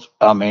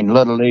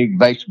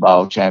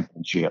Baseball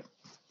Championship.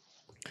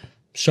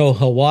 So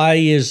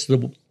Hawaii is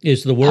the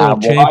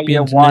world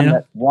champions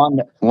now?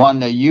 Won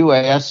the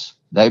U.S.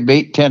 They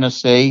beat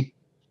Tennessee.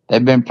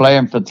 They've been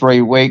playing for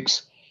 3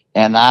 weeks,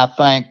 and I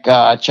think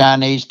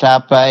Chinese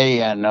Taipei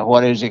and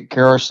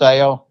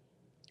Curacao.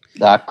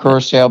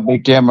 Curacao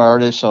beat them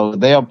early, so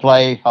they'll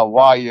play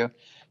Hawaii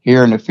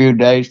here in a few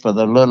days for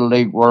the Little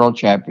League World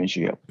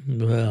Championship.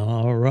 Well,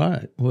 all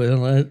right.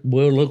 Well,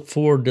 we'll look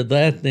forward to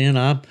that then.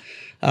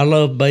 I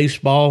love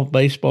baseball.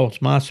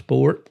 Baseball's my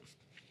sport,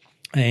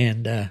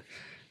 and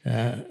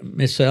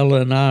Miss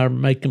Ella and I are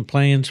making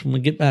plans when we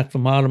get back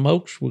from Autumn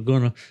Oaks.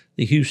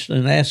 The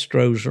Houston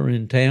Astros are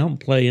in town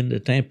playing the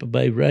Tampa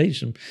Bay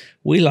Rays, and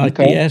we like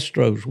the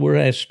Astros. We're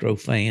Astro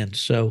fans,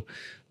 so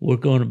we're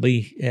going to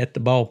be at the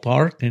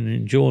ballpark and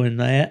enjoying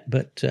that.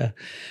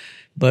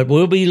 But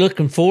we'll be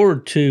looking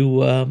forward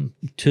to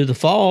the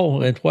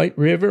fall at White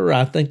River.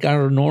 I think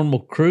our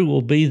normal crew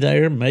will be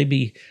there.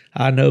 Maybe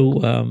I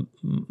know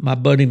my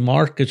buddy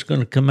Mark is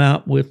going to come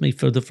out with me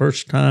for the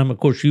first time.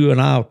 Of course, you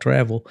and I will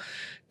travel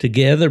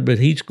together, but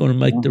he's going to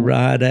make the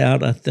ride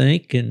out, I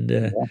think.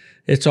 And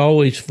it's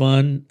always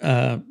fun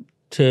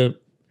to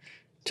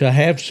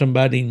have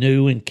somebody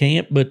new in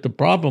camp. But the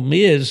problem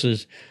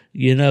is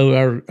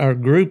our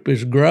group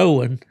is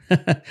growing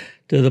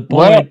to the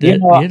point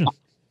that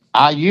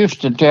I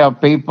used to tell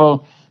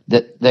people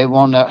that they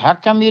want to, how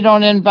come you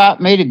don't invite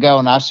me to go?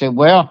 And I said,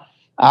 well,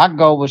 I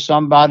go with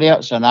somebody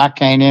else and I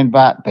can't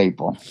invite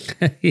people.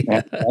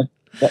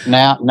 But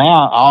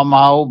now all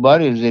my old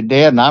buddies are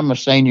dead and I'm a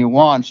senior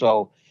one.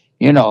 So,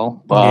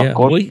 of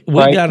course,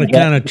 we got to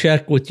kind of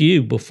check with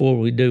you before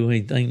we do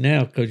anything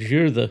now, because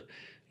you're the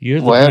You're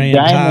the Well, grand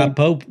high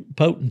Jamie,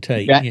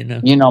 potentate,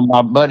 you know.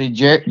 My buddy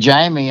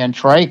Jamie and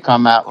Trey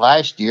come out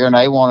last year, and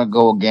they want to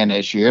go again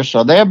this year.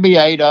 So there'll be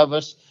 8 of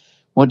us,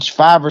 which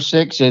 5 or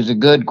 6 is a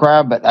good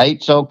crowd, but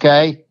 8's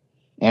okay.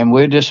 And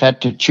we'll just have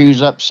to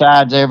choose up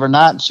sides every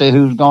night and see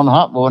who's going to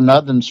hunt with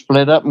another and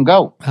split up and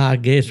go. I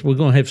guess we're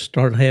going to have to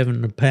start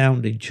having a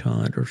poundage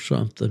hunt or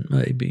something,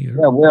 maybe.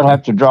 Yeah, we'll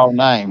have to draw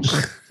names.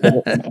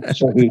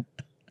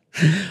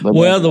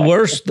 Well, the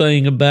worst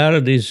thing about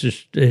it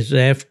is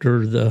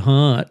after the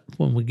hunt,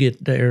 when we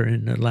get there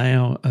in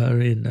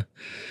the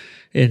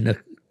in the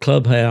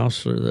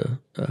clubhouse or the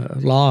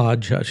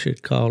lodge, I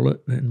should call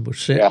it, and we're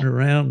sitting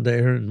around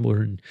there and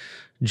we're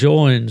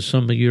enjoying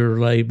some of your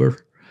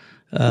labor,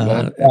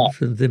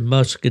 the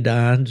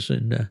muscadines,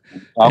 and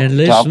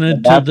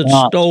listening to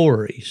the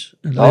stories,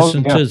 and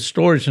listening to the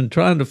stories and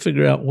trying to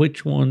figure out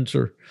which ones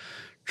are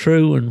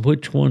true and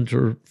which ones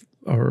are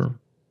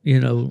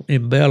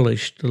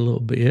embellished a little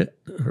bit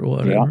or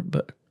whatever. Yeah.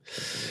 But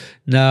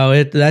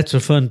no, that's a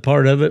fun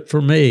part of it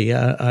for me,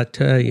 I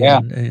tell you. Yeah.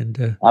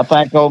 And I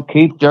think old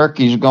Keith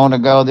Durkee's going to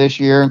go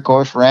this year. And of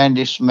course,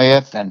 Randy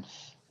Smith and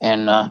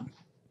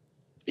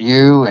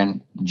you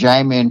and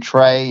Jamie and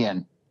Trey.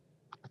 And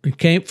you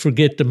can't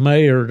forget the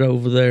mayor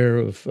over there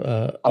of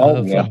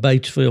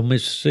Batesville,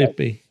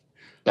 Mississippi.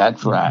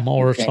 That's right.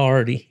 Morris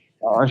Hardy.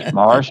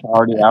 Morris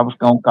Hardy. I was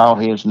going to call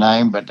his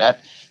name, but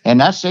that's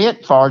it,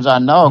 as far as I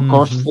know. Of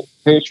course,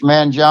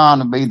 Fishman John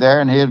will be there,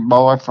 and his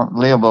boy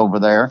live over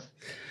there.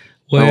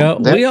 Well,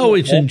 we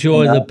always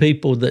enjoy the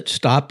people that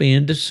stop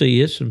in to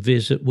see us and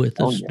visit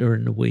with us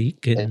during the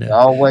week. And there's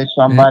always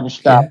somebody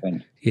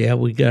stopping. Yeah,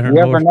 we got our.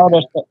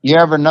 You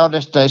ever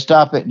noticed they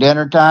stop at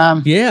dinner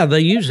time? Yeah,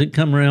 they usually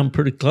come around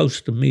pretty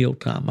close to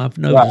mealtime. I've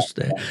noticed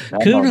that.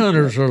 Coon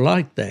hunters are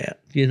like that.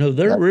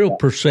 They're real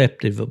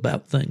perceptive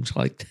about things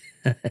like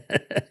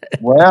that.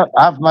 Well,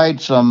 I've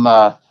made some.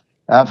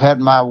 I've had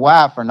my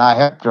wife and I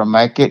helped her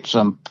make it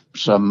some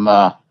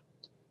the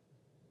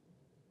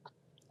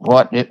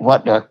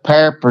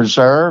pear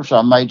preserves.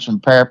 I made some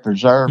pear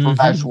preserves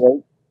last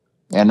week,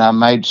 and I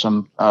made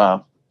some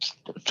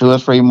 2 or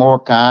 3 more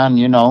kind.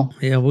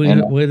 Yeah,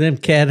 with them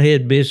cat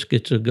head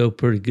biscuits will go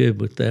pretty good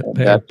with that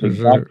pear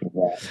preserve.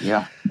 Exactly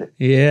right.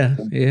 Yeah.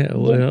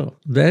 Well,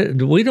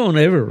 that we don't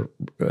ever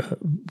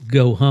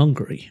go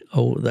hungry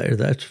over there.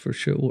 That's for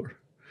sure.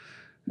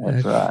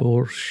 That's right.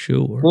 For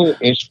sure.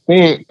 It's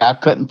fig. I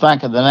couldn't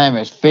think of the name.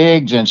 It's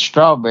figs and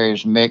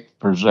strawberries mixed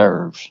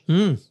preserves.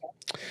 All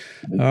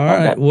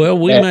right. Well,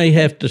 we may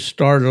have to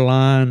start a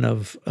line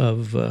of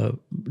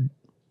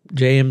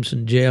jams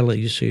and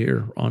jellies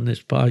here on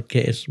this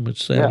podcast, and we'll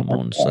sell them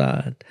on the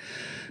side.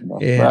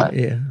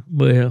 Yeah.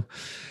 Well,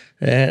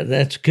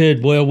 that's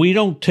good. Well, we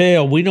don't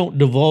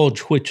divulge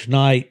which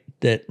night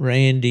that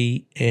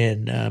Randy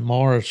and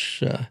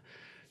Morris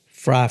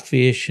fry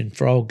fish and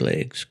frog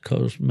legs,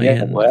 because,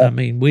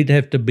 man, we'd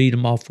have to beat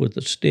them off with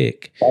a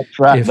stick. That's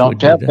right.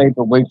 Don't tell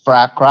people we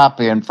fry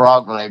crappie and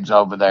frog legs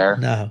over there.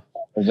 No.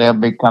 Because they'll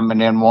be coming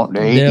in wanting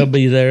to eat. They'll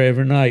be there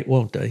every night,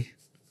 won't they?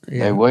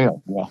 Yeah. They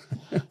will, yeah.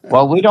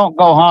 Well, we don't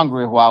go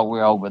hungry while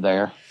we're over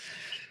there.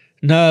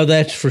 No,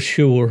 that's for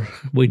sure.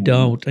 We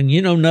don't. And,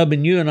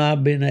 Nubbin, you and I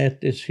have been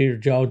at this here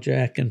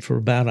jaw-jacking for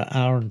about an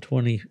hour and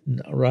 20,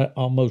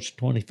 almost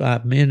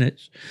 25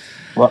 minutes.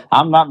 Well,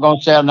 I'm not going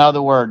to say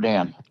another word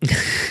then.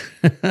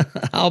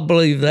 I'll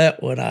believe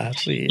that when I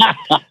see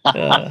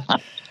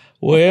it.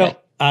 Well,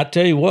 I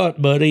tell you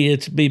what, buddy,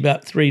 it'll be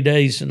about 3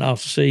 days and I'll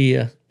see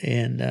you.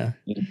 And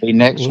it'll be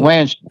next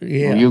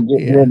Wednesday. Yeah. You'll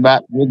get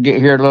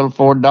here a little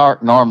before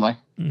dark normally.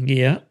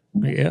 Yeah.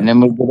 Yeah. And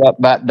then we get up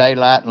about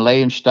daylight and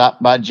lay and stop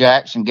by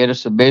Jack's and get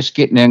us a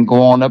biscuit and then go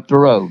on up the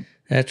road.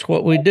 That's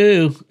what we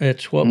do.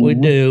 We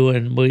do.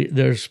 And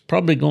there's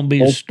probably going to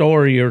be a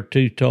story or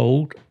two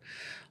told.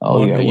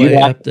 Oh, yeah.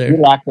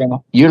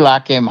 You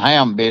like them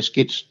ham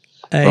biscuits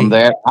from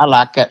there. I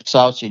like that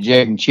sausage,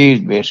 egg, and cheese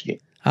biscuit.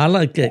 I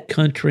like that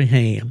country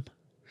ham.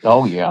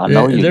 Oh, yeah. I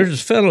know you.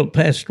 There's a fellow that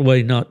passed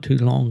away not too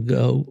long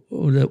ago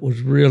that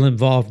was real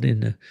involved in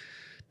the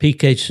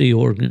PKC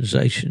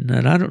organization,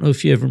 and I don't know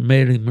if you ever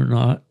met him or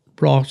not,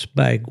 Ross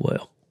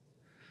Bagwell.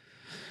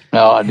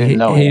 No, I didn't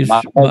know him.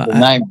 I heard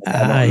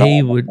the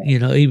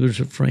name. He was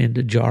a friend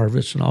of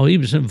Jarvis and all. He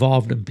was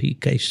involved in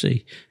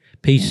PCA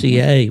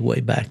way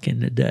back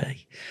in the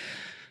day.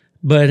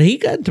 But he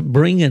got to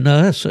bringing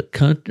us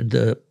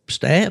the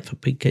staff of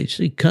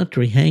PKC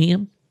country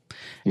ham,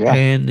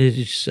 and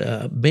it's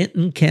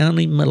Benton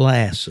County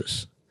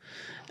molasses.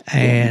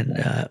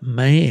 And,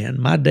 man,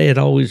 my dad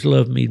always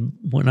loved me.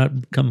 When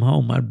I'd come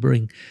home, I'd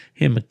bring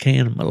him a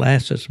can of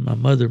molasses. My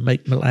mother would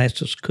make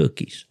molasses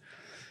cookies.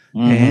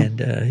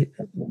 Mm-hmm.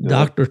 And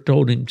doctor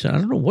told him, I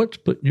don't know what's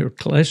putting your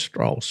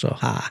cholesterol so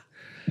high.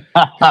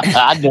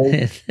 I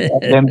do.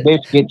 Them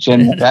biscuits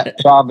and that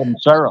sobbing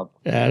syrup.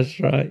 That's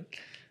right.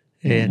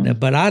 And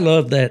but I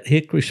love that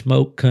hickory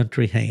smoked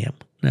country ham.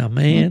 Now,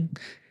 man,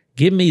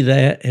 give me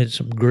that and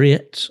some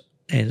grits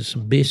and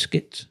some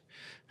biscuits.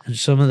 And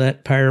some of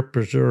that pear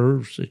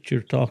preserves that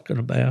you're talking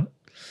about,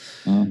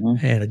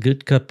 and a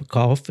good cup of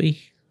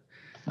coffee.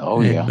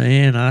 Oh, and yeah.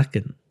 Man,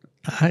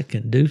 I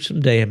can do some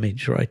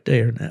damage right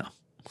there now.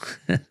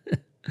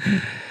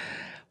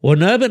 Well,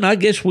 Nubbin, I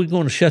guess we're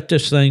going to shut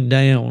this thing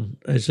down,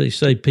 as they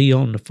say, pee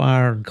on the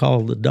fire and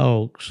call the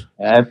dogs.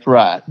 That's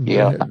right,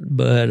 yeah.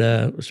 But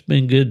it's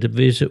been good to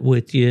visit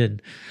with you,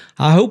 and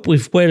I hope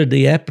we've whetted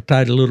the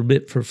appetite a little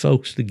bit for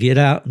folks to get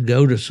out and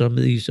go to some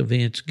of these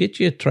events. Get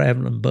you a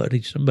traveling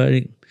buddy,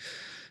 somebody can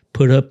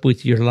put up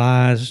with your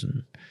lies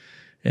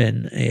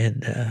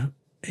and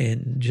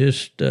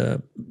just,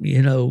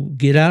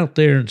 get out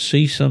there and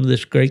see some of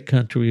this great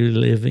country we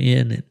live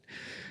in, and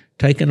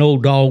take an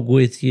old dog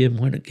with you, and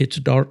when it gets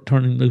dark,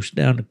 turning loose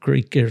down the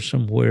creek there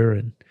somewhere,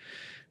 and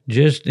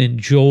just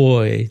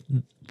enjoy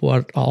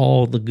what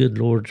all the good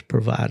Lord's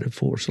provided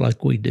for us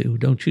like we do.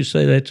 Don't you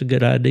say that's a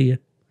good idea?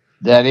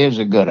 That is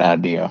a good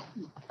idea.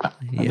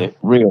 Yeah. A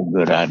real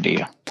good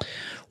idea.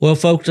 Well,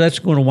 folks, that's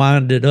going to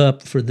wind it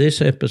up for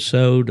this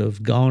episode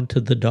of Gone to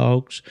the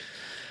Dogs.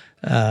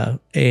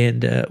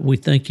 And we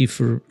thank you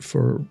for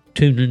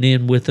tuning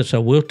in with us. I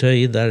will tell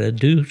you that I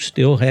do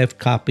still have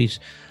copies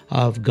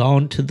of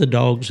Gone to the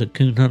Dogs, A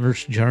Coon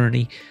Hunter's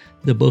Journey,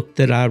 the book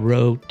that I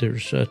wrote.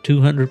 There's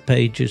 200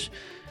 pages,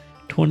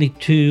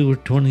 22 or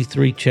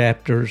 23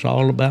 chapters,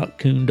 all about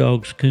coon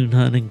dogs, coon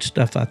hunting,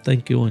 stuff I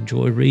think you'll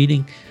enjoy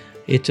reading.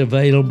 It's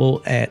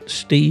available at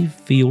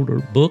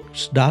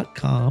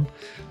stevefielderbooks.com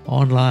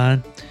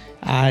online.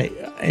 I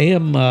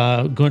am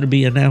going to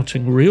be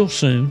announcing real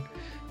soon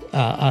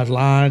a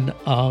line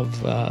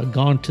of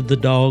Gone to the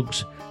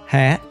Dogs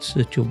hats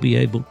that you'll be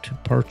able to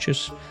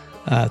purchase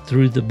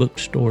through the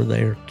bookstore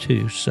there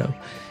too. So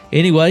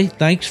anyway,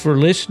 thanks for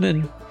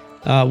listening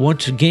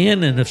once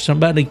again. And if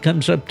somebody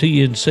comes up to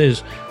you and says,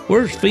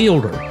 "Where's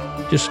Fielder?"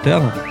 just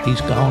tell them he's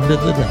gone to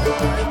the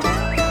dogs.